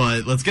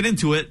 But let's get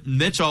into it.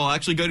 Mitch, I'll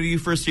actually go to you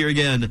first here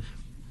again.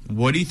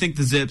 What do you think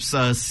the Zips'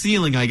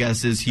 ceiling, I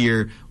guess, is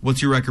here?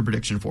 What's your record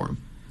prediction for them?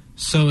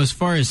 So as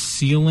far as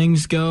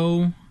ceilings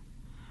go,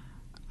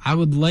 I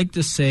would like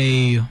to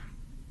say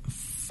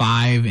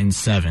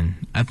 5-7.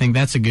 I think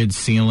that's a good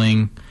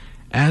ceiling.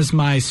 As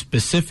my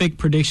specific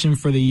prediction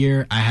for the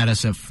year, I had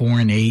us at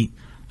 4-8.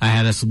 I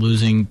had us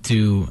losing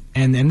to,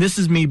 and this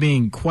is me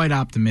being quite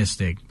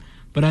optimistic,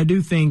 but I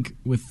do think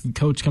with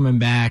Coach coming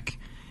back,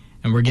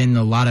 and we're getting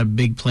a lot of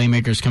big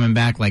playmakers coming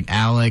back like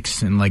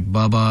Alex and like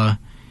Bubba,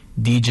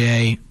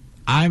 DJ,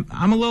 I'm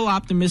a little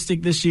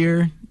optimistic this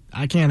year.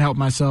 I can't help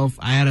myself.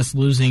 I had us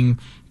losing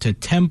to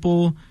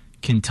Temple,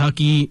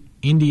 Kentucky,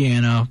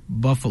 Indiana,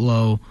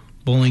 Buffalo,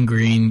 Bowling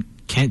Green,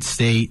 Kent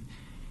State,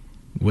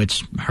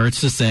 which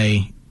hurts to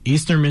say,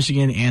 Eastern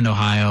Michigan, and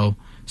Ohio.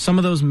 Some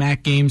of those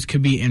MAC games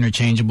could be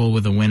interchangeable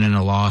with a win and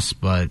a loss,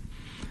 but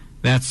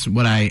that's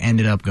what I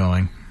ended up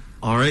going.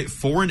 All right,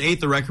 4-8,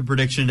 the record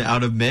prediction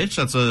out of Mitch.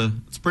 It's a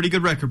pretty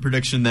good record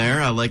prediction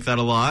there. I like that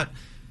a lot.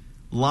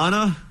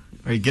 Lana,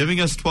 are you giving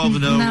us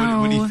 12-0?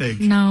 No, what do you think?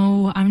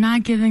 No, I'm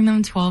not giving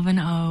them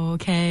 12-0,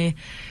 okay?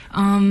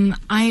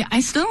 I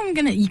still am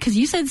going to, because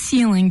you said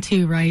ceiling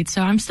too, right?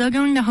 So I'm still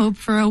going to hope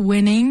for a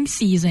winning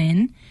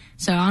season.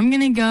 So I'm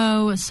going to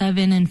go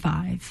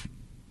 7-5.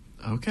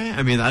 Okay,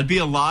 I mean, that'd be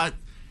a lot.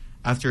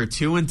 After a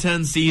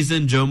 2-10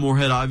 season, Joe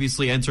Moorhead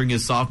obviously entering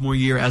his sophomore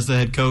year as the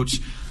head coach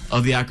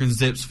of the Akron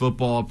Zips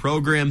football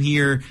program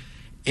here.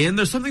 And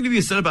there's something to be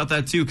said about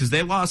that, too, because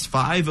they lost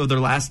 5 of their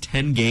last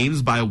 10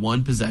 games by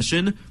 1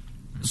 possession.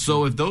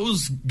 So if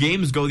those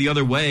games go the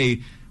other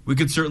way, we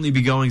could certainly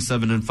be going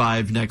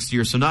 7-5 next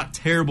year. So not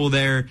terrible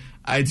there.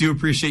 I do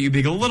appreciate you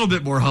being a little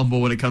bit more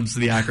humble when it comes to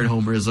the Akron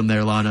homerism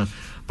there, Lana.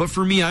 But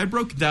for me, I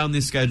broke down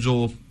the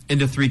schedule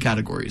into 3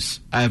 categories.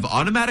 I have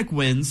automatic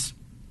wins,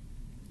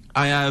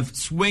 I have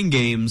swing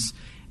games,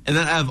 and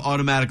then I have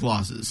automatic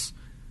losses.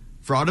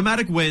 For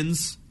automatic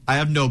wins, I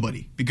have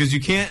nobody, because you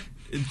can't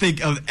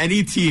think of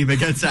any team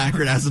against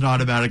Akron as an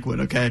automatic win,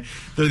 okay?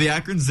 They're the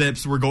Akron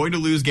Zips. We're going to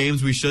lose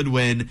games we should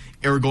win,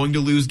 and we're going to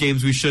lose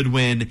games we should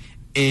win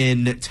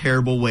in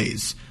terrible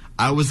ways.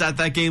 I was at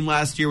that game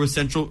last year with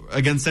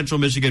against Central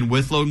Michigan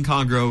with Logan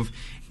Congrove,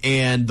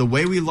 and the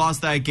way we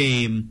lost that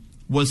game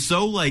was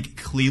so like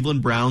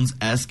Cleveland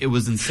Browns-esque. It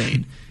was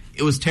insane.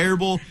 It was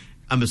terrible.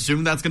 I'm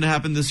assuming that's going to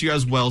happen this year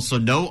as well, so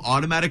no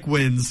automatic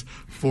wins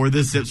for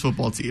this Zips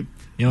football team.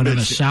 You don't have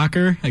a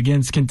shocker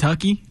against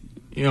Kentucky?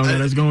 You know,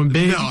 that's going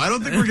big. No, I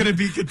don't think we're going to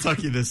beat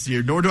Kentucky this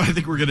year, nor do I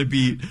think we're going to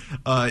beat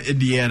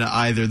Indiana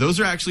either. Those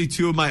are actually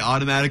 2 of my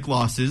automatic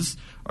losses,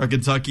 are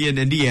Kentucky and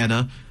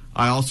Indiana.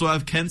 I also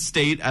have Kent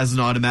State as an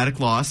automatic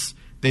loss.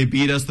 They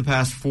beat us the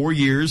past 4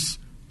 years.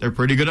 They're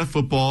pretty good at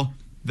football.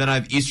 Then I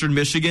have Eastern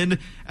Michigan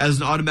as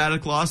an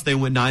automatic loss. They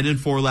went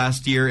 9-4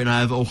 last year, and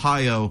I have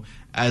Ohio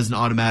as an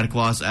automatic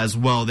loss as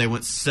well. They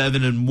went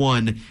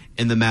 7-1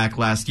 in the MAC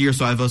last year,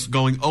 so I have us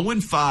going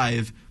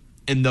 0-5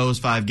 in those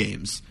 5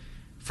 games.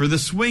 For the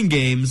swing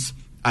games,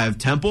 I have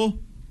Temple,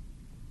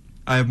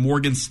 I have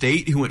Morgan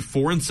State, who went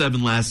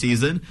 4-7 last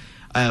season.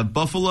 I have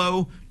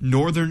Buffalo,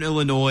 Northern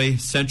Illinois,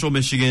 Central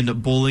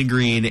Michigan, Bowling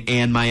Green,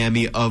 and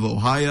Miami of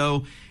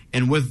Ohio.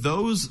 And with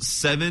those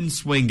 7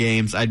 swing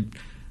games, I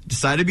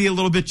decided to be a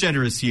little bit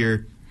generous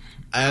here.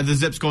 I have the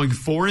Zips going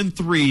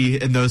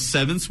 4-3 in those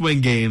 7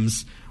 swing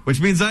games, which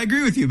means I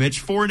agree with you,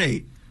 Mitch.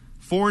 4-8.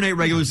 4-8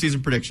 regular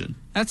season prediction.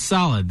 That's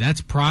solid.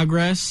 That's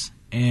progress.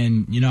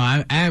 And,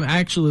 I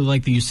actually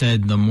like that you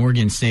said the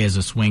Morgan State is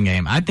a swing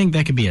game. I think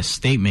that could be a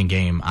statement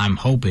game, I'm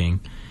hoping.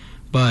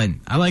 But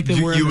I like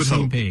that we're on the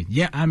same page.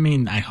 Yeah,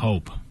 I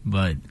hope.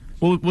 But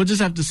we'll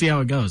just have to see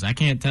how it goes. I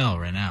can't tell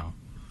right now.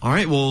 All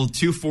right, well,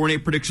 2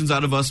 4-8 predictions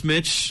out of us,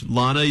 Mitch.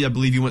 Lana, I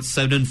believe you went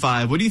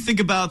 7-5. What do you think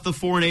about the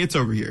 4-8s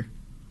over here?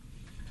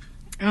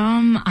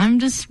 I'm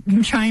just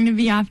trying to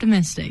be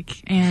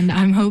optimistic. And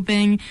I'm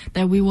hoping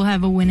that we will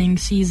have a winning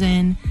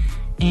season.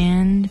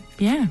 And,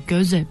 yeah,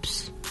 go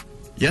Zips.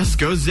 Yes,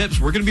 go Zips.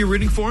 We're going to be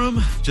rooting for them.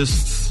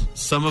 Just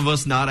some of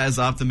us not as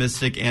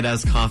optimistic and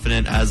as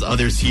confident as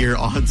others here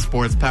on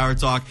Sports Power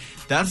Talk.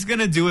 That's going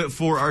to do it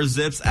for our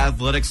Zips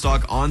Athletics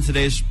Talk on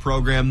today's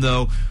program,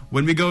 though.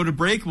 When we go to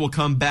break, we'll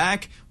come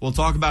back. We'll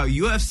talk about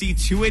UFC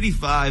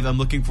 285. I'm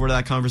looking forward to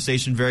that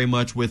conversation very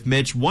much with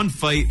Mitch. One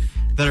fight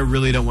that I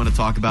really don't want to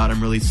talk about.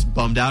 I'm really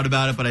bummed out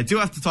about it, but I do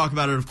have to talk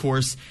about it, of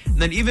course. And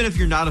then even if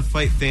you're not a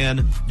fight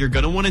fan, you're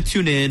going to want to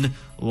tune in.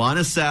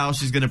 Lana Sal,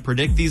 she's going to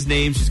predict these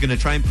names. She's going to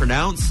try and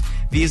pronounce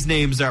these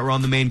names that were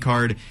on the main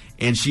card,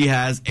 and she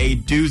has a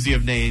doozy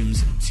of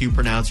names to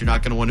pronounce. You're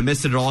not going to want to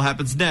miss it. It all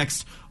happens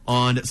next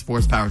on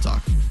Sports Power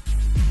Talk.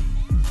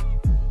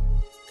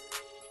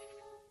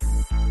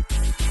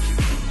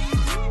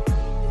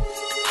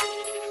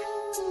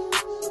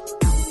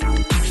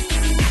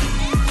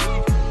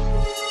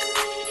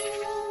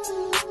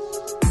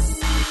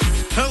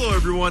 Hello,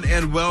 everyone,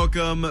 and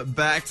welcome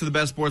back to the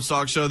best sports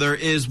talk show there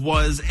is,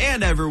 was,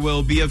 and ever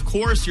will be. Of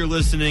course, you're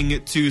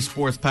listening to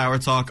Sports Power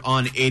Talk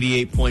on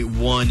 88.1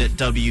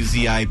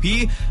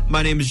 WZIP.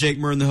 My name is Jake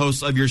Murren, the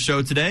host of your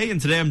show today, and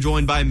today I'm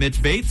joined by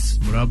Mitch Bates.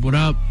 What up, what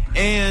up?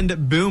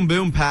 And Boom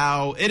Boom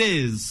Pow. It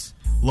is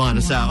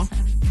Lana Sal.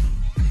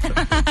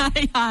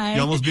 Hi.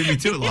 You almost beat me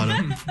to it,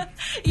 Lana.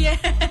 Yeah.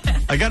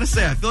 I gotta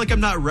say, I feel like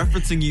I'm not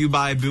referencing you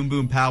by Boom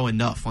Boom Pow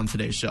enough on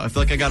today's show. I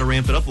feel like I gotta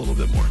ramp it up a little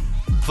bit more.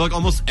 I feel like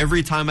almost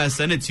every time I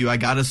send it to you, I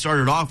gotta start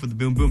it off with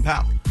Boom Boom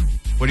Pow.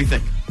 What do you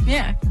think?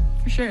 Yeah,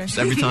 for sure. Just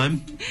every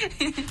time?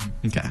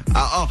 Okay.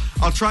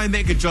 I'll try and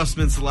make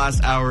adjustments the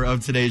last hour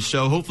of today's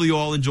show. Hopefully you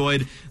all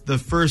enjoyed the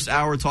first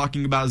hour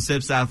talking about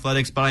Zips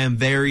Athletics, but I am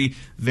very,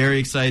 very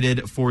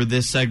excited for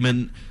this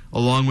segment.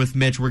 Along with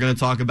Mitch, we're going to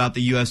talk about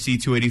the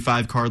UFC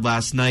 285 card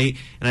last night.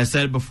 And I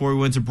said it before we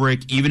went to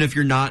break, even if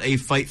you're not a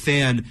fight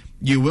fan,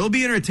 you will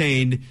be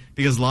entertained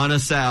because Lana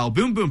Sal,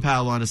 Boom Boom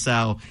Pow Lana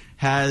Sal,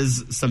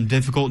 has some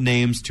difficult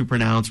names to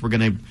pronounce. We're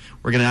gonna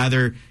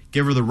either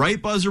give her the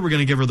right buzzer, we're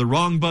gonna give her the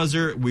wrong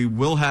buzzer. We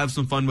will have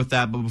some fun with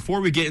that. But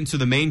before we get into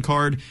the main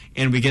card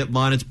and we get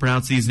Lana to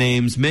pronounce these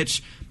names,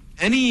 Mitch,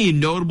 any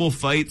notable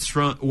fights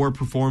or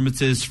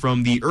performances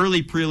from the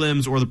early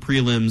prelims or the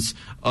prelims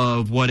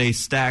of what a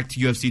stacked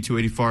UFC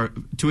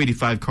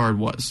 285 card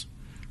was?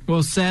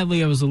 Well,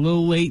 sadly, I was a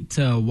little late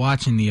to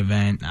watching the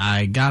event.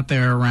 I got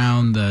there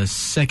around the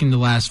second to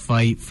last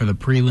fight for the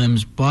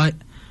prelims, but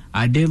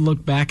I did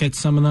look back at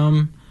some of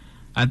them.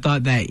 I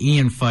thought that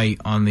Ian fight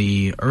on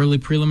the early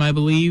prelim, I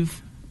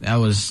believe, that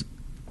was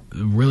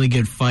a really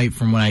good fight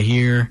from what I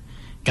hear.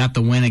 Got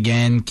the win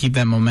again, keep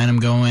that momentum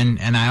going.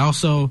 And I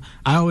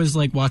always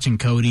like watching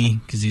Cody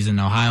because he's an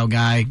Ohio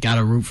guy. Got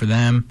to root for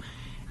them.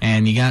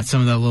 And he got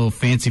some of that little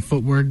fancy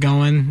footwork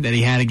going that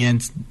he had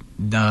against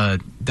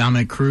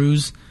Dominic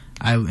Cruz.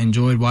 I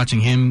enjoyed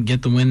watching him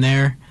get the win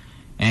there.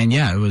 And,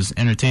 yeah, it was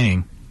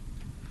entertaining.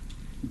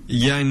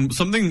 Yeah, and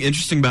something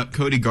interesting about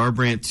Cody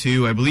Garbrandt,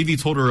 too. I believe he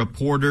told a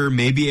reporter,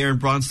 maybe Aaron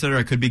Bronstetter,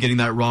 I could be getting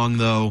that wrong,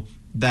 though,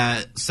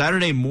 that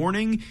Saturday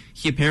morning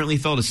he apparently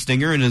felt a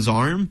stinger in his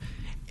arm,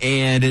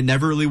 and it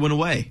never really went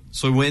away.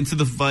 So he went into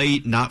the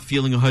fight not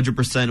feeling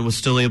 100% and was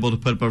still able to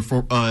put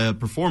up a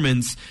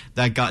performance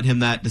that got him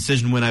that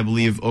decision win, I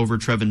believe, over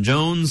Trevin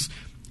Jones.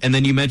 And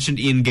then you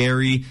mentioned Ian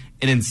Gary,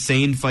 an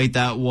insane fight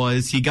that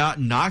was. He got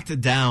knocked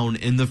down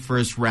in the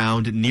first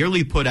round,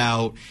 nearly put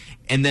out,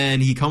 and then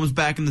he comes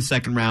back in the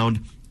second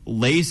round,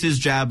 lays his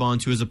jab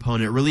onto his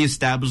opponent, really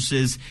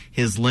establishes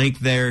his length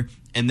there.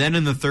 And then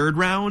in the third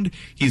round,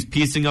 he's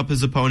piecing up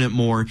his opponent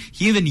more.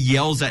 He even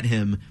yells at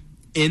him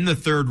in the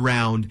third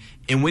round,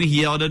 and when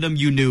he yelled at him,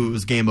 you knew it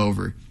was game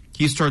over.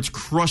 He starts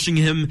crushing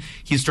him.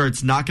 He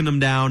starts knocking him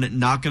down,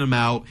 knocking him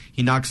out.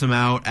 He knocks him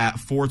out at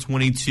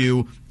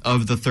 4:22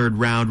 of the third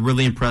round.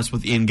 Really impressed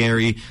with Ian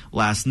Gary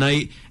last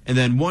night. And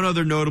then one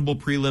other notable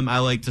prelim I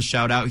like to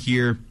shout out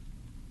here.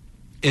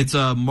 It's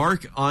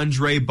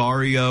Marc-Andre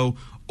Barrio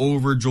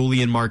over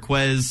Julian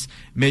Marquez.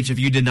 Mitch, if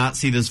you did not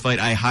see this fight,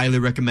 I highly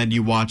recommend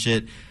you watch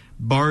it.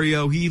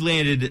 Barrio, he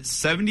landed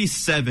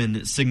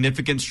 77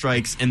 significant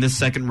strikes in the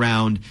second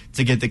round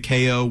to get the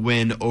KO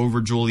win over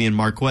Julian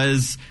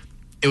Marquez.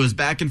 It was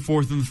back and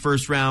forth in the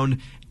first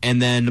round,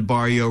 and then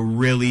Barrio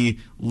really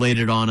laid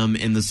it on him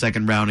in the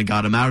second round and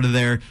got him out of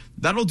there.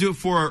 That'll do it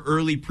for our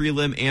early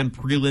prelim and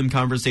prelim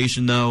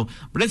conversation, though.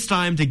 But it's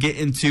time to get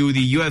into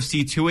the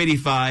UFC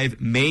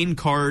 285 main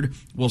card.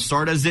 We'll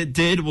start as it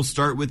did. We'll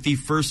start with the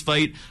first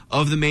fight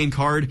of the main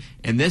card,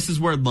 and this is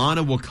where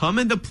Lana will come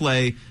into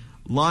play.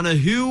 Lana,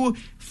 who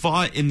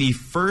fought in the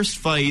first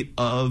fight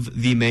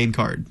of the main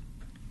card?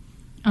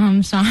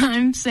 So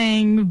I'm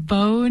saying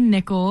Bo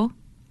Nickel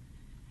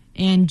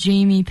and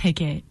Jamie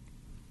Pickett.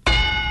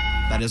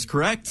 That is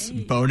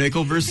correct. Bo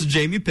Nickel versus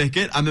Jamie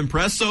Pickett. I'm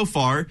impressed so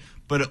far,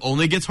 but it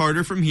only gets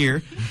harder from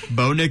here.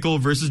 Bo Nickel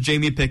versus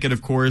Jamie Pickett,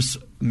 of course.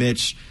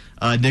 Mitch,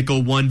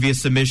 Nickel won via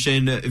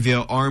submission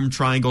via arm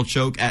triangle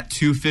choke at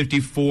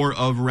 2:54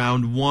 of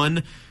round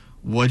one.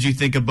 What'd you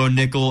think of Bo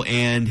Nickel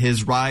and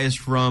his rise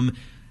from,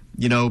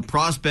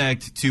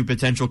 prospect to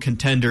potential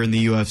contender in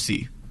the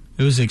UFC?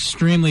 It was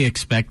extremely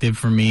expected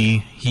for me.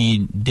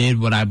 He did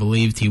what I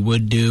believed he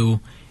would do.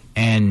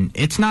 And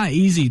it's not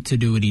easy to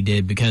do what he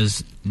did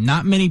because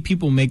not many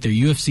people make their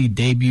UFC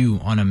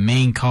debut on a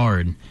main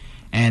card.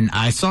 And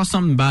I saw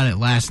something about it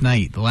last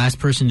night. The last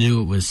person to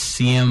do it was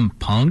CM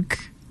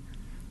Punk,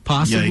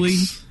 possibly.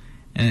 Yikes.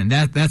 And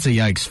that's a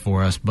yikes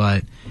for us.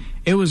 But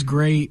it was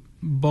great.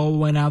 Bo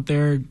went out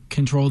there,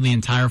 controlled the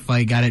entire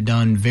fight, got it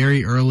done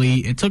very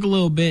early. It took a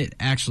little bit,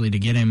 actually, to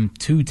get him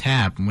to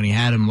tap when he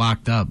had him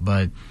locked up.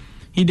 But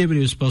he did what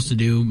he was supposed to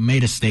do,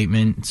 made a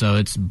statement. So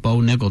it's Bo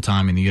Nickel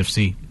time in the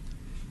UFC.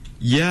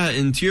 Yeah,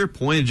 and to your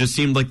point, it just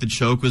seemed like the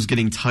choke was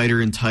getting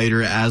tighter and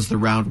tighter as the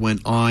round went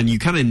on. You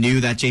kind of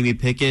knew that Jamie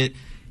Pickett,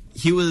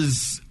 he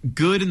was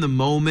good in the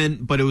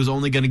moment, but it was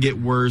only going to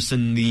get worse,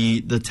 and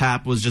the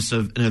tap was just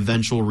an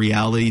eventual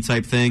reality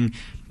type thing.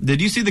 Did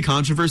you see the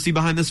controversy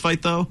behind this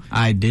fight, though?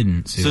 I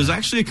didn't see So there's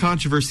actually a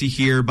controversy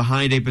here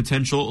behind a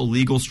potential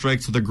illegal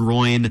strike to the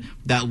groin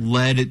that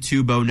led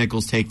to Bo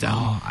Nickel's takedown.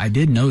 Oh, I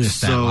did notice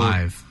that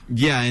live.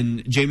 Yeah,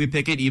 and Jamie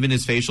Pickett, even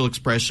his facial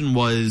expression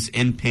was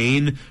in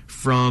pain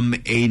from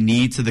a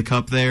knee to the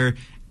cup there.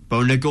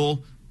 Bo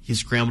Nickel, he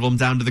scrambled him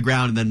down to the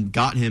ground and then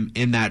got him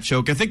in that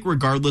choke. I think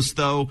regardless,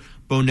 though,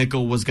 Bo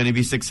Nickel was going to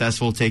be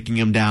successful taking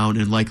him down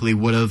and likely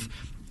would have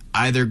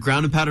either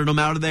ground and pounded him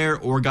out of there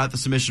or got the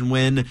submission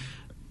win.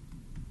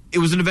 It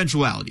was an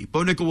eventuality.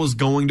 Bo Nickel was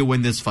going to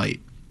win this fight.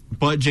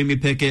 But Jamie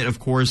Pickett, of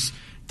course,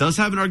 does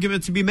have an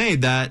argument to be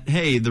made that,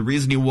 hey, the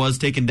reason he was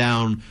taken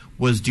down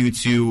was due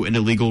to an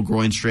illegal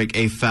groin strike,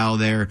 a foul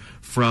there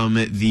from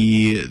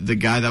the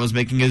guy that was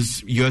making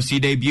his UFC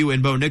debut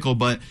in Bo Nickel.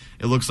 But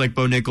it looks like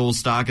Bo Nickel's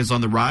stock is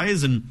on the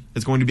rise, and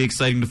it's going to be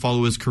exciting to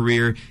follow his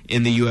career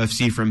in the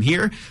UFC from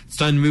here. It's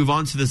time to move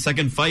on to the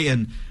second fight,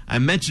 and I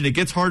mentioned it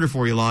gets harder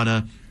for you,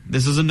 Lana.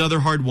 This is another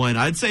hard one.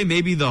 I'd say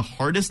maybe the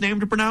hardest name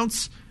to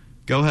pronounce.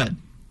 Go ahead.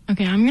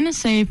 Okay, I'm going to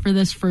say for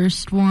this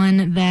first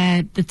one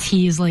that the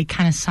T is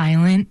kind of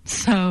silent.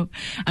 So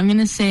I'm going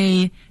to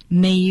say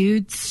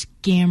Mayut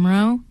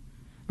Gamro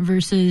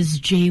versus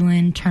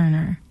Jalen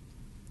Turner.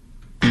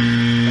 Gotta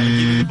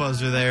give you the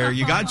buzzer there.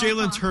 You got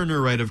Jalen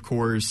Turner right, of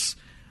course.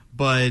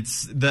 But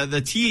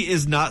the T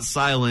is not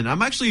silent.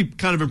 I'm actually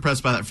kind of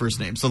impressed by that first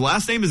name. So the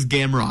last name is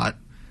Gamrot,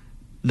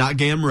 not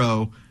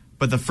Gamro.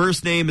 But the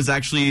first name is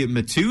actually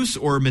Mateusz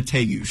or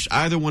Mateusz.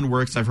 Either one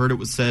works. I've heard it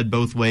was said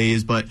both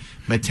ways, but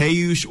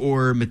Mateusz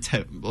or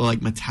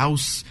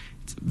Mateusz.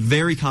 It's a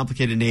very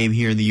complicated name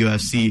here in the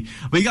UFC.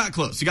 But you got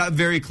close. You got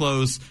very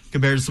close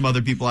compared to some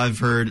other people I've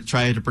heard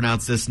try to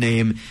pronounce this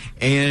name.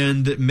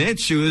 And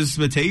Mitch, who is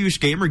Mateusz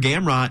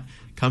Gamrot,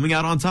 coming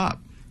out on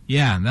top.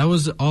 Yeah, that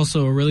was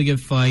also a really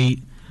good fight.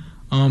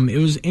 It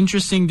was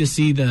interesting to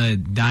see the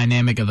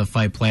dynamic of the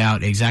fight play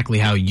out exactly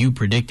how you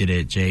predicted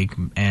it, Jake.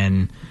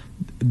 And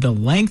the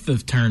length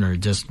of Turner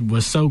just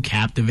was so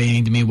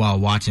captivating to me while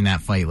watching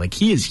that fight.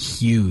 He is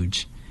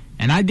huge.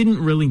 And I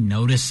didn't really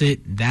notice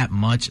it that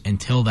much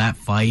until that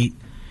fight.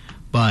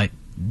 But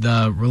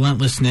the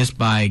relentlessness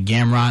by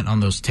Gamrot on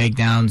those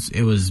takedowns,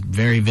 it was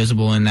very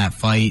visible in that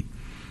fight.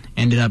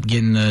 Ended up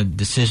getting the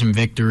decision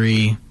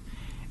victory.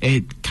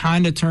 It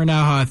kind of turned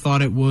out how I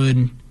thought it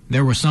would.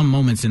 There were some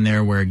moments in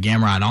there where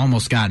Gamrot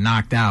almost got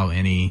knocked out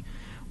and he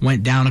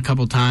went down a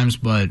couple times,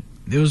 but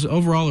it was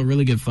overall a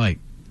really good fight.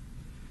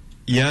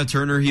 Yeah,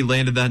 Turner, he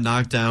landed that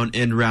knockdown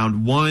in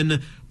round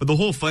one, but the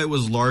whole fight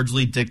was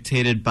largely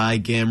dictated by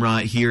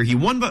Gamrot here. He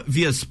won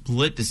via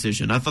split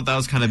decision. I thought that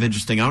was kind of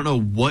interesting. I don't know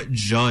what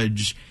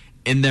judge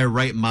in their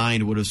right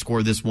mind would have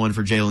scored this one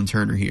for Jalen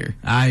Turner here.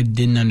 I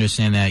didn't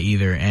understand that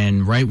either,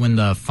 and right when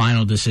the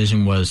final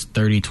decision was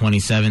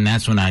 30-27,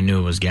 that's when I knew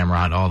it was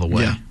Gamrot all the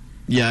way.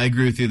 Yeah, I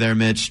agree with you there,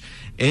 Mitch.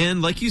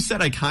 And like you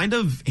said, I kind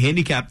of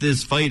handicapped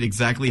this fight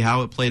exactly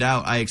how it played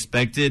out. I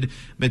expected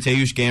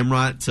Mateusz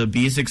Gamrot to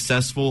be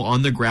successful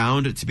on the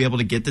ground, to be able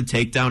to get the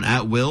takedown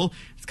at will.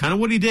 It's kind of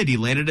what he did. He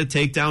landed a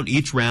takedown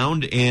each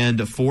round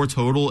and 4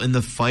 total in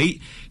the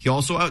fight. He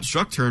also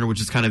outstruck Turner, which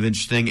is kind of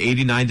interesting,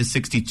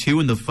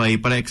 89-62 in the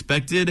fight. But I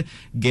expected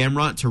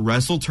Gamrot to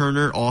wrestle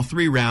Turner all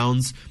 3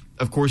 rounds.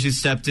 Of course, he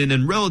stepped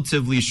in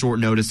relatively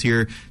short notice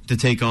here to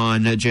take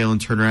on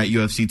Jalen Turner at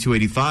UFC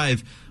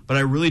 285. But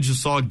I really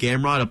just saw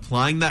Gamrot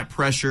applying that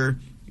pressure,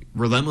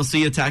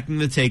 relentlessly attacking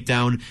the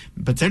takedown,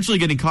 potentially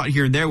getting caught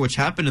here and there, which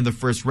happened in the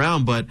first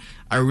round. But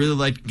I really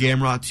liked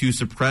Gamrot to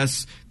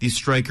suppress the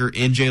striker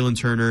in Jalen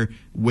Turner,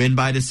 win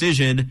by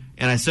decision.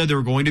 And I said there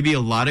were going to be a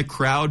lot of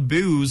crowd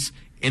boos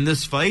in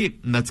this fight,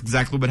 and that's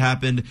exactly what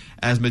happened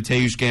as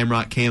Mateusz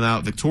Gamrot came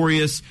out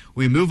victorious.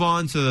 We move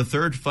on to the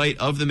third fight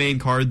of the main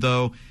card,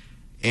 though.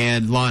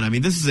 And, Lon, I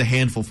mean, this is a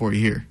handful for you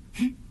here.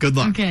 Good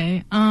luck.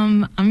 Okay,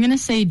 I'm going to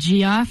say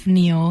Geoff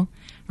Neal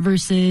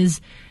versus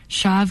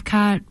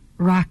Shavkat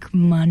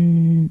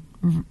Rakhmonov.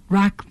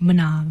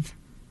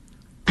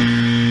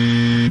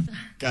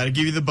 Gotta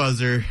give you the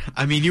buzzer.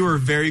 I mean, you were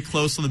very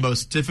close on the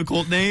most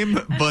difficult name,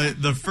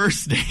 but the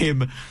first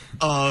name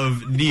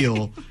of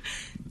Neal,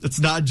 it's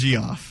not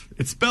Geoff.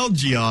 It's spelled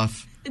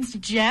Geoff. It's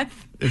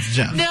Jeff? It's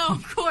Jeff. No,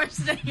 of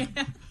course.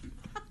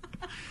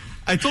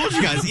 I told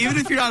you guys, even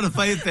if you're not a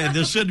fight fan,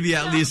 this should be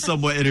at least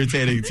somewhat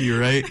entertaining to you,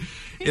 right?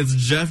 It's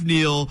Geoff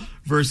Neal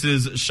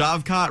versus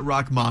Shavkat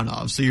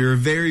Rakhmonov. So you're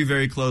very,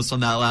 very close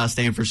on that last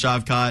name for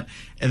Shavkat.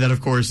 And then,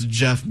 of course,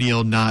 Geoff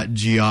Neal, not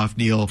Geoff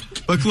Neal,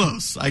 but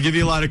close. I give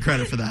you a lot of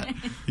credit for that.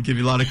 I give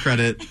you a lot of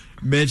credit.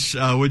 Mitch,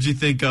 what'd you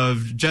think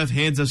of Jeff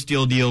Hands of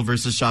Steel Neal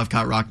versus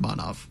Shavkat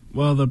Rakhmonov?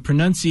 Well, the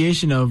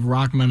pronunciation of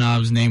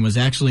Rakhmonov's name was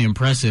actually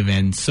impressive,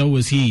 and so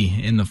was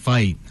he in the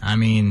fight. I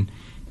mean,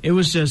 it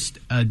was just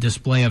a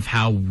display of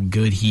how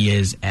good he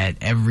is at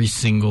every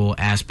single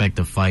aspect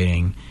of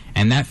fighting.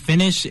 And that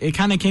finish, it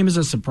kind of came as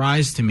a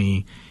surprise to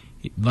me.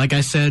 Like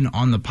I said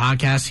on the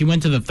podcast, he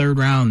went to the third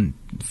round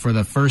for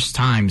the first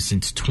time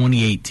since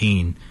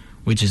 2018,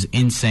 which is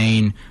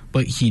insane.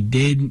 But he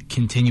did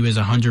continue his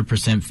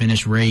 100%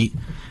 finish rate,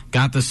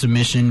 got the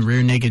submission,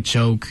 rear naked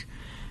choke,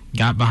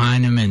 got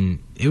behind him, and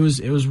it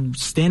was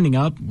standing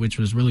up, which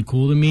was really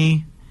cool to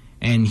me.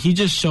 And he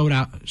just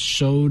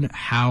showed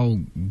how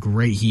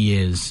great he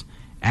is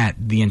at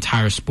the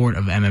entire sport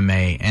of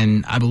MMA.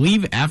 And I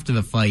believe after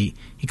the fight,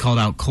 he called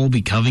out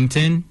Colby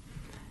Covington.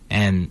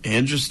 And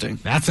interesting.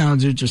 That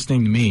sounds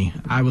interesting to me.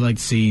 I would like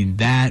to see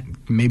that,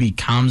 maybe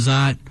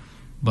Khamzat.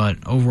 But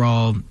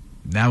overall,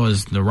 that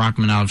was the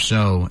Rakhmonov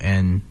show.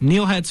 And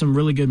Neal had some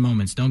really good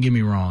moments, don't get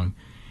me wrong.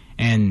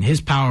 And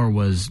his power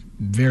was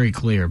very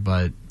clear,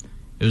 but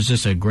it was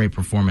just a great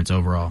performance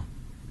overall.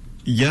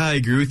 Yeah, I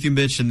agree with you,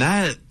 Mitch. And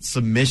that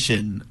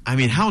submission, I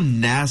mean, how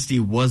nasty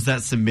was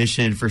that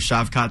submission for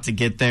Shavkat to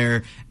get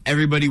there?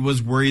 Everybody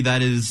was worried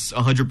that his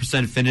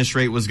 100% finish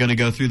rate was going to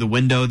go through the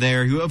window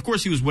there. Of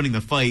course, he was winning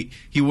the fight.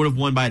 He would have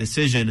won by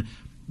decision.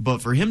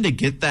 But for him to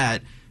get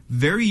that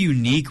very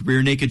unique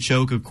rear naked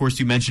choke, of course,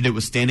 you mentioned it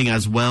was standing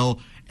as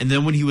well. And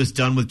then when he was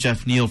done with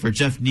Geoff Neal, for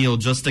Geoff Neal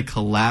just to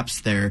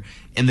collapse there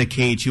in the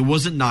cage, he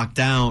wasn't knocked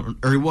down,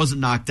 or he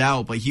wasn't knocked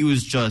out, but he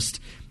was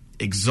just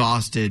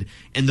exhausted,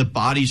 and the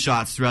body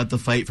shots throughout the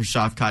fight for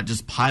Shavkat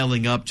just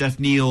piling up. Geoff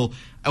Neal,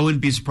 I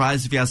wouldn't be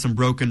surprised if he has some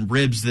broken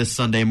ribs this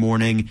Sunday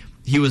morning.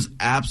 He was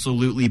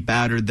absolutely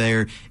battered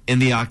there in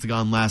the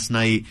octagon last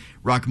night.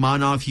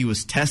 Rakhmonov, he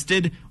was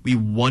tested. We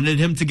wanted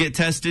him to get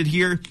tested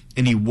here,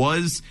 and he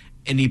was,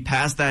 and he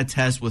passed that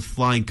test with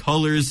flying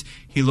colors.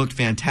 He looked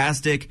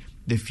fantastic.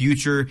 The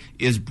future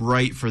is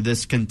bright for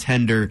this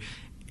contender.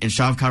 And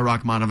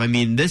Shavkat Rakhmonov, I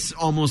mean, this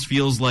almost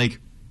feels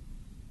like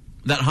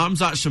that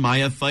Khamzat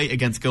Chimaev fight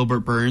against Gilbert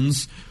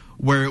Burns,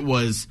 where it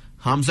was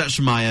Khamzat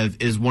Chimaev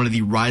is one of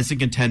the rising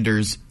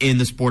contenders in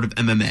the sport of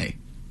MMA.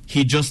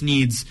 He just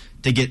needs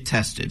to get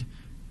tested.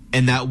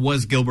 And that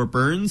was Gilbert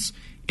Burns,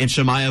 and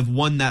Chimaev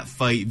won that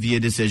fight via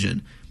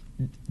decision.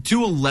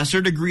 To a lesser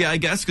degree, I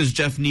guess, because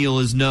Geoff Neal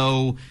is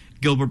no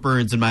Gilbert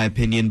Burns, in my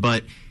opinion.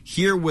 But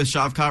here with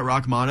Shavkat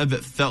Rakhmonov,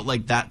 it felt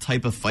like that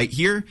type of fight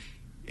here.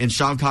 And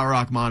Shavkat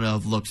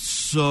Rakhmonov looked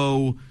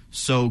so,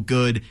 so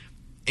good.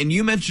 And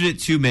you mentioned it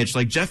too, Mitch.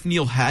 Like, Geoff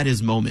Neal had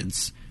his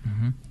moments.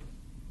 Mm-hmm.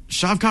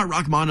 Shavkat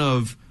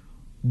Rakhmonov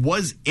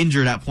was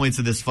injured at points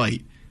of this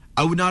fight.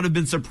 I would not have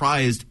been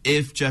surprised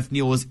if Geoff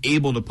Neal was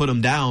able to put him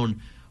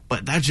down,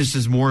 but that just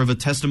is more of a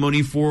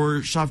testimony for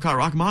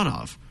Shavkat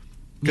Rakhmonov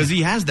because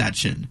he has that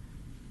chin.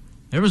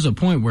 There was a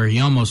point where he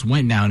almost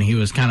went down and he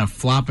was kind of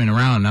flopping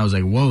around, and I was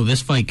like, whoa,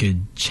 this fight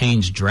could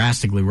change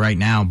drastically right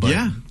now, but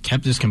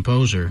kept his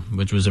composure,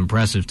 which was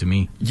impressive to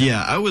me.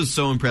 Yeah, I was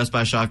so impressed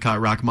by Shavkat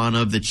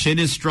Rakhmonov. The chin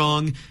is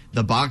strong,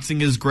 the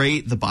boxing is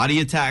great, the body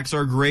attacks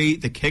are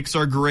great, the kicks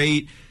are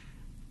great,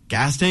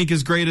 gas tank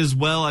is great as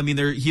well. I mean,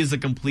 he is a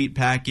complete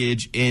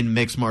package in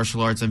mixed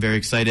martial arts. I'm very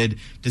excited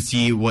to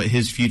see what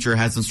his future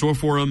has in store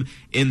for him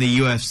in the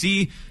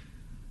UFC.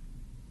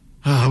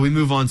 We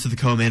move on to the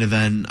co-main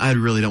event. I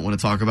really don't want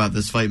to talk about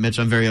this fight, Mitch.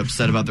 I'm very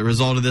upset about the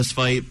result of this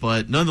fight,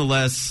 but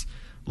nonetheless,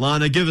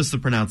 Lana, give us the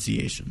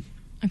pronunciation.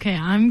 Okay,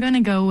 I'm going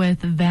to go with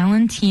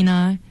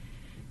Valentina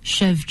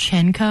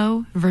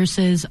Shevchenko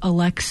versus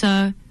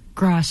Alexa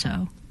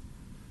Grasso.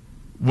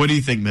 What do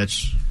you think,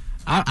 Mitch?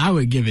 I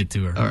would give it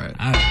to her. All right.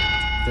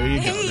 There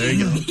you go. There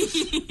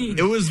you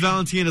go. It was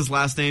Valentina's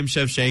last name,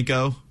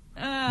 Shevchenko.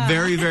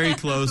 Very, very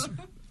close.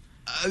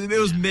 It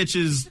was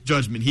Mitch's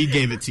judgment. He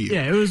gave it to you.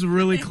 Yeah, it was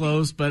really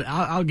close, but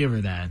I'll give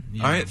her that.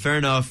 All right, fair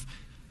enough.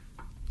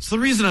 So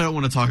the reason I don't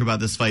want to talk about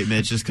this fight,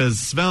 Mitch, is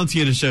because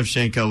Valentina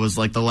Shevchenko was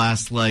like the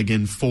last leg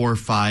in 4 or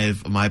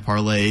 5 of my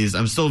parlays.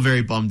 I'm still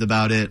very bummed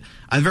about it.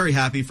 I'm very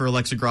happy for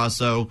Alexa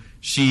Grasso.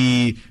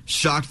 She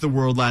shocked the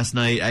world last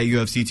night at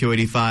UFC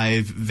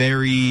 285.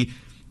 Very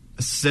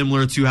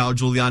similar to how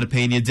Juliana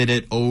Pena did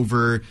it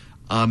over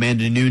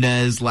Amanda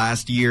Nunes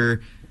last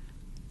year.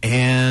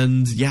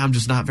 And, yeah, I'm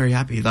just not very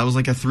happy. That was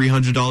like a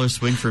 $300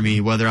 swing for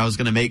me, whether I was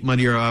going to make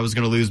money or I was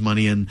going to lose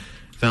money. And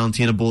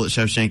Valentina Bullet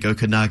Shevchenko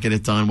could not get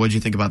it done. What did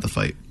you think about the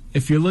fight?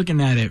 If you're looking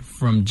at it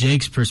from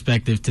Jake's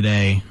perspective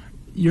today,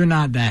 you're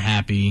not that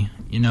happy.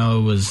 You know,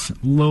 it was a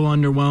little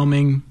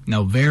underwhelming.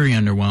 No, very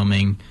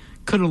underwhelming.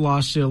 Could have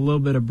lost you a little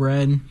bit of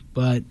bread.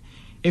 But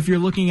if you're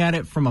looking at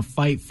it from a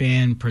fight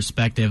fan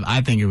perspective, I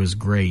think it was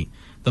great.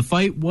 The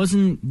fight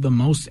wasn't the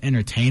most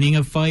entertaining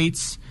of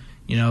fights.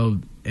 You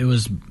know, it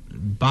was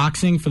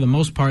boxing for the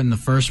most part in the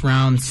first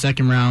round.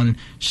 Second round,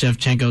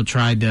 Shevchenko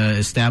tried to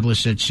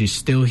establish that she's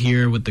still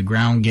here with the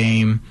ground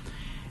game.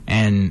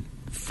 And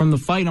from the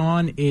fight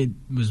on, it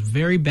was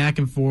very back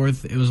and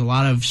forth. It was a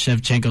lot of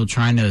Shevchenko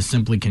trying to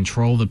simply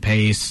control the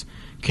pace,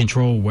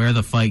 control where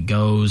the fight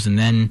goes. And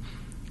then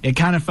it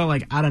kind of felt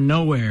like out of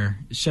nowhere,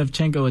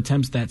 Shevchenko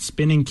attempts that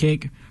spinning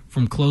kick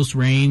from close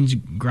range.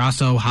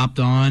 Grasso hopped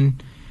on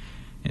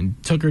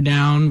and took her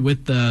down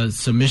with the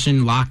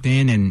submission locked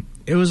in. And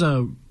it was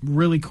a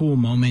really cool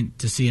moment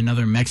to see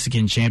another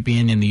Mexican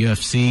champion in the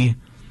UFC,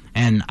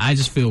 and I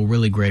just feel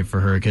really great for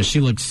her because she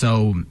looked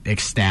so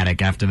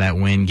ecstatic after that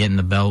win, getting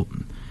the belt,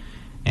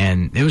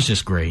 and it was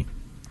just great.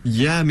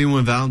 Yeah, I mean,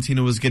 when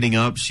Valentina was getting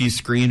up, she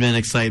screamed in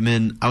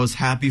excitement. I was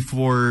happy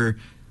for her,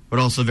 but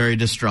also very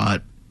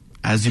distraught,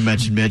 as you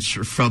mentioned, Mitch,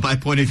 from my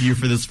point of view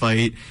for this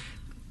fight.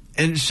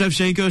 And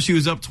Shevchenko, she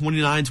was up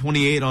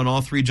 29-28 on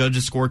all 3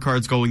 judges'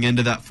 scorecards going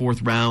into that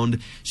 4th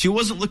round. She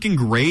wasn't looking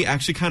great,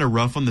 actually kind of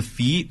rough on the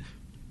feet.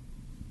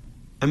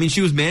 I mean,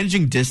 she was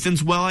managing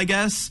distance well, I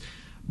guess,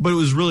 but it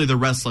was really the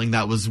wrestling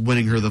that was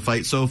winning her the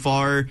fight so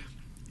far,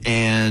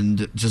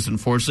 and just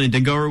unfortunately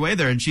didn't go her way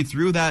there. And she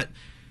threw that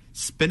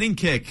spinning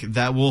kick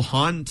that will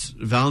haunt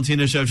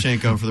Valentina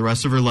Shevchenko for the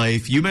rest of her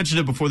life. You mentioned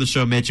it before the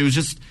show, Mitch. It was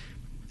just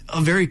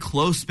a very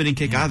close spinning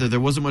kick either. There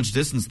wasn't much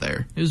distance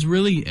there.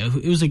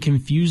 It was a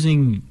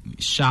confusing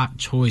shot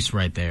choice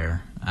right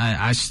there.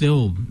 I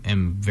still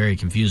am very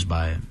confused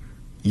by it.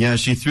 Yeah,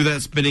 she threw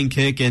that spinning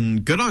kick,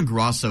 and good on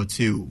Grasso,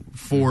 too,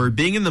 for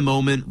being in the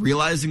moment,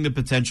 realizing the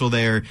potential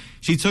there.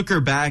 She took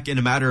her back in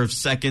a matter of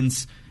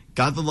seconds,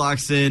 got the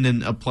locks in,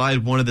 and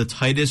applied one of the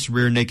tightest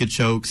rear naked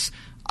chokes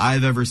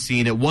I've ever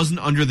seen. It wasn't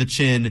under the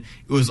chin,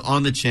 it was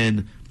on the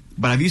chin.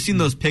 But have you seen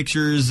those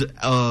pictures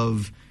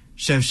of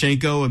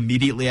Shevchenko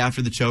immediately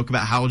after the choke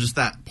about how just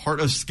that part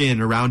of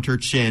skin around her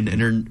chin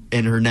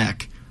and her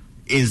neck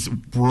is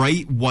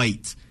bright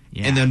white,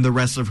 and then the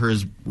rest of her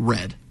is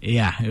red?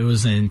 Yeah, it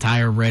was an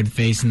entire red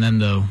face and then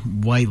the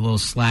white little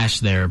slash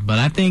there. But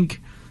I think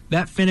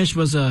that finish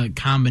was a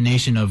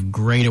combination of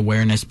great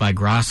awareness by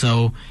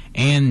Grasso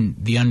and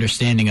the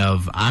understanding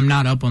of, I'm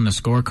not up on the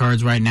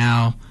scorecards right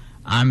now.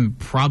 I'm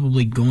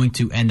probably going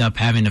to end up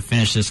having to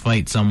finish this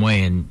fight some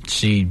way, and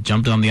she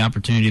jumped on the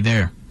opportunity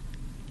there.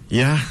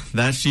 Yeah,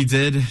 that she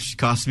did. She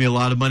cost me a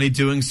lot of money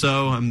doing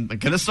so. I'm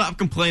going to stop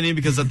complaining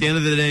because at the end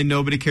of the day,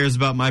 nobody cares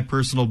about my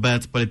personal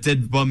bets, but it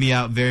did bum me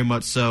out very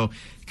much so.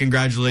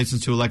 Congratulations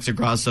to Alexa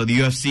Grasso. The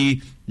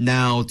UFC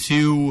now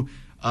 2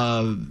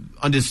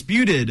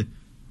 undisputed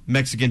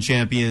Mexican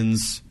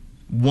champions,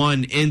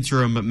 1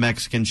 interim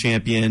Mexican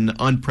champion.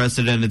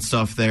 Unprecedented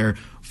stuff there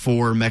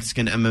for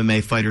Mexican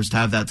MMA fighters to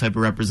have that type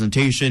of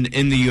representation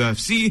in the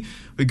UFC.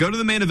 We go to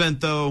the main event,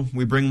 though.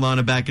 We bring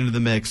Lana back into the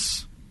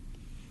mix.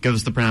 Give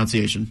us the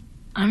pronunciation.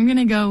 I'm going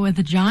to go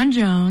with Jon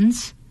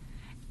Jones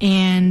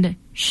and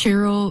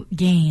Cheryl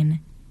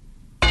Gain.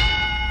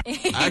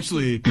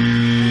 Actually,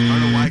 I don't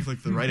know why I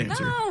clicked the right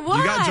answer. No, why?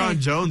 You got Jon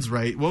Jones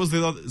right. What was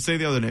say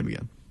the other name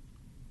again?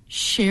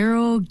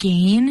 Cheryl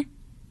Gain?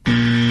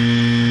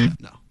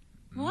 No.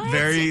 What?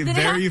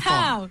 Very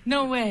How? far.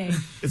 No way.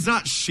 It's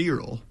not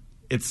Cheryl.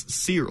 It's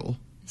Cyril.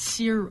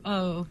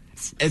 Cyril.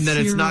 And then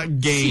it's not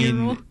Gain.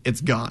 Cyril.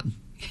 It's gone.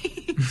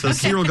 So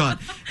Cyril gone.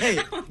 Hey,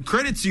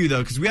 credit to you,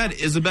 though, because we had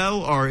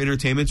Isabel, our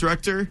entertainment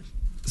director,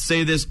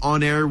 say this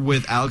on air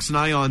with Alex and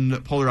I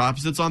on Polar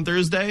Opposites on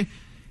Thursday.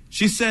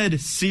 She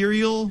said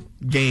cereal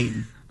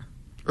gain.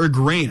 Or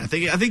grain. I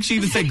think she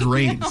even said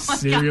grain.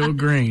 Cereal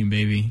grain,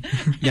 baby.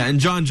 Yeah, and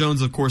Jon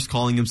Jones, of course,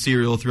 calling him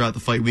cereal throughout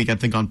the fight week, I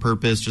think on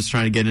purpose, just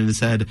trying to get in his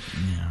head.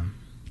 Yeah.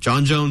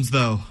 Jon Jones,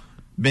 though,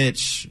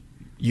 Mitch,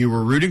 You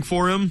were rooting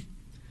for him.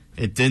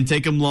 It didn't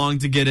take him long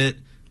to get it.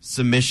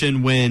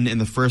 Submission win in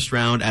the first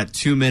round at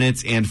 2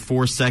 minutes and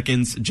 4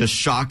 seconds. Just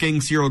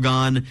shocking Ciryl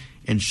Gane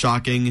and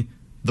shocking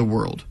the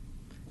world.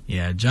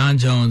 Yeah, Jon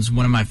Jones,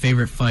 one of my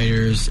favorite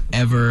fighters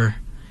ever.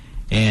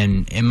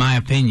 And in my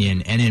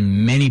opinion, and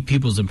in many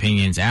people's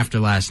opinions after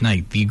last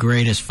night, the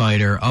greatest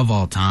fighter of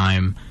all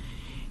time.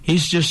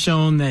 He's just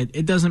shown that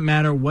it doesn't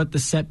matter what the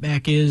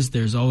setback is.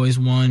 There's always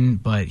one,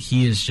 but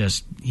he's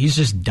just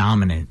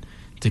dominant.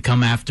 To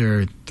come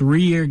after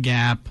 3-year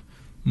gap,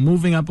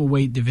 moving up a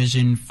weight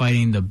division,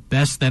 fighting the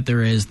best that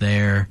there is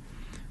there,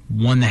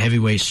 won the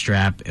heavyweight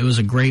strap. It was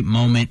a great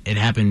moment. It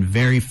happened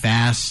very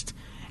fast,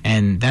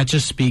 and that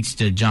just speaks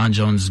to Jon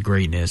Jones'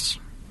 greatness.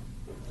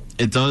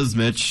 It does,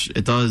 Mitch.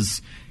 It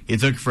does. It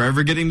took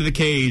forever getting to the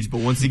cage,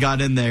 but once he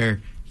got in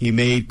there, he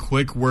made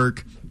quick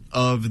work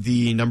of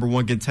the number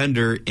one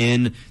contender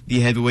in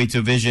the heavyweight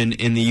division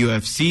in the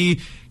UFC.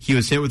 He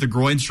was hit with a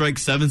groin strike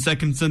 7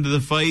 seconds into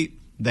the fight.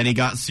 Then he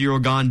got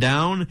Ciryl Gane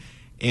down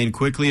and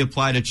quickly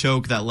applied a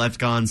choke that left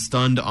Gane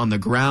stunned on the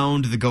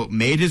ground. The GOAT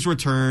made his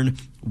return,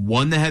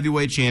 won the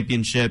heavyweight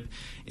championship.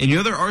 And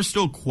there are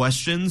still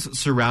questions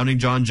surrounding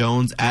Jon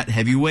Jones at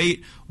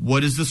heavyweight.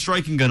 What is the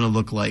striking going to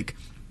look like?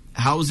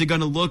 How is he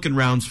going to look in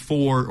rounds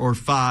 4 or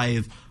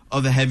 5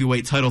 of the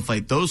heavyweight title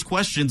fight? Those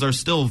questions are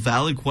still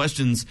valid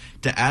questions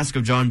to ask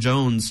of Jon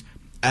Jones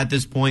at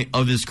this point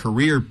of his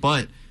career,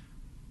 but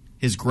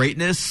his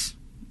greatness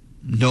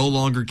no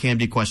longer can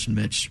be questioned,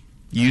 Mitch.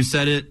 You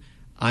said it.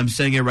 I'm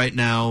saying it right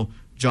now.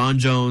 Jon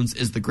Jones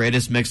is the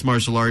greatest mixed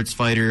martial arts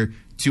fighter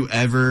to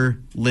ever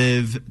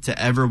live, to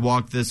ever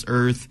walk this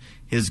earth.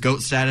 His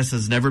GOAT status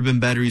has never been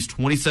better. He's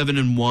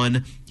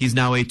 27-1. He's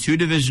now a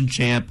 2-division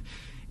champ,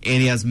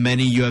 and he has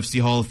many UFC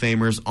Hall of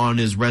Famers on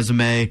his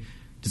resume.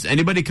 Does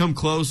anybody come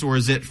close, or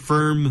is it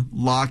firm,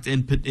 locked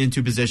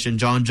into position?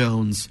 Jon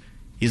Jones,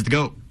 he's the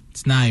GOAT.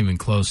 It's not even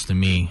close to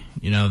me.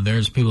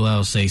 There's people that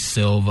will say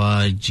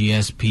Silva,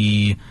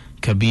 GSP,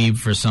 Khabib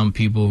for some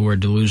people who are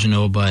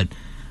delusional, but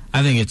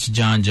I think it's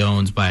Jon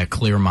Jones by a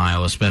clear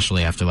mile,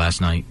 especially after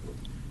last night.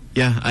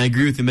 Yeah, I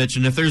agree with you, Mitch.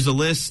 And if there's a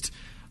list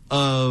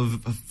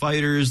of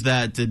fighters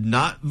that did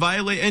not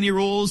violate any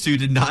rules, who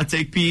did not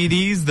take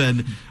PEDs,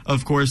 then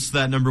of course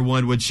that number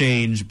one would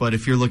change. But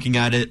if you're looking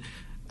at it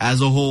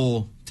as a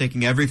whole,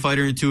 taking every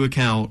fighter into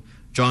account,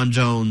 Jon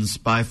Jones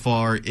by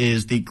far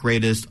is the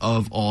greatest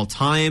of all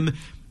time.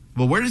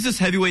 But where does this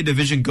heavyweight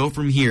division go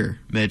from here,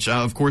 Mitch?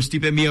 Of course,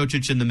 Stipe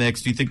Miocic in the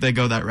mix. Do you think they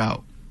go that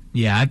route?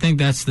 Yeah, I think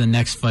that's the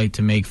next fight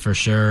to make for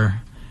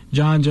sure.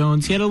 Jon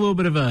Jones, he had a little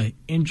bit of an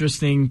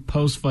interesting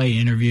post-fight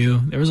interview.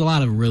 There was a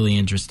lot of really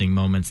interesting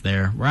moments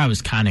there where I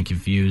was kind of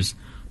confused.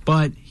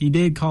 But he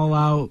did call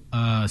out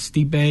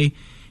Stipe.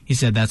 He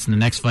said that's the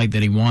next fight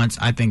that he wants.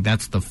 I think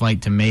that's the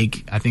fight to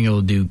make. I think it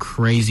will do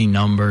crazy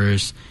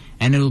numbers,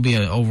 and it'll be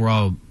an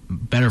overall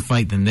better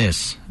fight than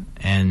this.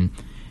 And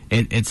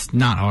it's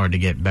not hard to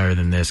get better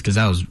than this because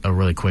that was a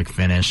really quick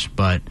finish.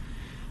 But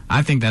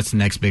I think that's the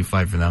next big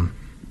fight for them.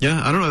 Yeah,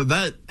 I don't know.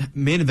 That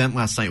main event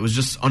last night was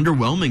just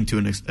underwhelming to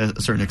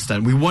a certain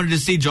extent. We wanted to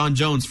see Jon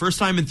Jones, first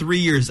time in 3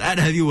 years at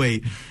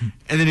heavyweight,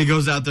 and then he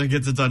goes out there and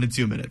gets it done in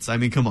 2 minutes. I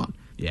mean, come on.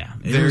 Yeah,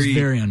 it was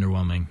very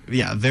underwhelming.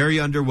 Yeah, very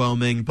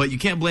underwhelming. But you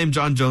can't blame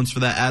Jon Jones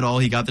for that at all.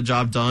 He got the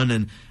job done,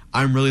 and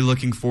I'm really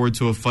looking forward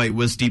to a fight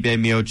with Stipe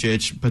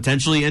Miocic,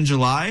 potentially in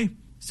July.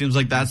 Seems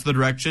like that's the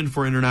direction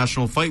for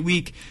International Fight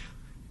Week.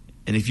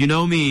 And if you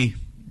know me,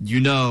 you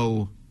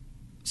know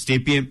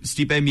Stipe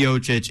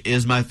Miocic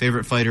is my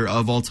favorite fighter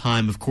of all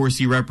time. Of course,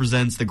 he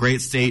represents the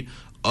great state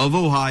of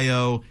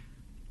Ohio,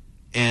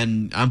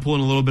 and I'm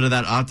pulling a little bit of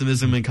that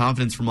optimism and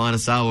confidence from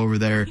Lanasau over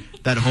there,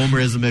 that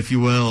homerism, if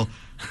you will.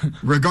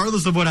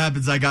 Regardless of what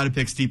happens, I got to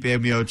pick Stipe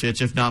Miocic.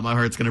 If not, my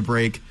heart's going to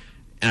break,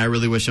 and I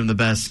really wish him the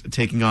best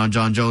taking on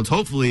Jon Jones.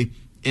 Hopefully,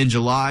 in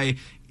July,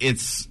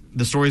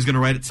 the story's going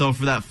to write itself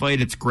for that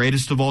fight. It's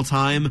greatest of all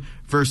time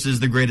versus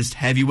the greatest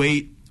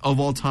heavyweight of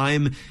all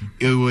time.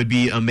 It would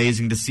be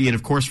amazing to see. And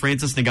of course,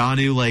 Francis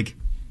Ngannou,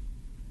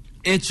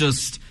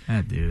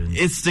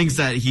 it stinks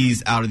that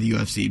he's out of the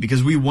UFC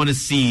because we want to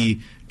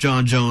see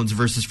Jon Jones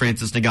versus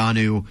Francis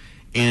Ngannou.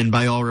 And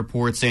by all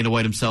reports, Dana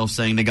White himself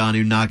saying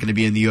Ngannou not going to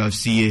be in the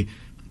UFC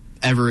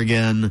ever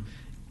again.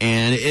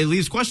 And it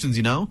leaves questions,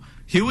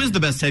 Who is the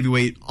best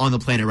heavyweight on the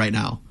planet right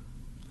now?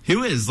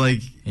 Who is?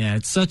 Yeah,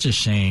 it's such a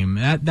shame.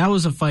 That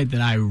was a fight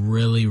that I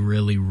really,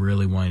 really,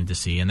 really wanted to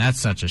see, and that's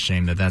such a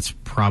shame that that's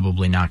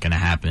probably not going to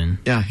happen.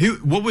 Yeah,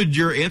 what would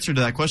your answer to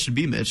that question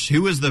be, Mitch?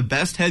 Who is the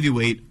best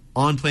heavyweight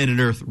on planet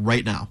Earth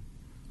right now?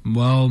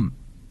 Well,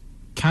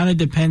 kind of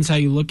depends how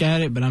you look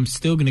at it, but I'm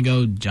still going to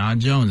go Jon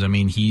Jones. I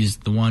mean, he's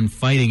the one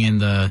fighting in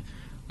the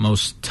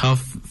most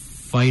tough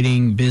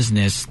fighting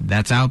business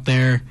that's out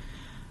there.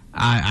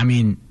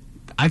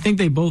 I think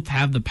they both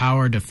have the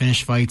power to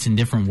finish fights in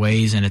different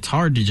ways, and it's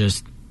hard to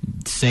just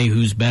say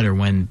who's better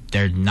when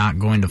they're not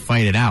going to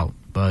fight it out.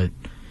 But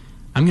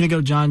I'm going to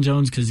go Jon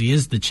Jones because he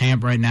is the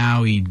champ right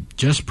now. He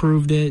just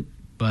proved it,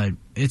 but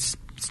it's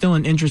still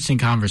an interesting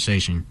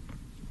conversation.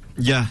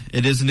 Yeah,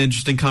 it is an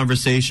interesting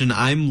conversation.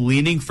 I'm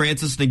leaning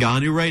Francis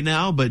Ngannou right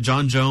now, but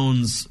Jon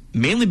Jones,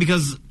 mainly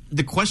because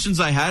the questions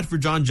I had for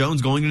Jon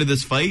Jones going into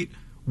this fight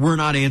were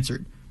not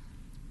answered.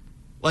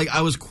 Like,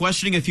 I was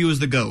questioning if he was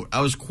the GOAT.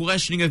 I was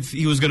questioning if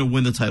he was going to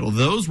win the title.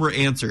 Those were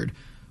answered.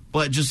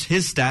 But just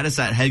his status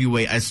at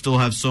heavyweight, I still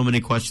have so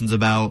many questions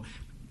about.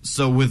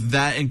 So with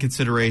that in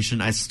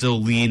consideration, I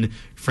still lean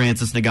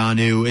Francis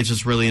Ngannou. It's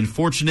just really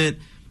unfortunate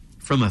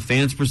from a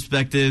fan's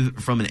perspective,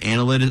 from an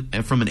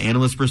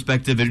analyst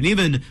perspective, and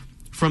even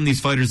from these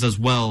fighters as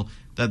well,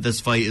 that this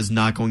fight is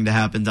not going to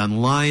happen down the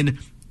line.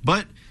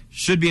 But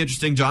should be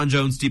interesting. Jon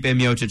Jones, Stipe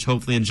Miocic,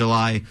 hopefully in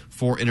July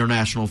for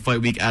International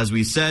Fight Week, as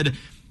we said.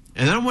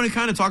 And then I want to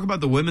kind of talk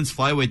about the women's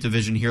flyweight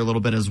division here a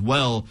little bit as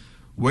well.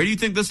 Where do you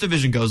think this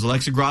division goes?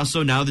 Alexa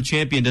Grasso, now the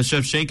champion. Does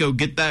Shevchenko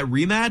get that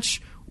rematch,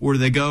 or do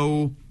they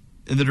go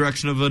in the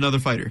direction of another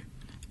fighter?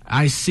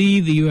 I see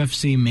the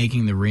UFC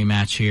making the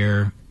rematch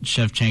here,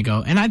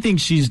 Shevchenko, and I think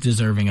she's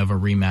deserving of a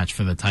rematch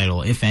for the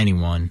title, if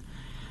anyone.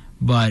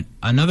 But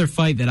another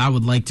fight that I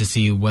would like to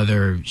see,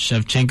 whether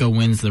Shevchenko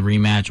wins the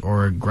rematch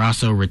or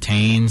Grasso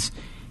retains,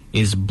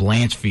 is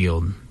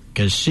Blanchfield,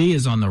 because she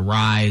is on the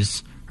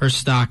rise. Her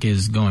stock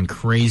is going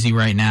crazy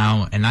right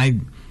now, and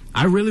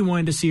I really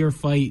wanted to see her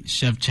fight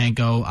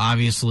Shevchenko.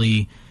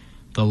 Obviously,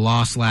 the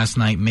loss last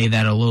night made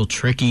that a little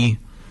tricky,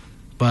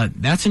 but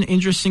that's an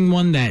interesting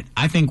one that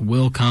I think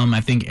will come.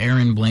 I think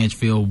Erin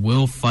Blanchfield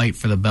will fight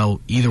for the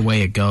belt either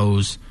way it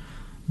goes.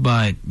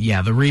 But,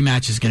 yeah, the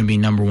rematch is going to be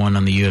number one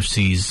on the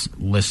UFC's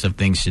list of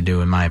things to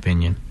do, in my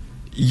opinion.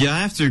 Yeah, I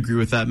have to agree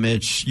with that,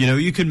 Mitch. You know,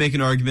 you could make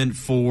an argument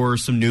for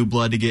some new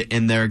blood to get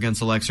in there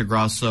against Alexa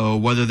Grasso,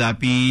 whether that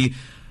be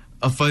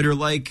a fighter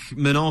like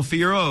Manon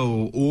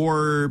Fiorot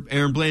or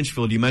Erin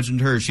Blanchfield. You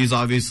mentioned her. She's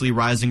obviously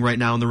rising right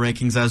now in the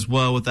rankings as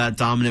well with that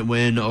dominant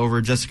win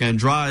over Jessica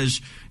Andrade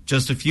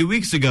just a few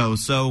weeks ago.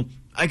 So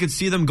I could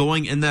see them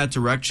going in that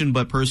direction,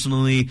 but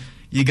personally,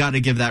 you got to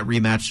give that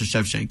rematch to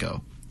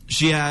Shevchenko.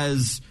 She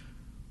has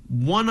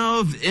one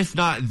of, if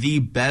not the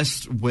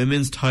best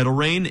women's title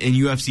reign in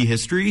UFC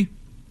history.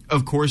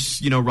 Of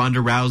course, you know, Ronda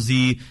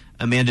Rousey,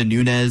 Amanda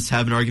Nunes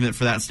have an argument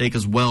for that stake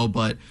as well,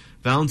 but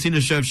Valentina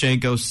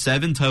Shevchenko,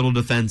 7 title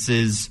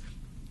defenses.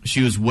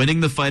 She was winning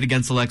the fight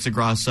against Alexa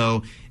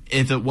Grasso.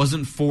 If it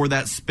wasn't for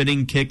that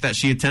spinning kick that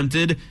she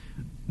attempted,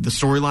 the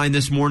storyline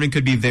this morning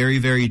could be very,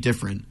 very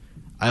different.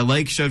 I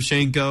like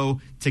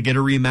Shevchenko to get a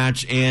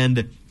rematch,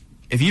 and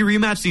if you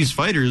rematch these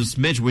fighters,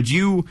 Mitch, would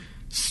you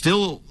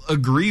still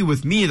agree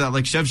with me that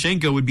like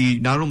Shevchenko would be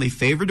not only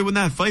favored to win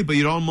that fight, but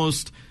you'd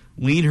almost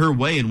lean her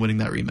way in winning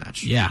that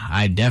rematch? Yeah,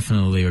 I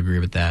definitely agree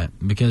with that,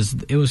 because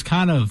it was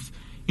kind of,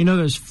 you know,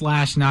 there's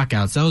flash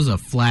knockouts. That was a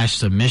flash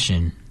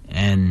submission,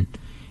 and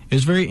it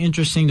was very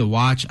interesting to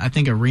watch. I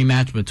think a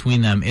rematch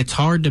between them, it's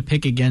hard to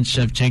pick against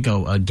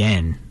Shevchenko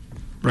again.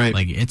 Right.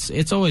 Like,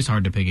 it's always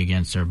hard to pick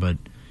against her, but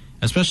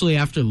especially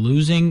after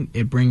losing,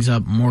 it brings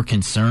up more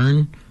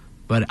concern.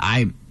 But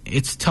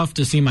it's tough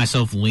to see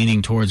myself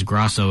leaning towards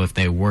Grasso if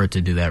they were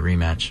to do that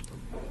rematch.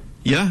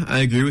 Yeah, I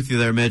agree with you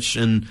there, Mitch.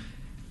 And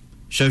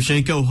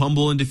Shevchenko,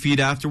 humble in defeat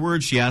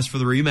afterwards, she asked for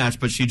the rematch,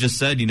 but she just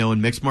said, you know,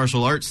 in mixed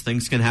martial arts,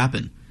 things can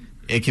happen.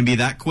 It can be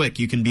that quick.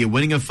 You can be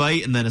winning a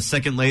fight, and then a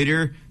second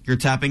later, you're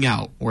tapping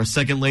out. Or a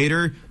second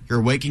later,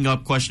 you're waking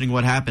up questioning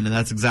what happened. And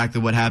that's exactly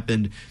what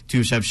happened to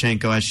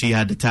Shevchenko, as she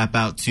had to tap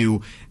out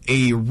to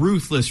a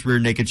ruthless rear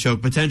naked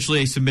choke,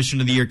 potentially a submission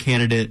of the year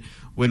candidate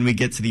when we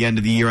get to the end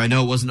of the year. I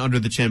know it wasn't under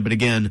the chin, but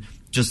again,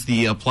 just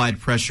the applied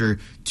pressure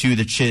to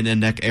the chin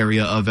and neck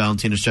area of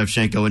Valentina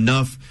Shevchenko.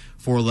 Enough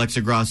for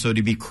Alexa Grasso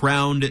to be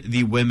crowned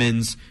the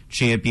women's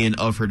champion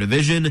of her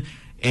division.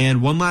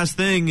 And one last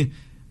thing,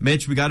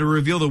 Mitch, we got to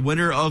reveal the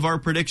winner of our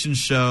prediction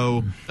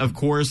show. Of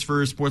course,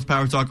 for Sports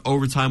Power Talk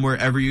Overtime,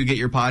 wherever you get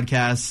your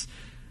podcasts.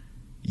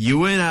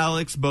 You and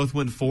Alex both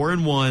went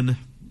 4-1.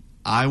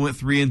 I went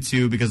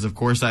 3-2 because, of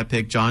course, I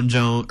picked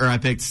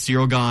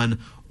Cyril Gane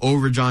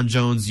over Jon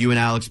Jones. You and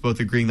Alex both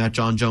agreeing that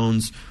Jon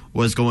Jones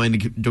was going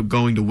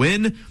to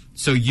win.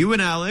 So you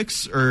and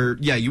Alex are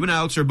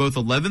both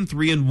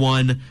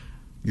 11-3-1.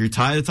 You're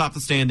tied atop the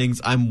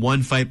standings. I'm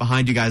one fight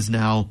behind you guys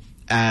now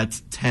at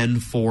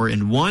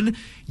 10-4-1.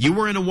 You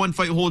were in a one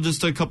fight hole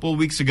just a couple of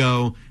weeks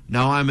ago.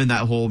 Now I'm in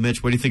that hole.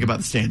 Mitch, what do you think about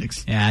the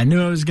standings? Yeah, I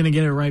knew I was going to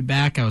get it right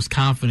back. I was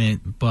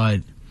confident, but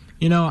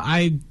you know,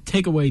 I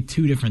take away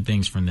 2 different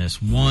things from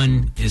this.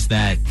 One is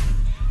that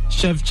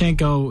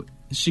Shevchenko,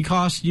 she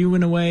cost you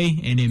in a way,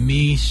 and in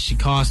me, she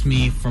cost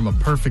me from a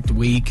perfect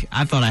week.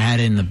 I thought I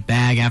had it in the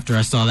bag after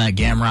I saw that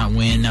Gamrot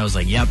win. I was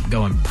like, yep,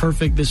 going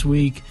perfect this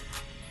week.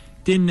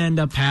 Didn't end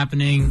up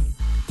happening.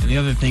 And the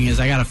other thing is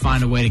I got to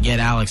find a way to get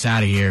Alex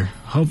out of here.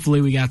 Hopefully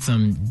we got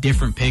some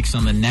different picks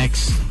on the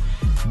next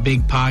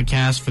big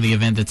podcast for the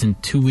event that's in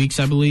 2 weeks,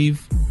 I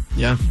believe.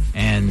 Yeah.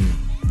 And,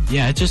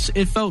 yeah,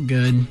 it felt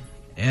good.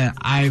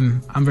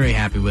 I'm very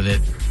happy with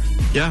it.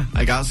 Yeah,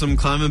 I got some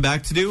climbing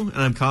back to do,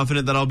 and I'm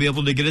confident that I'll be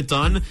able to get it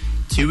done.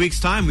 2 weeks'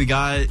 time, we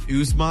got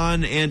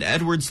Usman and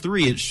Edwards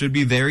 3. It should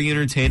be very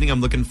entertaining.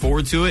 I'm looking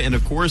forward to it. And,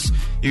 of course,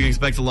 you can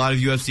expect a lot of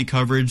UFC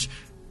coverage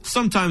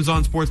sometimes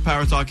on Sports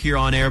Power Talk here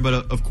on air,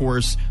 but of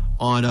course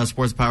on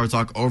Sports Power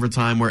Talk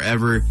Overtime,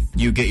 wherever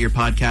you get your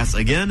podcasts.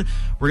 Again,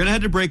 we're going to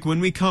head to break. When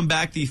we come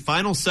back, the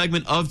final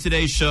segment of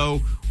today's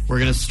show, we're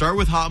going to start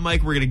with Hot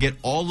Mic. We're going to get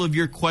all of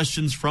your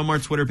questions from our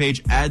Twitter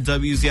page at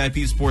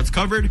WZIP Sports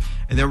covered,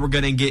 and then we're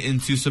going to get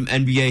into some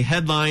NBA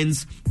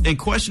headlines and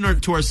question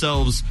to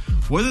ourselves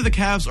whether the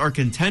Cavs are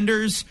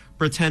contenders,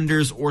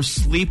 pretenders, or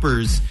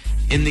sleepers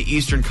in the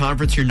Eastern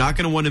Conference. You're not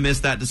going to want to miss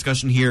that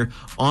discussion here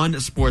on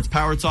Sports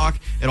Power Talk.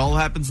 It all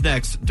happens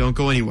next. Don't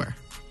go anywhere.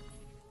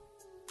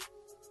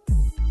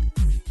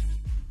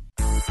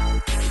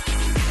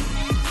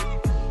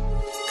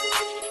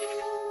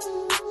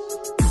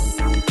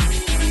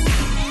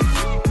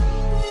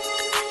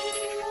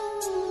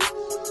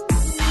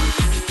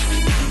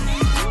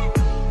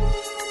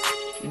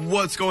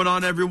 What's going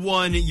on,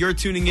 everyone? You're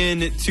tuning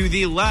in to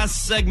the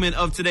last segment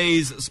of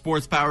today's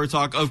Sports Power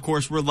Talk. Of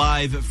course, we're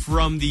live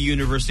from the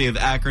University of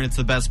Akron. It's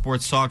the best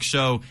sports talk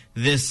show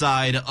this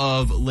side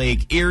of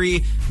Lake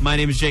Erie. My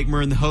name is Jake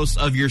Murren, the host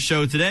of your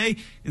show today.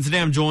 And today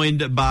I'm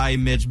joined by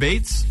Mitch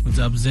Bates. What's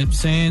up, Zip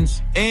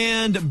Sands?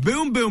 And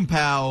Boom Boom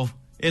Pow,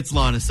 it's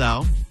Lana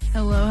Sal.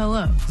 Hello,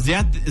 hello.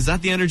 Is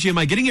that the energy? Am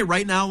I getting it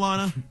right now,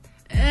 Lana?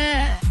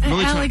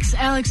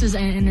 Alex's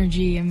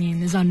energy,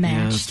 is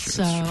unmatched,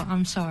 yeah,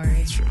 I'm sorry.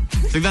 That's true.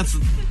 I think that's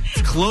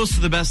close to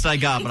the best I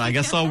got, but I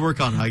guess I'll work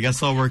on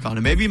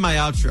it. Maybe my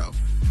outro.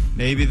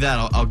 Maybe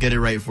I'll get it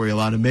right for you,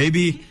 Lana.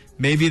 Maybe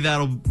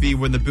that'll be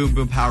when the Boom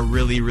Boom Power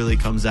really, really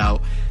comes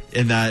out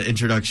in that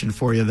introduction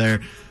for you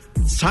there.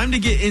 It's time to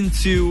get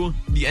into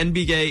the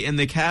NBA and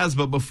the Cavs,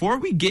 but before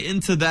we get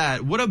into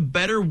that, what a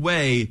better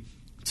way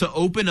to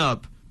open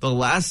up the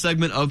last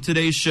segment of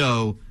today's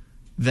show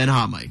than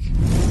Hot Mic.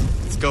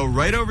 Go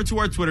right over to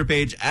our Twitter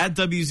page at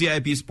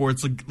WZIP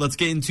Sports. Let's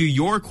get into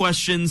your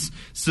questions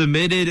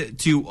submitted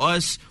to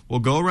us. We'll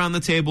go around the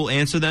table,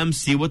 answer them,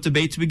 see what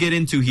debates we get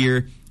into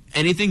here.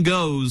 Anything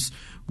goes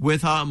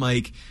with Hot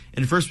Mic.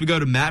 And first we go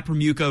to Matt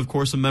Permuka, of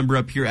course, a member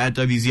up here at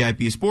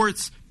WZIP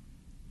Sports.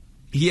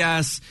 He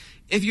asks,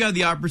 if you had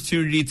the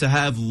opportunity to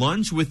have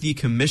lunch with the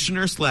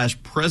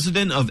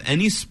commissioner/president of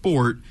any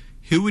sport,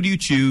 who would you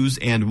choose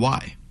and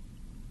why?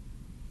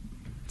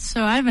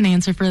 So I have an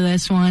answer for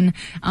this one.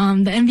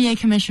 The NBA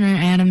commissioner,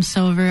 Adam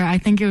Silver, I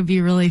think it would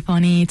be really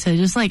funny to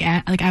just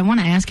I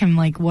want to ask him,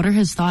 what are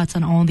his thoughts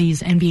on all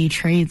these NBA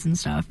trades and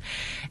stuff?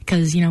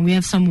 Because, we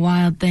have some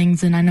wild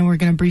things, and I know we're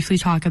going to briefly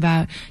talk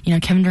about,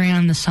 Kevin Durant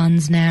on the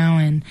Suns now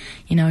and,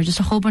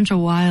 just a whole bunch of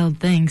wild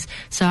things.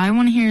 So I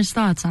want to hear his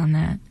thoughts on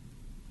that.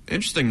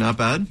 Interesting. Not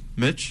bad.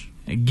 Mitch?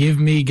 Give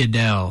me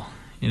Goodell.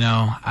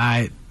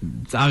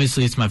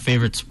 Obviously it's my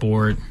favorite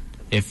sport,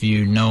 if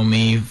you know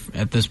me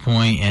at this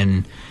point,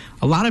 and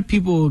a lot of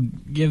people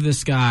give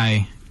this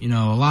guy, a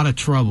lot of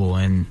trouble,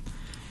 and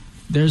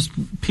there's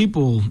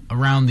people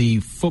around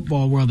the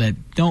football world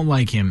that don't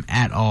like him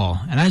at all,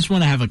 and I just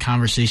want to have a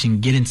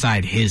conversation, get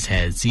inside his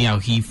head, see how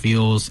he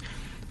feels,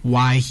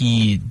 why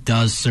he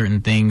does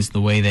certain things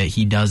the way that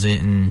he does it,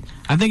 and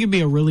I think it'd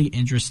be a really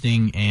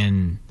interesting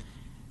and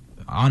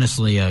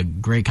honestly a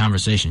great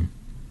conversation.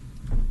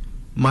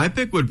 My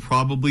pick would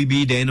probably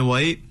be Dana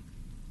White.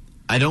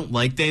 I don't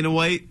like Dana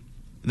White.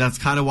 That's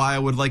kind of why I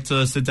would like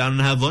to sit down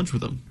and have lunch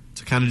with him,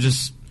 to kind of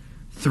just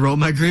throw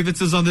my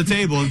grievances on the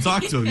table and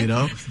talk to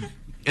him,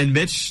 And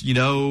Mitch,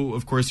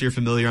 of course you're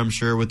familiar, I'm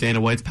sure, with Dana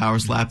White's Power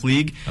Slap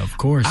League. Of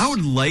course. I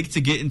would like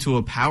to get into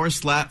a Power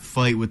Slap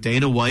fight with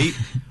Dana White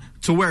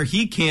to where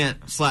he can't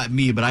slap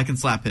me, but I can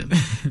slap him.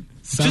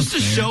 Just to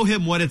show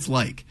him what it's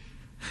like.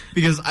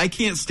 Because I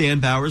can't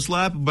stand Power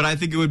Slap, but I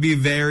think it would be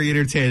very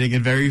entertaining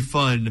and very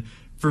fun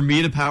for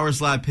me to Power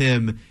Slap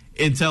him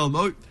and tell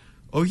him,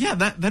 oh yeah,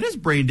 that is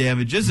brain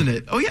damage, isn't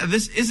it? Oh yeah,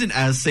 this isn't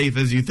as safe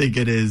as you think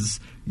it is.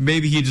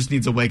 Maybe he just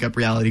needs a wake-up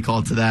reality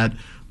call to that.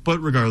 But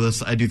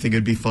regardless, I do think it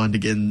would be fun to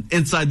get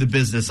inside the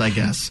business, I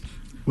guess,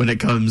 when it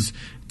comes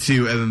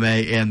to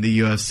MMA and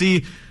the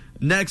UFC.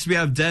 Next, we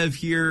have Dev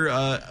here,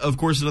 of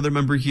course, another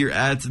member here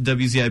at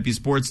WZIP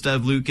Sports.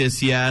 Dev Lucas,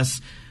 he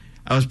asks,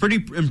 I was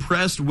pretty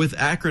impressed with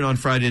Akron on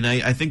Friday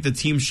night. I think the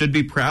team should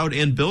be proud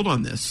and build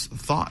on this.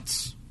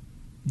 Thoughts?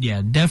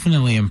 Yeah,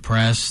 definitely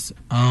impressed.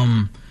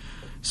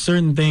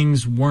 Certain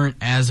things weren't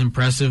as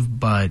impressive,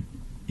 but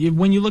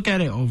when you look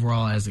at it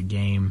overall as a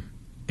game,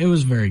 it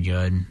was very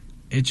good.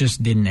 It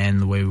just didn't end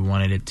the way we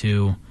wanted it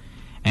to,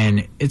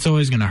 and it's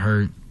always going to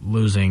hurt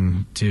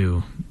losing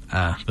to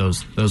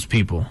those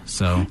people.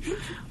 So,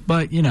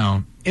 but you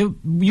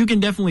can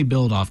definitely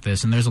build off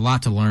this, and there's a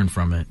lot to learn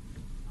from it.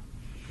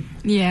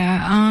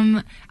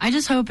 Yeah, I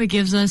just hope it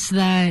gives us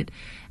that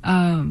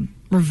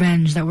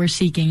revenge that we're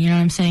seeking.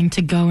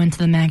 To go into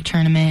the MAC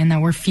tournament, and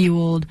that we're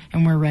fueled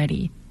and we're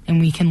ready. And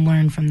we can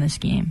learn from this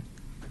game.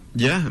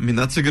 Yeah,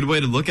 that's a good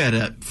way to look at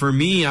it. For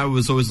me, I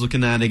was always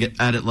looking at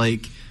it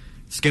like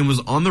this game was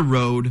on the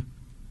road.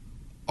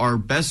 Our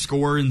best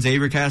scorer in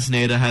Xavier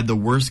Castaneda had the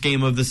worst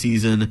game of the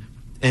season,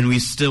 and we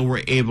still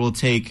were able to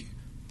take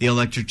the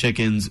Electric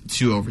Chickens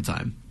to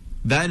overtime.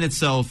 That in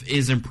itself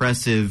is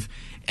impressive,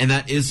 and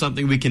that is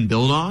something we can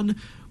build on.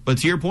 But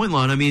to your point,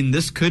 Lon, I mean,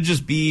 this could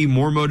just be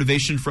more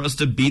motivation for us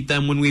to beat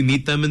them when we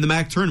meet them in the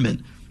MAC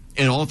tournament.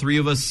 And all three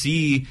of us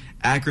see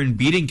Akron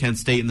beating Kent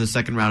State in the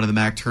second round of the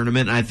MAC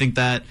tournament. And I think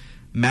that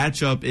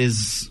matchup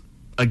is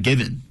a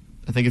given.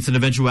 I think it's an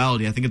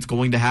eventuality. I think it's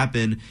going to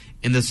happen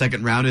in the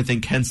second round. I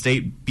think Kent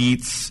State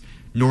beats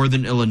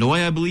Northern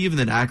Illinois, I believe, and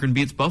then Akron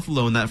beats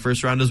Buffalo in that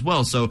first round as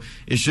well. So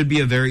it should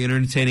be a very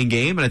entertaining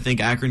game, and I think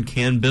Akron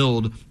can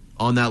build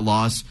on that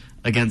loss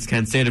against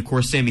Kent State. Of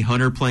course, Sammy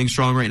Hunter playing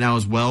strong right now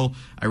as well.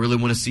 I really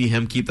want to see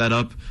him keep that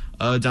up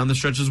down the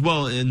stretch as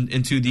well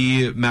into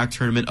the MAC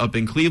tournament up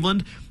in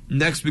Cleveland.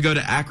 Next, we go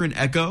to Akron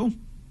Echo.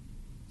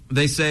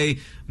 They say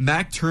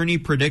MAC tourney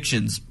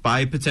predictions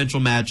by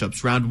potential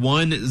matchups. Round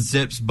 1,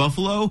 Zips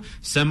Buffalo.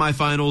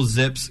 Semifinals,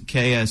 Zips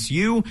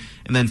KSU.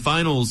 And then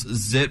finals,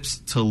 Zips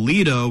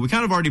Toledo. We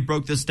kind of already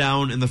broke this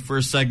down in the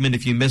first segment.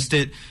 If you missed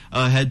it,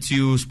 head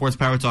to Sports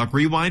Power Talk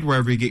Rewind,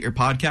 wherever you get your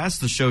podcasts.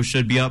 The show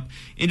should be up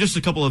in just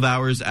a couple of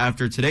hours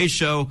after today's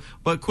show.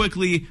 But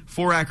quickly,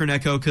 for Akron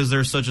Echo, because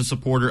they're such a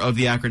supporter of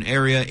the Akron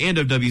area and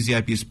of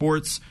WZIP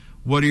Sports,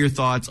 what are your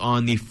thoughts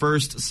on the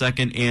first,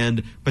 second,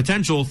 and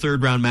potential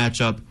third-round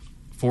matchup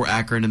for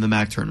Akron in the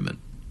MAC tournament?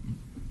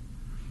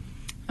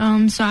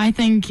 So I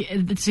think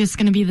it's just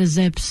going to be the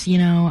Zips. You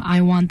know,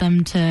 I want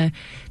them to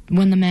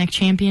win the MAC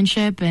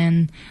championship,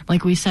 and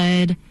like we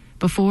said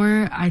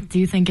before, I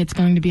do think it's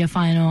going to be a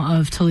final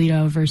of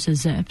Toledo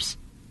versus Zips.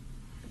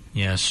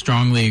 Yeah,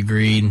 strongly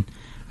agreed.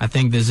 I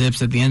think the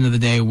Zips at the end of the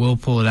day will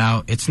pull it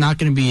out. It's not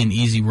going to be an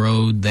easy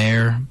road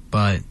there,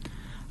 but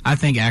I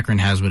think Akron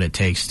has what it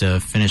takes to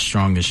finish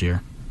strong this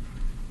year.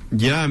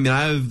 Yeah, I mean,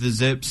 I have the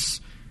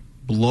Zips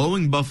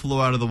blowing Buffalo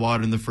out of the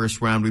water in the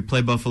first round. We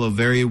play Buffalo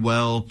very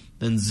well.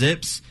 Then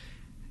Zips,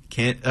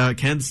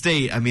 Kent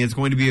State. I mean, it's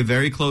going to be a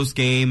very close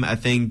game. I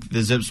think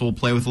the Zips will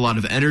play with a lot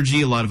of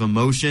energy, a lot of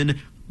emotion.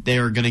 They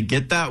are going to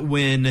get that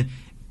win.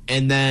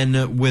 And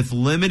then with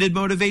limited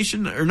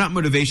motivation, or not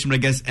motivation, but I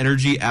guess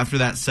energy after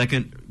that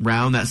second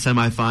round, that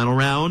semifinal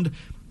round,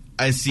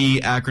 I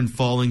see Akron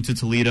falling to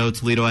Toledo.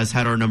 Toledo has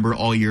had our number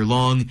all year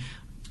long.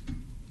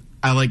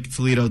 I like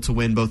Toledo to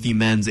win both the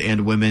men's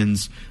and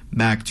women's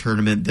MAC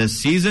tournament this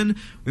season.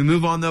 We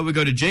move on, though. We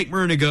go to Jake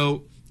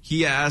Murnigo.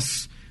 He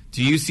asks,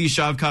 do you see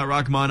Shavkat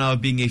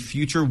Rakhmonov being a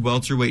future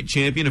welterweight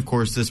champion? Of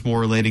course, this more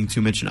relating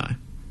to Mitch and I.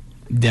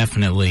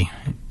 Definitely.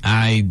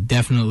 I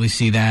definitely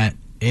see that.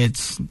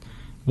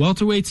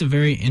 Welterweight's a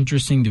very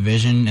interesting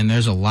division, and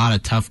there's a lot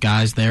of tough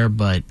guys there,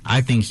 but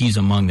I think he's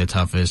among the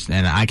toughest,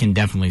 and I can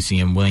definitely see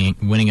him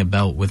winning a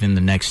belt within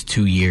the next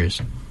 2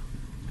 years.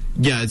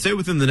 Yeah, I'd say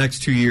within the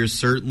next 2 years,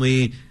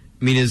 certainly.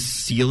 I mean, his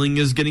ceiling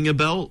is getting a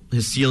belt.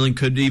 His ceiling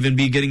could even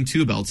be getting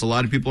 2 belts. A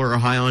lot of people are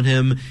high on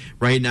him.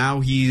 Right now,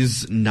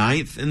 he's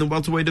 9th in the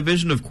welterweight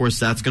division. Of course,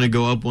 that's going to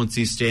go up once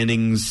these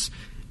standings,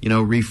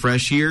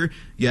 refresh here.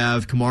 You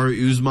have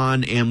Kamaru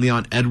Usman and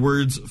Leon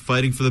Edwards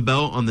fighting for the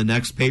belt on the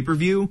next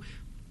pay-per-view.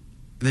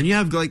 And then you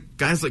have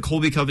guys like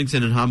Colby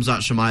Covington and Hamzat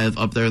Shemaev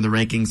up there in the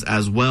rankings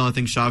as well. I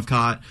think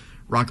Shavkat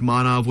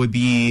Rakhmonov would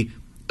be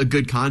a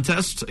good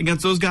contest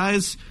against those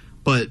guys.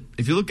 But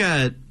if you look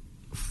at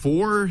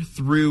 4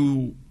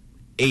 through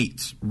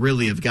 8,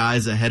 really, of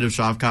guys ahead of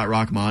Shavkat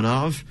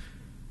Rakhmonov,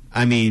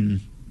 I mean,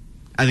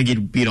 I think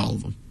he'd beat all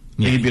of them.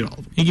 Yeah,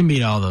 he can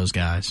beat all those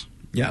guys.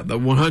 Yeah, but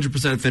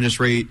 100% finish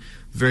rate,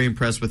 very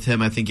impressed with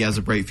him. I think he has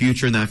a bright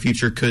future, and that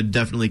future could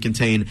definitely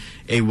contain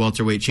a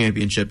welterweight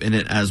championship in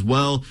it as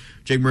well.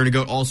 Jake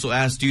Murnigoat also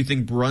asked, do you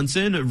think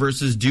Brunson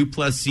versus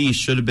Duplessis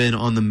should have been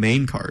on the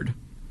main card?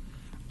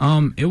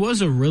 It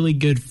was a really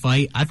good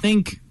fight. I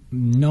think,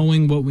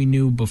 knowing what we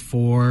knew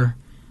before,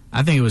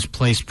 I think it was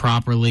placed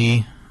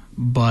properly,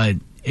 but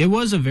it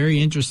was a very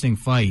interesting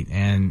fight,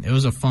 and it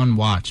was a fun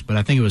watch, but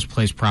I think it was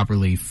placed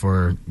properly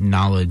for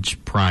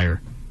knowledge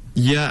prior.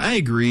 Yeah, I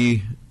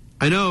agree.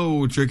 I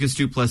know Dricus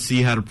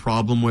Duplessis had a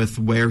problem with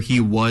where he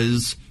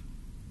was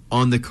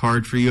on the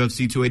card for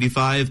UFC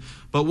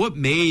 285, but what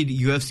made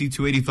UFC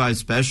 285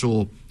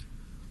 special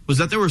was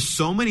that there were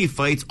so many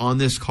fights on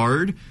this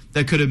card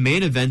that could have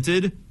main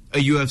evented a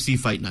UFC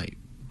fight night.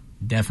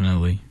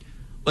 Definitely.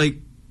 Like,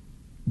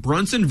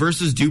 Brunson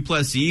versus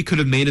Duplessis could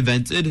have main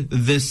evented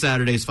this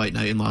Saturday's fight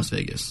night in Las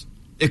Vegas.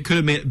 It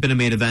could have been a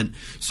main event.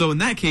 So in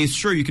that case,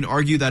 sure, you can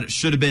argue that it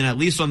should have been at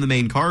least on the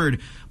main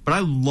card, but I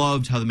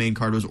loved how the main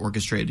card was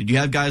orchestrated. You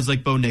have guys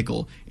like Bo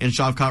Nickel and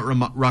Shavkat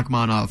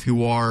Rakhmonov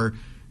who are,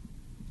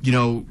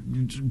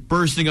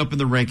 bursting up in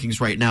the rankings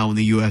right now in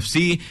the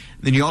UFC. And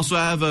then you also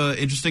have an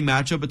interesting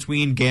matchup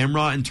between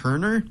Gamrot and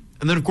Turner.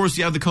 And then, of course,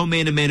 you have the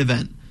co-main and main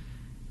event.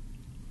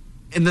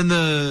 And then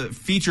the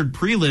featured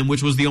prelim,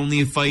 which was the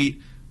only fight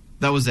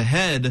that was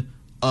ahead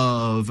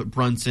of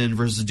Brunson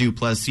versus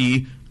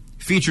Duplessis,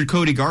 featured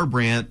Cody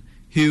Garbrandt,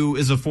 who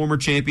is a former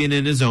champion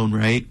in his own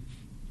right,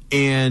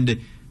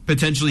 and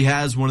potentially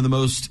has one of the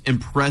most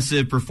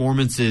impressive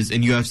performances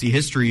in UFC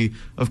history.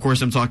 Of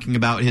course, I'm talking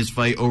about his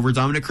fight over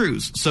Dominic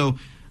Cruz. So,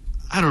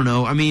 I don't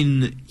know. I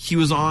mean, he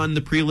was on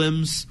the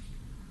prelims,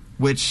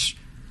 which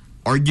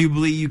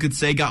arguably you could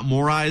say got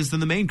more eyes than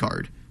the main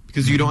card,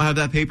 because you don't have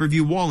that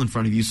pay-per-view wall in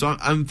front of you. So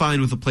I'm fine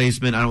with the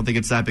placement. I don't think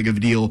it's that big of a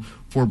deal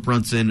for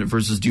Brunson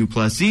versus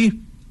Duplessis.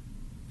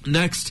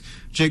 Next,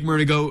 Jake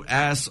Murnigo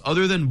asks,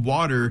 other than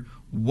water,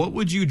 what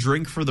would you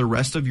drink for the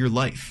rest of your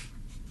life?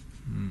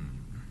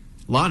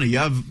 Lana, you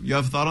have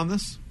a thought on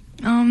this?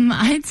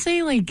 I'd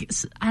say, like,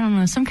 I don't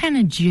know, some kind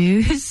of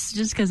juice,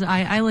 just because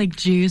I like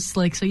juice.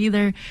 Like, so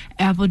either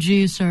apple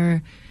juice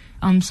or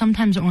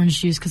sometimes orange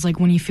juice, because, like,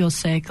 when you feel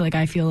sick, like,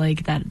 I feel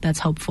like that's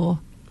helpful.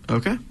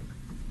 Okay.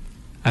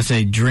 I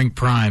say drink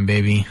Prime,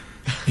 baby.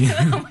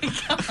 Oh, my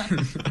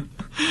God.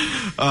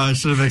 I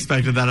should have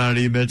expected that out of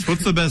you, Mitch.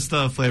 What's the best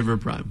flavor of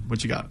Prime?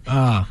 What you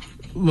got?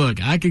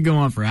 Look, I could go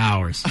on for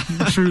hours,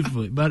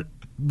 truthfully. But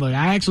look,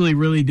 I actually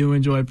really do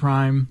enjoy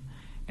Prime.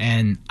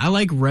 And I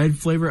like red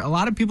flavor. A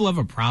lot of people have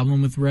a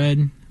problem with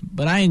red,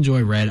 but I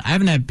enjoy red. I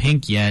haven't had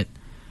pink yet,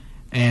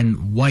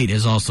 and white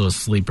is also a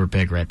sleeper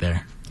pick right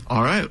there.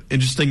 All right.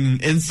 Interesting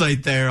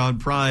insight there on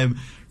Prime.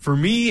 For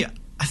me,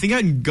 I think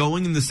I'm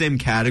going in the same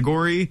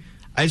category.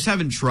 I just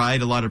haven't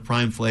tried a lot of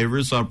Prime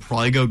flavors, so I'll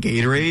probably go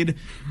Gatorade.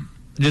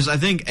 I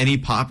think any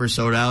pop or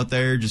soda out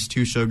there, just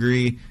too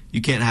sugary.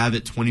 You can't have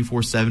it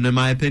 24/7, in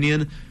my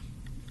opinion.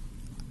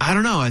 I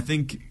don't know. I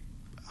think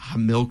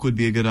milk would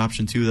be a good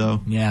option too,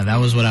 though. Yeah, that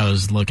was what I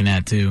was looking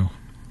at too.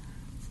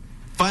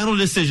 Final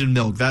decision,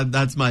 milk.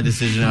 That's my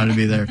decision out to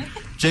be there.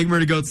 Jake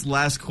Murnigo's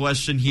last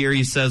question here.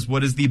 He says,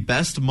 what is the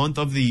best month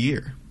of the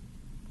year?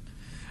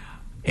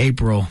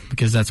 April,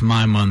 because that's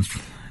my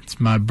month. It's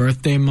my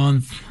birthday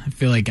month. I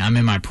feel like I'm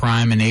in my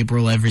prime in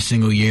April every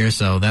single year,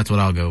 so that's what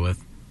I'll go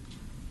with.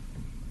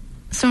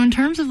 So in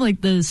terms of, like,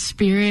 the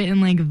spirit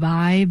and, like,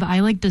 vibe, I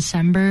like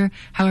December.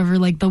 However,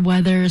 like, the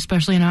weather,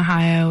 especially in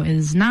Ohio,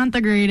 is not the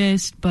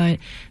greatest, but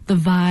the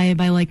vibe,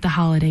 I like the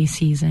holiday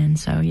season,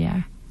 so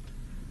yeah.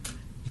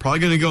 Probably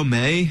going to go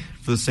May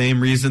for the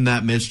same reason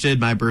that Mitch did.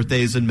 My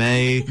birthday's in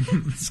May.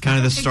 It's kind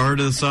of the start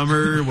of the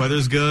summer.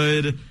 Weather's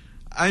good.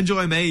 I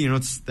enjoy May. You know,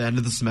 it's the end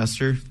of the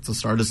semester. It's the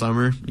start of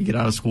summer. You get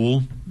out of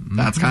school.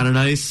 That's kind of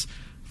nice.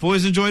 I've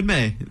always enjoyed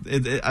May.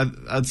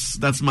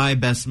 That's my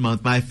best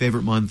month, my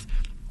favorite month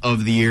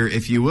of the year,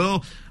 if you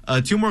will.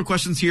 2 more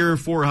questions here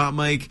for Hot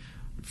Mike.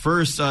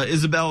 First,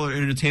 Isabel, our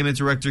entertainment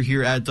director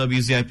here at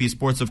WZIP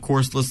Sports, of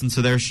course, listens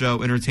to their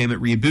show,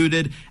 Entertainment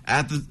Rebooted,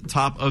 at the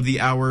top of the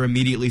hour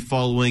immediately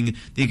following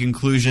the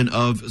conclusion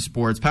of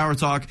Sports Power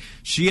Talk.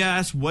 She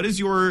asks, what is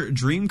your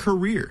dream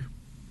career?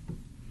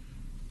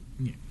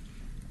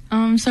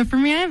 So for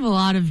me, I have a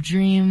lot of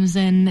dreams,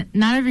 and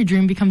not every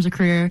dream becomes a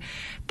career,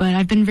 but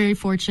I've been very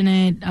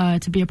fortunate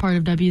to be a part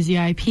of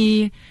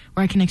WZIP,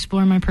 where I can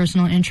explore my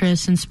personal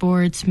interests in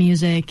sports,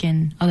 music,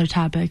 and other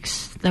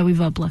topics that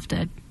we've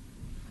uplifted.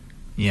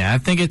 Yeah, I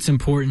think it's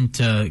important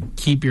to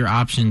keep your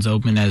options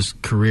open as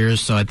careers,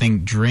 so I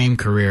think dream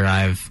career,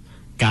 I've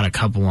got a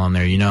couple on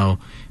there. You know,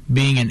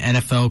 being an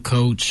NFL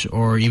coach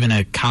or even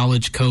a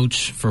college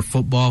coach for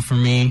football for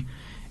me,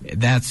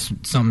 that's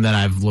something that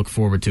I've looked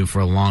forward to for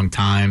a long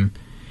time.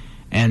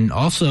 And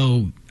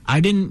also, I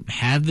didn't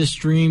have this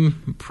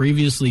dream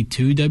previously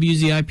to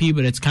WZIP,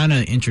 but it's kind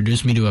of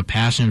introduced me to a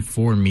passion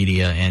for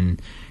media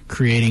and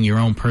creating your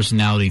own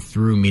personality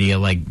through media,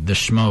 like the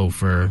Schmo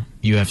for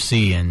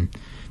UFC and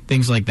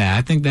things like that.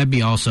 I think that'd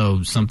be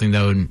also something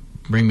that would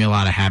bring me a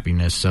lot of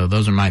happiness. So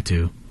those are my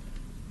 2.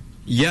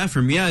 Yeah,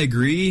 for me, I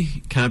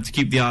agree. Kind of to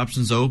keep the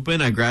options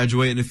open. I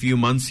graduate in a few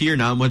months here.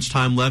 Not much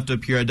time left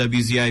up here at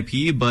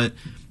WZIP, but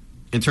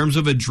in terms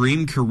of a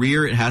dream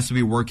career, it has to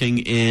be working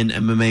in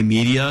MMA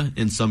media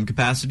in some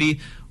capacity,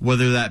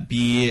 whether that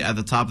be at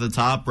the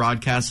top,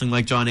 broadcasting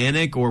like John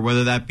Anik, or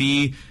whether that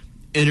be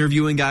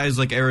interviewing guys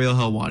like Ariel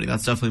Helwani.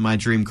 That's definitely my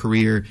dream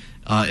career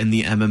in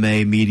the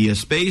MMA media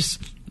space.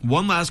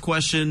 One last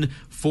question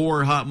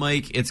for Hot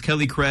Mike. It's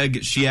Kelly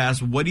Craig. She asks,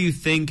 who do you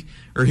think,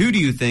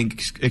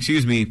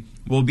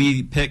 will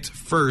be picked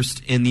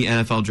first in the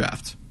NFL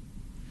draft?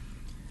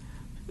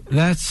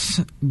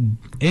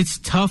 It's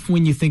tough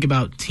when you think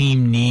about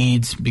team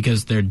needs,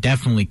 because there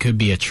definitely could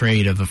be a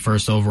trade of the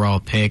first overall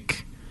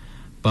pick.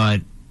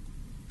 But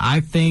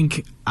I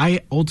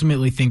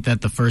ultimately think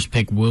that the first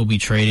pick will be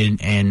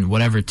traded, and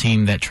whatever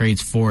team that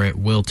trades for it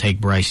will take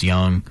Bryce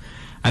Young.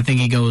 I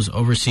think he goes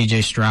over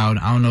C.J. Stroud.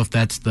 I don't know if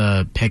that's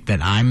the pick that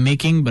I'm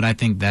making, but I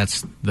think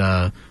that's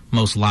the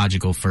most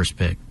logical first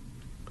pick.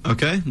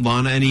 Okay.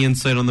 Lana, any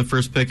insight on the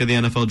first pick of the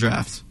NFL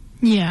draft?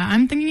 Yeah,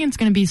 I'm thinking it's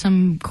going to be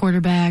some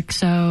quarterback,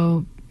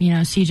 so, you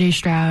know, C.J.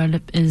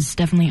 Stroud is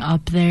definitely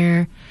up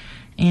there,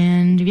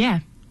 and yeah.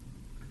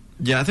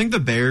 Yeah, I think the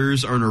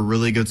Bears are in a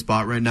really good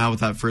spot right now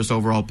with that first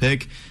overall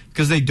pick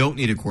because they don't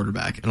need a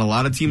quarterback, and a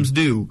lot of teams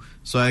do.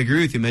 So I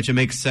agree with you, Mitch. It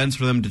makes sense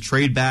for them to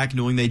trade back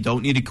knowing they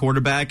don't need a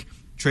quarterback,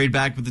 trade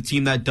back with the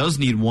team that does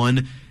need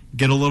one,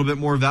 get a little bit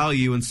more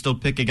value, and still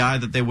pick a guy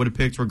that they would have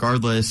picked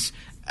regardless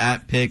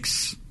at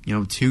picks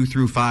 2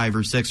 through 5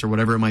 or 6 or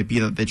whatever it might be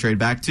that they trade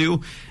back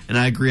to. And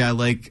I agree, I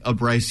like a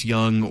Bryce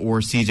Young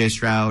or C.J.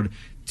 Stroud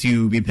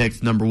to be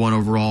picked number 1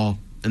 overall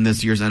in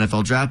this year's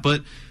NFL draft.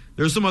 But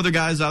there's some other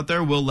guys out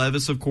there. Will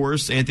Levis, of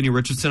course. Anthony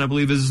Richardson, I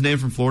believe is his name,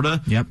 from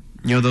Florida. Yep.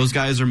 those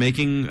guys are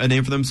making a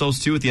name for themselves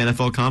too at the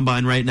NFL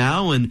Combine right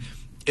now. And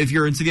if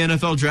you're into the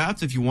NFL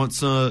draft, if you want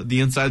the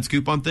inside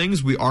scoop on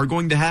things, we are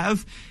going to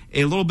have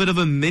a little bit of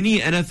a mini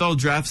NFL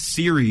draft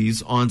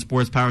series on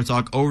Sports Power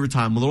Talk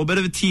Overtime. A little bit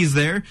of a tease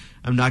there.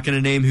 I'm not going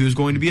to name who's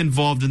going to be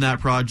involved in that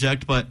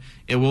project, but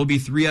it will be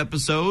 3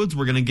 episodes.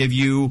 We're going to give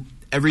you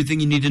everything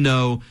you need to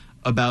know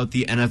about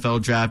the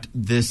NFL draft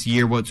this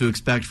year, what to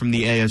expect from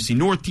the AFC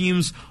North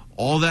teams,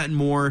 all that and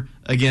more.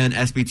 Again,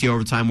 SBT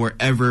Overtime,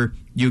 wherever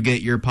you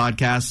get your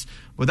podcasts.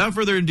 Without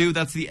further ado,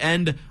 that's the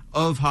end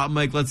of Hot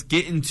Mic. Let's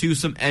get into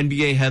some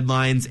NBA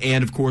headlines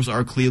and, of course,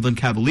 our Cleveland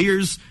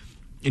Cavaliers.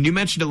 And you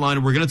mentioned it,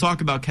 Lana. We're going to talk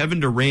about Kevin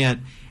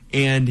Durant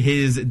and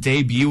his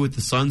debut with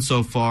the Suns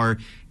so far.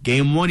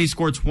 Game 1, he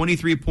scored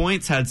 23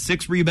 points, had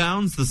 6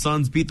 rebounds. The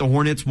Suns beat the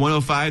Hornets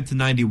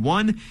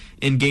 105-91.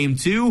 In Game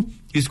 2,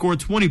 he scored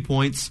 20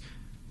 points,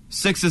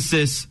 6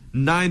 assists,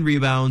 9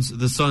 rebounds.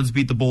 The Suns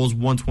beat the Bulls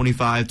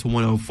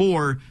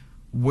 125-104.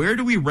 Where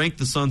do we rank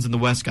the Suns in the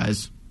West,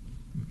 guys?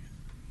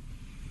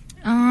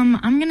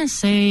 I'm going to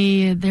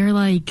say they're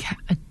like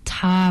a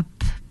top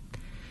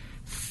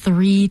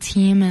 3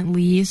 team at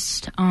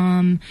least,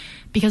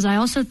 because I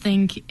also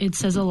think it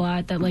says a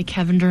lot that like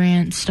Kevin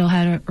Durant still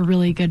had a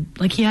really good,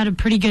 like he had a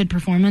pretty good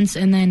performance,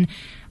 and then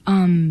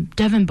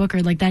Devin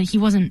Booker, like that, he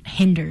wasn't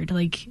hindered.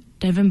 Like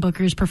Devin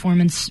Booker's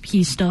performance,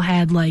 he still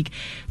had like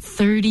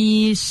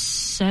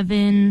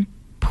 37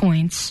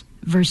 points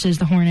versus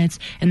the Hornets,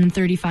 and then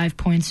 35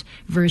 points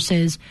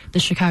versus the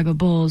Chicago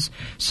Bulls.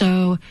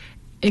 So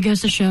it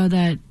goes to show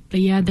that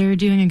they're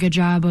doing a good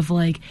job of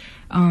like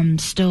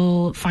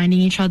still finding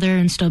each other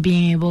and still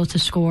being able to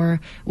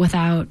score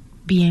without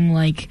being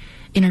like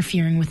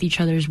interfering with each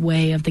other's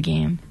way of the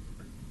game.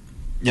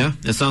 Yeah,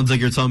 it sounds like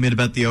you're telling me to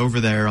bet the over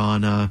there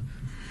on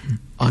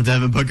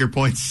Devin Booker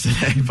points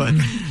today, but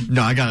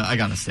no, I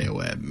gotta stay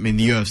away. I mean,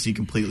 the UFC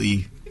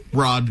completely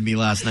robbed me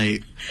last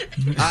night.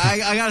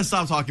 I gotta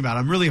stop talking about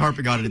it. I'm really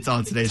harping on it. It's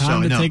on today's show.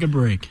 Time to take a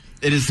break.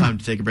 It is time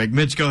to take a break.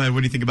 Mitch, go ahead.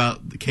 What do you think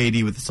about the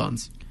KD with the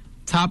Suns?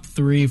 Top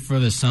 3 for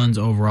the Suns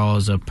overall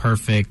is a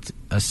perfect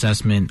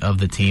assessment of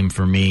the team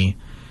for me.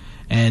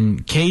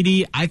 And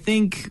KD, I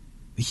think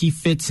he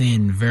fits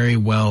in very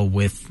well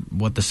with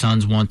what the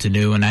Suns want to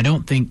do. And I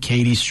don't think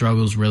KD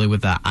struggles really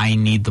with the I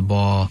need the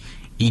ball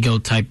ego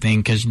type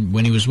thing, because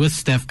when he was with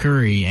Steph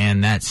Curry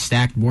and that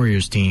stacked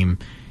Warriors team,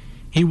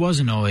 he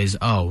wasn't always,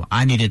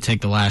 I need to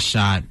take the last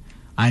shot.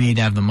 I need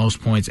to have the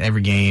most points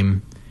every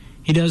game.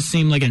 He does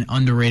seem like an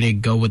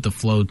underrated,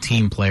 go-with-the-flow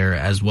team player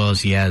as well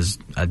as he has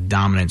a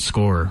dominant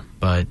scorer.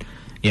 But,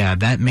 yeah,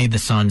 that made the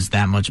Suns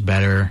that much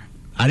better.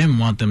 I didn't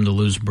want them to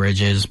lose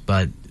Bridges,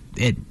 but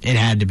it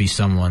had to be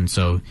someone,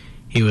 so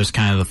he was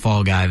kind of the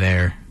fall guy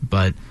there.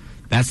 But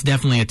that's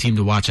definitely a team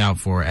to watch out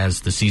for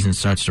as the season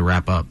starts to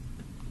wrap up.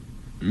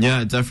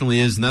 Yeah, it definitely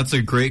is, and that's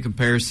a great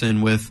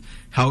comparison with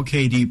how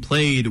KD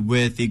played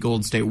with the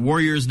Golden State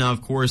Warriors. Now,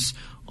 of course,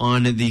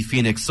 on the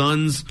Phoenix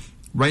Suns.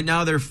 Right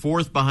now, they're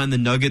 4th behind the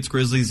Nuggets,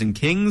 Grizzlies, and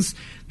Kings.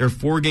 They're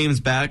 4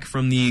 games back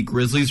from the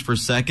Grizzlies for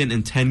 2nd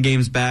and 10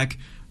 games back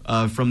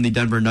from the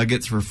Denver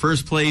Nuggets for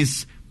 1st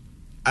place.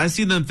 I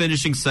see them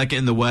finishing 2nd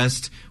in the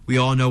West. We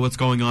all know what's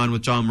going on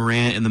with John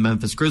Morant and the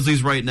Memphis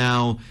Grizzlies right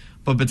now.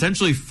 But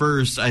potentially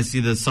 1st, I see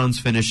the Suns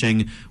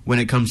finishing when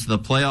it comes to the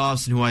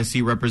playoffs and who I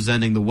see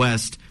representing the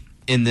West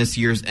in this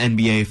year's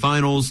NBA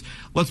Finals.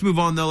 Let's move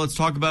on, though. Let's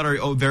talk about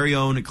our very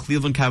own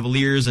Cleveland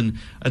Cavaliers, and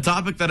a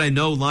topic that I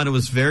know Lana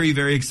was very,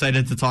 very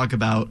excited to talk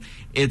about.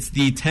 It's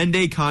the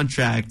 10-day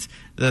contract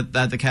that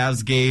the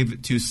Cavs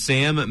gave to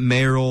Sam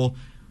Merrill.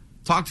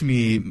 Talk to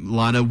me,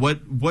 Lana.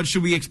 What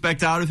should we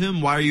expect out of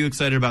him? Why are you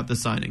excited about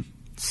this signing?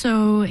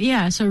 So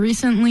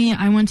recently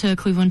I went to a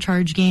Cleveland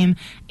Charge game,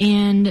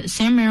 and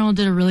Sam Merrill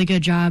did a really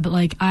good job.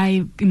 Like,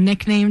 I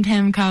nicknamed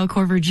him Kyle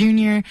Korver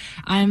Jr.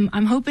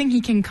 I'm hoping he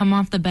can come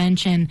off the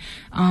bench and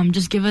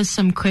just give us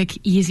some quick,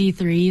 easy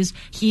threes.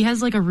 He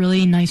has like a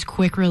really nice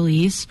quick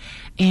release,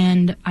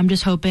 and I'm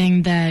just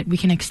hoping that we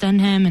can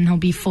extend him and he'll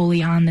be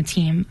fully on the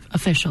team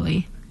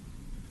officially.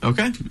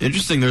 Okay,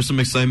 interesting. There's some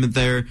excitement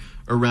there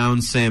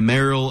around Sam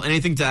Merrill.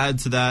 Anything to add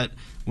to that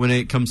when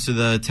it comes to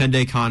the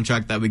 10-day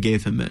contract that we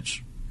gave him,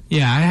 Mitch?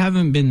 Yeah, I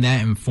haven't been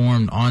that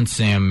informed on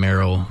Sam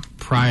Merrill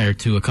prior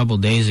to a couple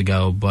days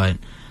ago, but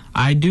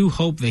I do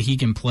hope that he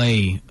can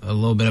play a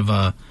little bit of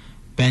a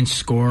bench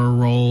scorer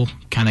role,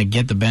 kind of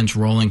get the bench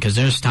rolling, because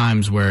there's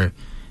times where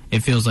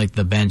it feels like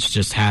the bench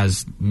just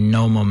has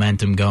no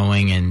momentum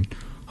going, and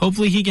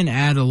hopefully he can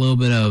add a little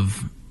bit of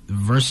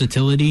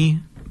versatility.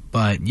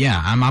 But,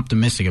 yeah, I'm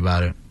optimistic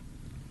about it.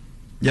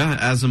 Yeah,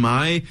 as am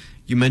I.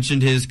 You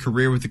mentioned his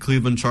career with the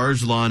Cleveland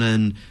Charge, Lana,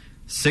 and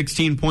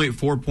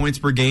 16.4 points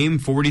per game,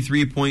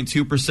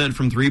 43.2%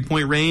 from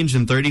three-point range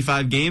in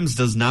 35 games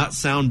does not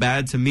sound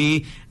bad to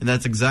me, and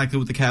that's exactly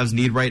what the Cavs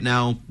need right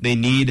now. They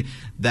need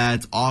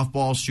that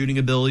off-ball shooting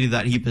ability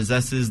that he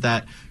possesses,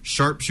 that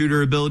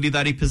sharpshooter ability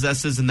that he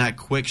possesses, and that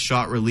quick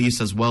shot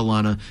release as well,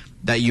 Lana,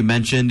 that you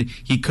mentioned.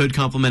 He could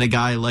complement a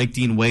guy like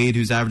Dean Wade,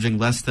 who's averaging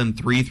less than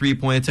 3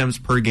 3-point attempts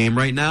per game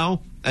right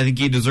now. I think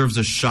he deserves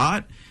a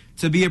shot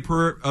to be a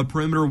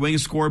perimeter wing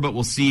scorer, but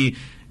we'll see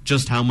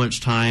just how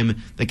much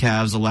time the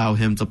Cavs allow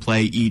him to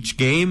play each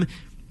game.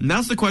 And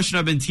that's the question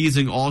I've been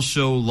teasing all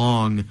show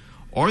long.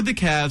 Are the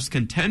Cavs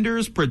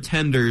contenders,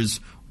 pretenders,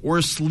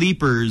 or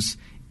sleepers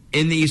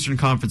in the Eastern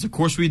Conference? Of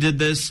course, we did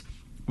this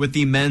with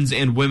the men's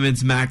and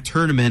women's MAC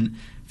tournament.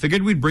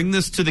 Figured we'd bring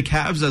this to the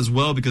Cavs as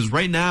well, because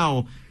right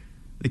now,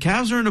 the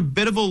Cavs are in a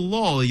bit of a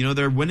lull. You know,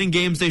 they're winning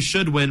games they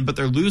should win, but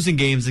they're losing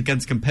games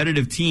against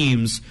competitive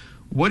teams.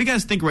 What do you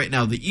guys think right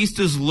now? The East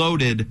is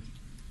loaded.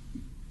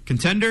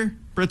 Contender,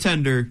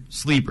 pretender,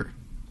 sleeper?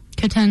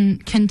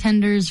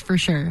 Contenders for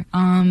sure.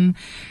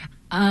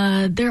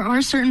 There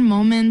are certain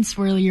moments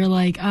where you're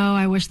like, oh,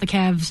 I wish the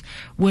Cavs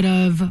would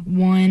have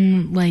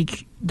won,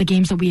 like, the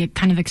games that we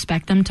kind of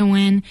expect them to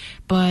win.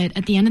 But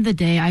at the end of the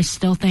day, I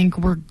still think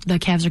the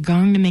Cavs are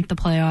going to make the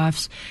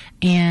playoffs.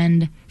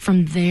 And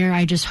from there,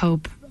 I just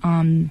hope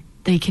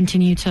they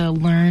continue to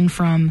learn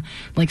from,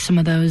 like, some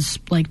of those,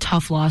 like,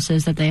 tough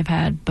losses that they've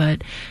had.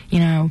 But, you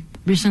know,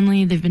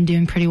 recently they've been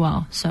doing pretty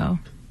well, so.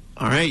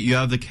 All right, you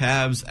have the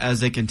Cavs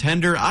as a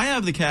contender. I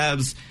have the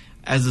Cavs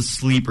as a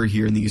sleeper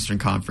here in the Eastern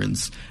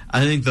Conference.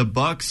 I think the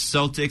Bucks,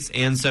 Celtics,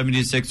 and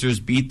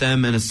 76ers beat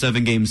them in a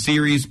 7-game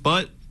series,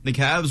 but the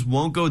Cavs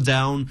won't go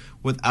down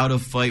without a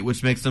fight,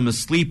 which makes them a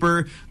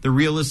sleeper. The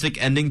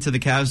realistic ending to the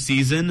Cavs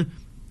season,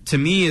 to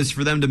me, is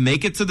for them to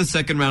make it to the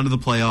second round of the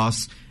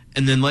playoffs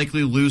and then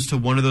likely lose to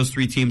one of those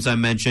 3 teams I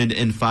mentioned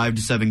in 5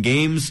 to 7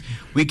 games.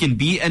 We can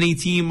beat any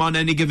team on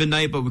any given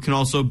night, but we can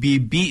also be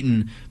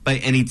beaten by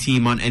any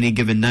team on any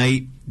given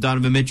night.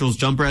 Donovan Mitchell's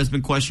jumper has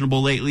been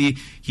questionable lately.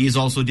 He is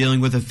also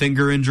dealing with a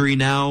finger injury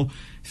now.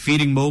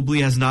 Feeding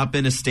Mobley has not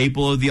been a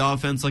staple of the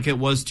offense like it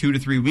was 2 to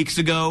 3 weeks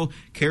ago.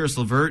 Karis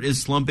LeVert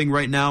is slumping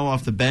right now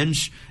off the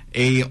bench.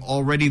 A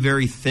already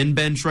very thin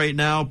bench right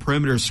now.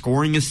 Perimeter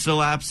scoring is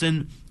still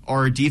absent.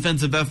 Our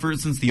defensive effort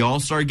since the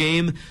All-Star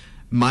game,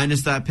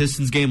 minus that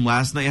Pistons game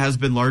last night, has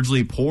been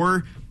largely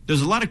poor.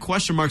 There's a lot of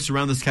question marks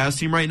around this Cavs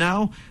team right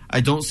now.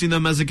 I don't see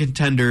them as a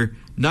contender.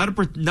 Not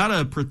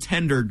a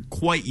pretender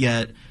quite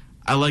yet.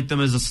 I like them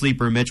as a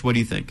sleeper. Mitch, what do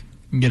you think?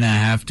 I'm going to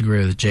have to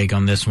agree with Jake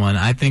on this one.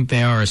 I think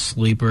they are a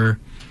sleeper.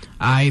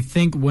 I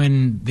think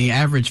when the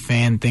average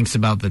fan thinks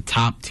about the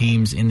top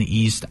teams in the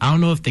East, I don't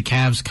know if the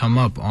Cavs come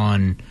up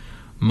on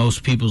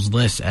most people's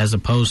lists as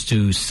opposed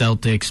to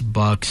Celtics,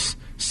 Bucks,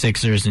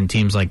 Sixers, and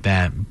teams like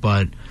that.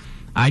 But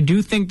I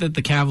do think that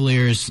the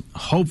Cavaliers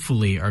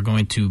hopefully are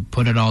going to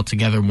put it all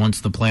together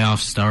once the playoffs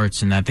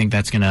starts, and I think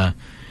that's going to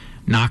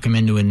knock them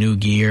into a new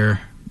gear,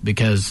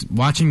 because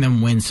watching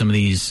them win some of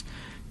these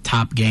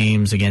top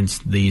games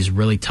against these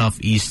really tough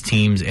East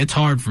teams, it's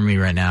hard for me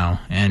right now.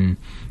 And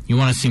you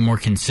want to see more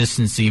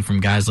consistency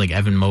from guys like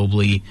Evan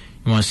Mobley.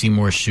 You want to see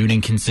more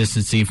shooting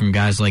consistency from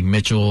guys like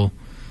Mitchell,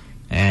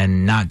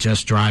 and not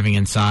just driving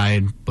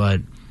inside.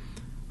 But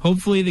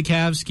hopefully the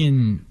Cavs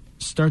can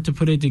start to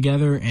put it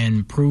together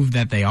and prove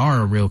that they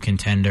are a real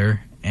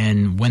contender.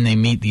 And when they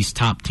meet these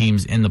top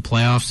teams in the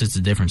playoffs, it's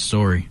a different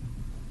story.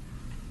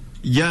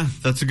 Yeah,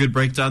 that's a good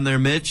breakdown there,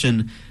 Mitch.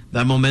 And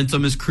that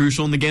momentum is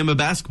crucial in the game of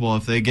basketball.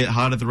 If they get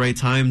hot at the right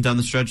time down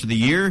the stretch of the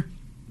year,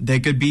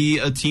 they could be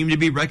a team to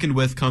be reckoned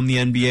with come the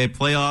NBA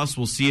playoffs.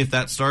 We'll see if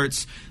that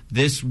starts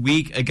this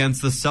week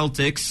against the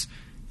Celtics.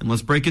 And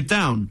let's break it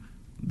down.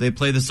 They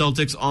play the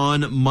Celtics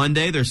on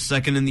Monday. They're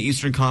second in the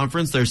Eastern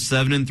Conference. They're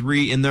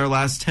 7-3 in their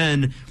last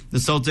 10. The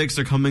Celtics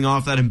are coming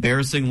off that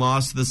embarrassing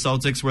loss to the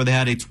Celtics where they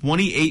had a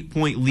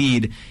 28-point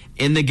lead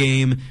in the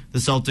game. The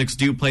Celtics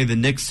do play the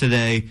Knicks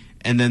today,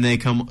 and then they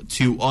come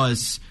to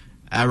us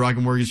at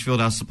Rocket Mortgage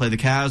Fieldhouse to play the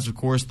Cavs. Of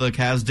course, the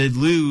Cavs did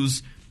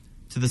lose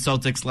to the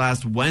Celtics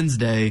last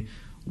Wednesday.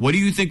 What do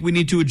you think we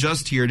need to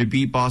adjust here to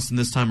beat Boston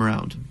this time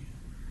around?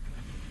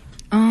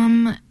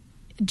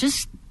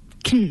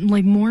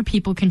 More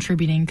people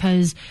contributing,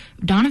 because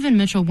Donovan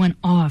Mitchell went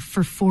off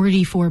for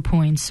 44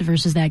 points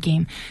versus that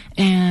game.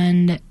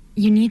 And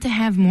you need to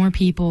have more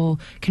people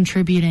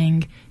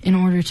contributing in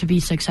order to be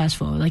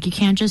successful. Like, you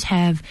can't just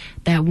have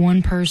that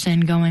one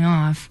person going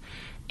off.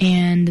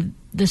 And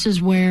this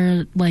is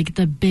where, like,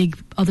 the big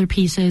other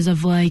pieces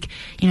of, like,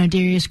 you know,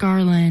 Darius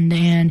Garland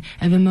and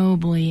Evan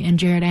Mobley and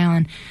Jared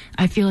Allen,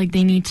 I feel like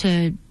they need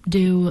to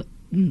do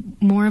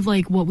more of,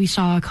 like, what we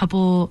saw a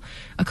couple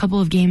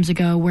of games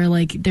ago, where,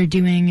 like, they're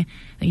doing,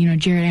 you know,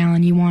 Jared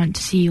Allen, you want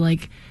to see,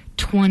 like,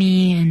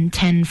 20 and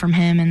 10 from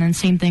him, and then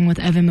same thing with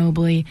Evan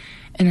Mobley,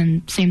 and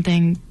then same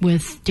thing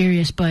with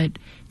Darius, but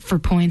for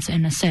points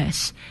and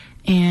assists.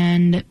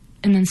 And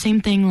then same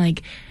thing,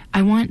 like,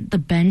 I want the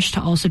bench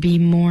to also be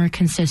more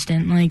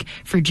consistent. Like,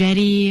 for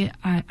Jetty,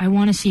 I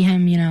want to see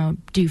him, you know,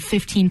 do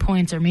 15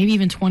 points or maybe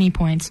even 20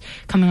 points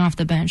coming off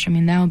the bench. I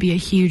mean, that would be a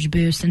huge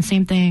boost. And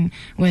same thing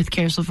with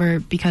Karis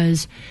LeVert,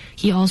 because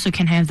he also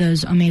can have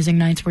those amazing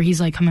nights where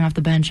he's, like, coming off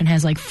the bench and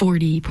has, like,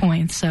 40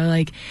 points. So,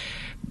 like,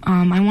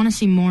 I want to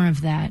see more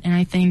of that. And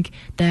I think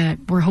that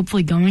we're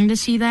hopefully going to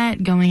see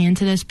that going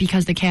into this,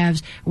 because the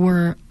Cavs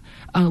were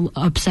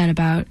upset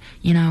about,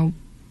 you know,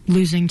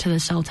 losing to the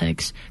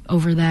Celtics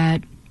over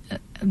that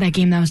that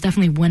game that was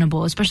definitely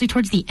winnable, especially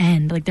towards the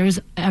end. Like, there was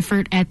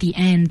effort at the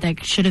end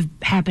that should have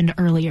happened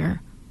earlier.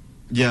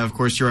 Yeah, of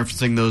course, you're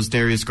referencing those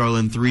Darius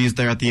Garland threes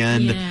there at the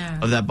end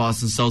of that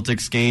Boston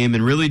Celtics game,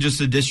 and really just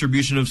a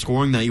distribution of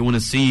scoring that you want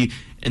to see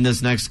in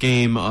this next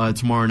game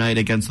tomorrow night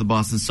against the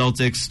Boston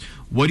Celtics.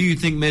 What do you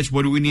think, Mitch?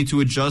 What do we need to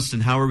adjust,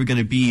 and how are we going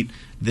to beat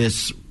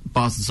this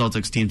Boston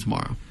Celtics team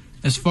tomorrow?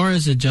 As far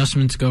as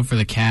adjustments go for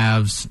the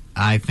Cavs,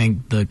 I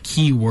think the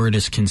key word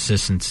is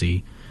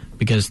consistency,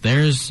 because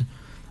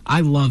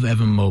I love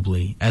Evan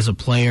Mobley. As a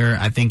player,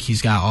 I think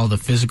he's got all the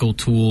physical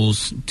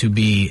tools to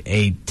be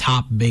a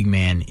top big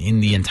man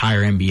in the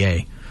entire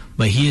NBA.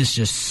 But he is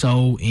just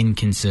so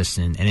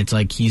inconsistent. And it's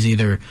like he's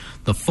either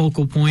the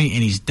focal point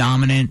and he's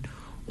dominant,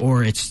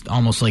 or it's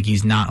almost like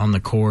he's not on the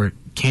court,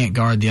 can't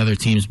guard the other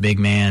team's big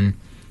man.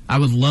 I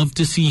would love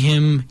to see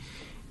him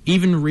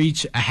even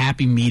reach a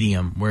happy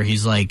medium where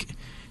he's like,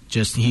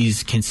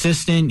 he's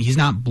consistent, he's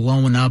not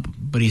blowing up,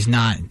 but he's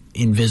not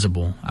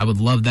invisible. I would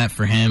love that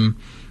for him.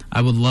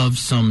 I would love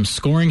some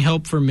scoring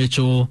help for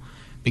Mitchell,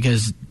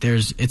 because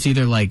it's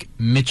either like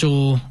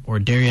Mitchell or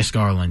Darius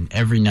Garland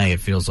every night,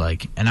 it feels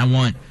like. And I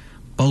want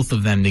both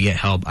of them to get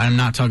help. I'm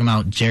not talking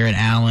about Jarrett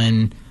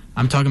Allen.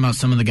 I'm talking about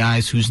some of the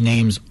guys whose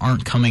names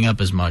aren't coming up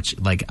as much,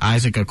 like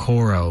Isaac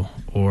Okoro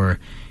or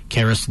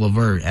Karis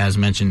LeVert, as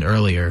mentioned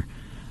earlier.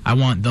 I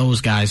want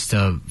those guys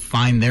to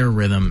find their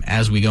rhythm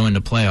as we go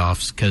into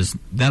playoffs, because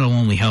that'll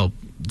only help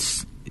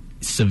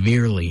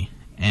severely.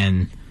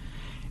 And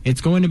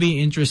it's going to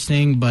be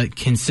interesting, but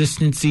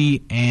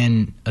consistency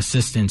and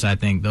assistance, I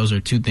think, those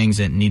are two things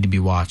that need to be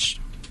watched.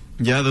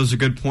 Yeah, those are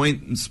good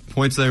points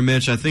there,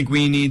 Mitch. I think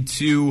we need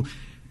to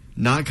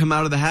not come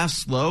out of the half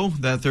slow.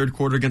 That third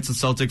quarter against the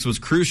Celtics was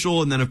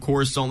crucial. And then, of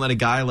course, don't let a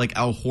guy like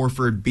Al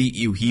Horford beat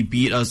you. He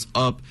beat us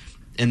up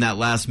in that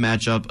last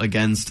matchup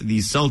against the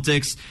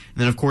Celtics. And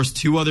then, of course,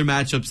 two other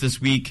matchups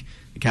this week.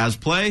 The Cavs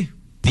play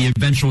the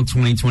eventual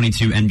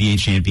 2022 NBA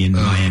champion,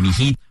 the Miami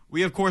Heat.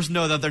 We, of course,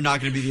 know that they're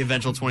not going to be the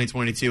eventual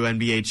 2022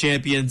 NBA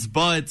champions,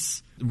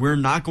 but we're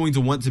not going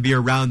to want to be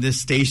around this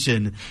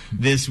station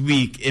this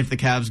week if the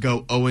Cavs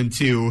go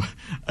 0-2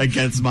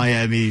 against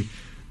Miami.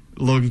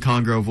 Logan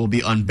Congrove will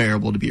be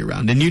unbearable to be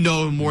around. And you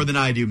know more than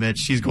I do, Mitch.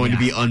 She's going to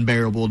be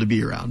unbearable to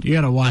be around. You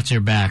got to watch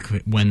your back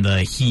when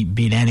the Heat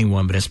beat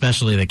anyone, but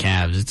especially the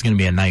Cavs. It's going to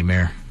be a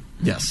nightmare.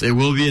 Yes, it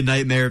will be a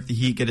nightmare if the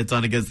Heat get it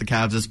done against the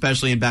Cavs,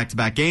 especially in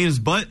back-to-back games,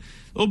 but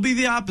it'll be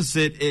the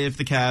opposite if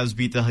the Cavs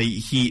beat the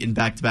Heat in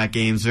back-to-back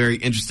games. Very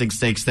interesting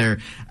stakes there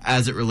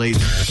as it relates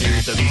to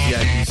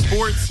WZIP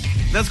Sports.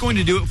 That's going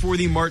to do it for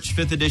the March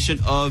 5th edition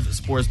of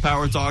Sports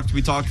Power Talk.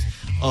 We talked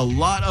a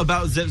lot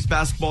about Zips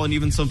basketball and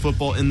even some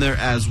football in there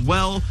as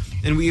well.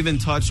 And we even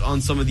touched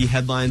on some of the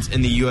headlines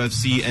in the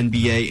UFC,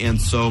 NBA,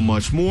 and so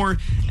much more.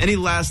 Any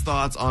last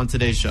thoughts on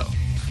today's show?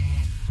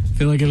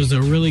 I feel like it was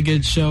a really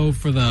good show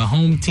for the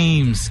home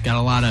teams. Got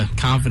a lot of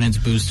confidence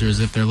boosters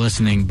if they're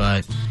listening,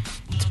 but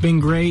it's been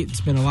great.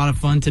 It's been a lot of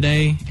fun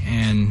today,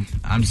 and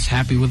I'm just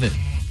happy with it.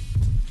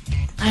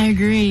 I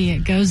agree.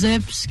 Go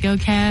Zips, go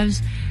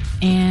Cavs,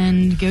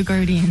 and go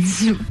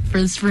Guardians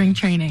for the spring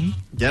training.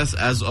 Yes,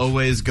 as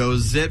always, go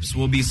Zips.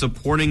 We'll be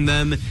supporting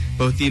them,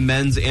 both the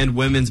men's and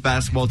women's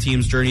basketball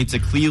team's journey to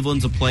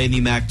Cleveland to play in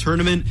the MAC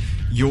tournament.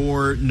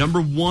 Your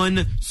number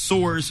one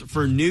source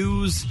for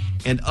news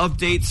and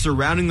updates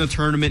surrounding the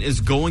tournament is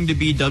going to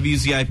be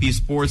WZIP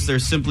Sports. There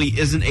simply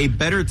isn't a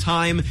better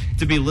time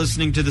to be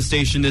listening to the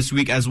station this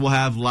week, as we'll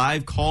have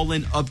live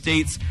call-in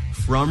updates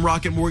from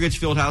Rocket Mortgage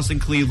Fieldhouse in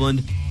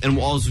Cleveland, and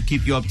we'll also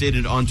keep you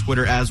updated on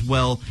Twitter as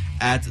well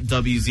at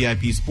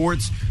WZIP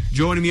Sports.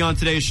 Joining me on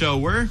today's show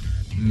were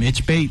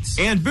Mitch Bates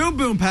and Boom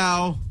Boom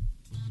Pow.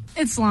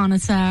 It's Lana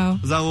Tsao.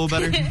 Was that a little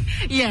better?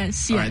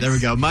 Yes. All right, there we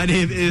go. My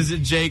name is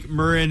Jake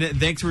Murrin.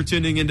 Thanks for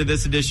tuning into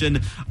this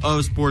edition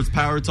of Sports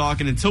Power Talk.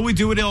 And until we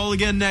do it all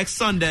again next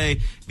Sunday,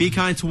 be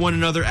kind to one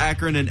another.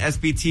 Akron and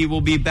SBT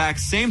will be back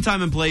same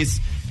time and place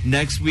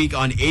next week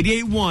on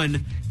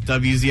 88.1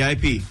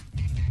 WZIP.